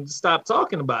and stop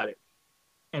talking about it.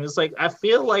 And it's like I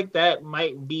feel like that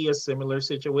might be a similar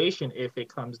situation if it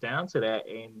comes down to that,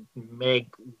 and Meg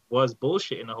was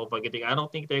bullshitting the whole fucking thing. I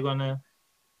don't think they're gonna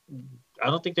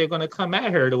come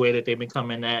at her the way that they've been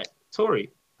coming at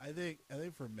Tory. I think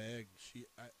for Meg,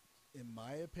 in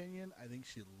my opinion, I think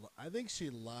she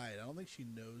lied. I don't think she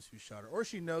knows who shot her, or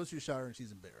she knows who shot her and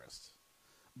she's embarrassed.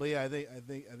 But yeah, I think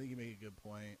you make a good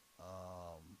point.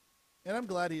 And I'm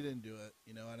glad he didn't do it.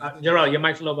 And Gerald, your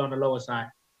mic's a little bit on the lower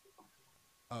side.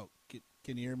 Oh,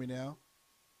 can you hear me now?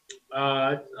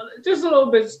 Just a little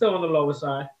bit, still on the lower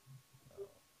side.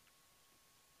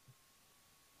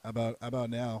 How about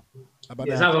now?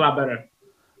 It sounds a lot better.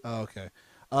 Oh, okay.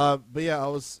 But yeah, I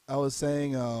was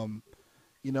saying, I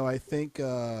think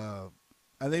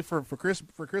for Chris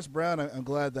Brown, I'm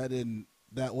glad that didn't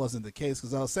that wasn't the case,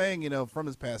 because I was saying, from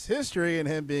his past history and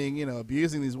him being,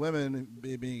 abusing these women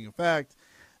and being a fact,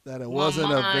 that it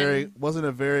wasn't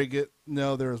a very good.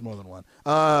 No, there was more than one.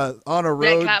 On a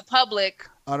road that got public.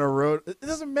 On a road, it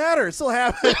doesn't matter. It still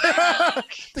happened.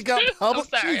 They got public.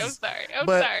 I'm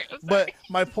sorry. But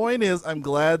my point is, I'm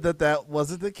glad that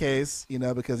wasn't the case.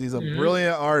 Because he's a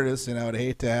brilliant artist, and I would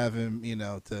hate to have him,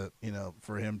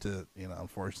 for him to,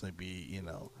 unfortunately be,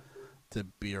 to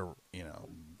be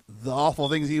the awful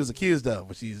things he was accused of,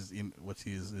 which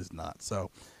he's not.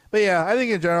 So, but yeah, I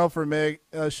think in general for Meg,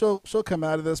 she'll come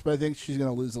out of this, but I think she's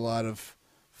gonna lose a lot of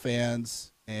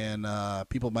fans, and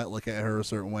people might look at her a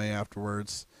certain way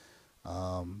afterwards.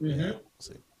 Yeah, we'll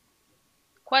see.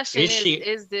 Question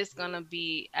is this gonna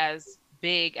be as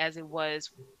big as it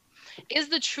was? Is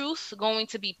the truth going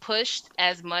to be pushed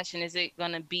as much, and is it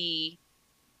gonna be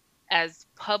as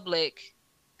public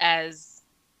as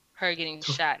her getting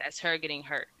shot, as her getting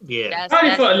hurt? Yeah,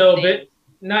 probably for a little bit.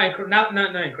 Not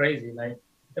crazy. Like,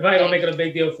 they're probably gonna make it a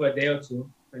big deal for a day or two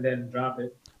and then drop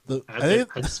it. I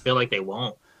just feel like they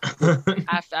won't.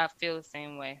 I feel the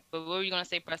same way. But what were you gonna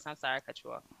say, Preston? I'm sorry, I cut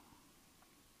you off.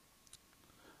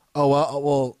 Oh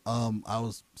well. I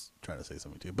was trying to say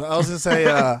something too, but I was gonna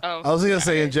say,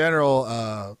 say in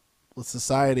general, with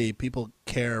society, people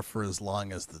care for as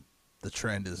long as the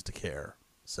trend is to care.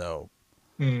 So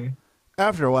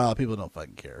after a while, people don't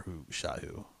fucking care who shot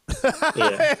who.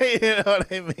 Yeah. You know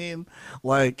what I mean?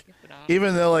 Like,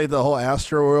 even though like the whole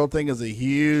Astro World thing is a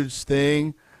huge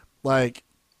thing, like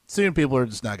soon people are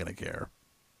just not gonna care.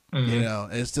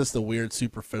 It's just a weird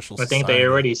superficial. I think they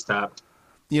already stopped.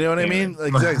 You know what I mean?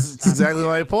 It's exactly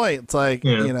my point. It's like,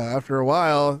 after a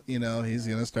while, he's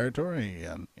going to start touring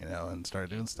again, and start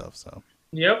doing stuff. So,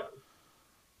 yep.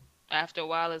 After a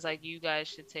while, it's like you guys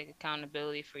should take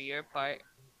accountability for your part.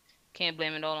 Can't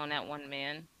blame it all on that one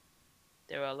man.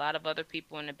 There were a lot of other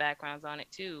people in the backgrounds on it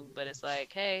too, but it's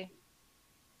like, hey.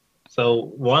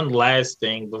 So one last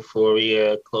thing before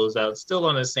we close out, still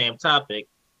on the same topic.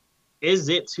 Is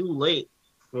it too late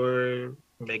for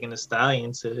Megan Thee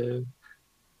Stallion to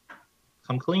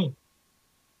come clean?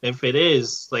 If it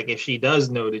is, like, if she does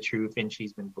know the truth and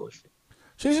she's been bullshit,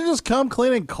 she should just come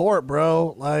clean in court,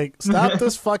 bro. Like, stop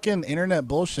this fucking internet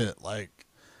bullshit. Like,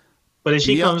 but if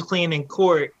she comes clean in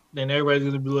court, then everybody's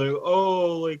gonna be like,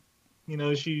 oh, like,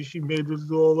 she made this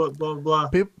all up, blah blah.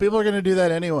 People are gonna do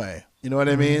that anyway. You know what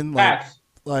I mean?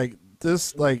 Like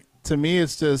this, like, to me,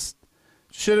 it's just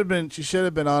she should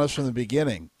have been honest from the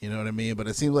beginning. You know what I mean? But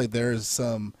it seems like there's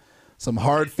some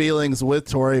hard feelings with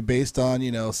Tory based on,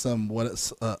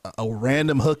 a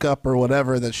random hookup or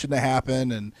whatever that shouldn't have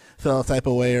happened and felt a type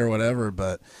of way or whatever.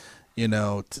 But,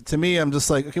 to me, I'm just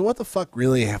like, okay, what the fuck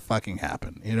really fucking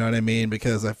happened? You know what I mean?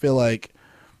 Because I feel like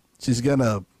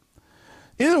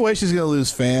either way, she's going to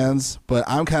lose fans, but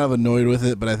I'm kind of annoyed with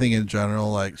it. But I think in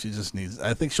general, like,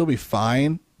 I think she'll be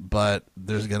fine, but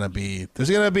there's going to be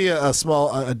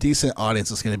a decent audience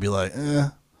that's going to be like,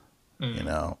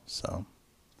 so.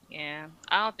 Yeah,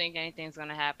 I don't think anything's going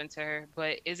to happen to her,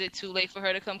 but is it too late for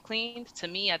her to come clean? To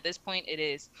me, at this point, it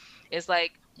is. It's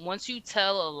like, once you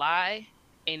tell a lie,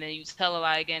 and then you tell a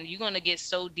lie again, you're going to get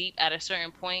so deep at a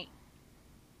certain point.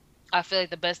 I feel like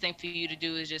the best thing for you to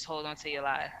do is just hold on to your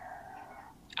lie.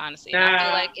 Honestly. I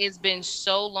feel like it's been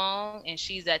so long, and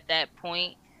she's at that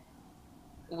point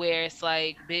where it's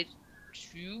like, bitch,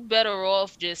 you better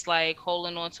off just, like,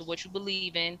 holding on to what you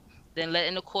believe in, then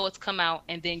letting the courts come out,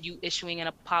 and then you issuing an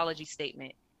apology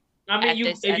statement. I mean,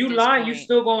 if you lie, you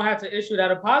still gonna have to issue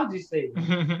that apology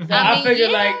statement. I figure,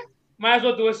 like, might as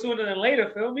well do it sooner than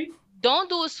later. Feel me? Don't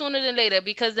do it sooner than later,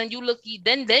 because then you look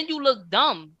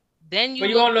dumb. But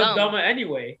you gonna look dumber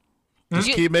anyway.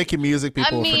 Just keep making music,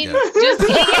 people will forget.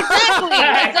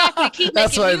 Exactly. Keep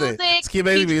That's making music. Just keep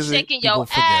making music. Shaking your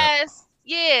ass.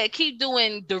 Yeah, keep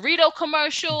doing Dorito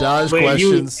commercials. Dodge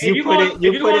questions. If you want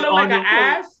to look like an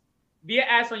ass, be an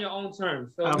ass on your own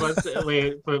terms. So. I must say,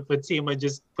 wait, for Tima,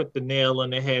 just put the nail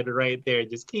on the head right there.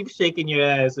 Just keep shaking your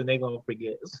ass, and they're gonna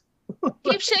forget.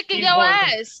 Keep shaking your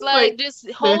ass. Like,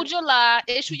 just hold your lie.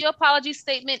 Issue your apology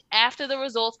statement after the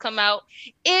results come out.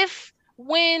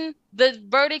 When the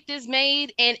verdict is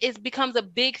made and it becomes a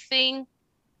big thing,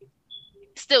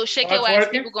 still shake your ass.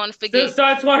 People gonna forget. Still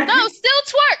start twerking. No, still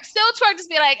twerk. Just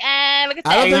be like, look at that.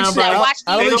 I don't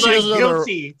think she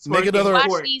has make another.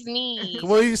 Watch these knees.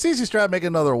 Well, you see, she's trying to make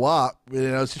another WAP.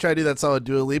 She tried to do that song with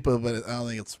Dua Lipa, but I don't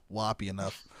think it's WAP-y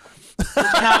enough. It's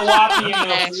not WAP-y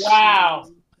enough. Wow.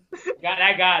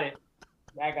 I got it.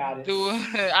 I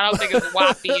don't think it's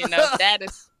WAP-y enough. That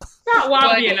is not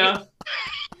WAP-y enough.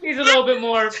 He's a little bit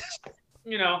more,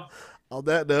 On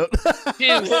that note.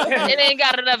 Juice. It ain't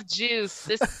got enough juice.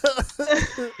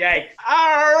 Yikes.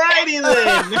 Alrighty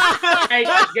then. Hey,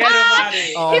 get him out of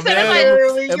here. Oh, He said,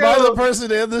 man. Am I the person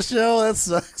to end the show? That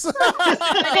sucks.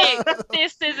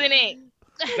 this isn't it.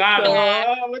 Got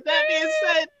him. With that being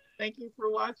said, thank you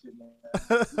for watching.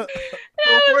 That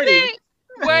was it.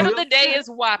 Word of the day is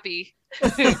whoppy.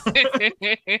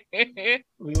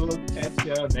 We will catch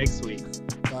y'all next week.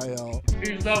 Bye, y'all.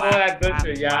 Peace love all that good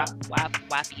shit, y'all.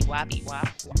 Whoppy, whoppy, whop,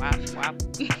 whop, whop.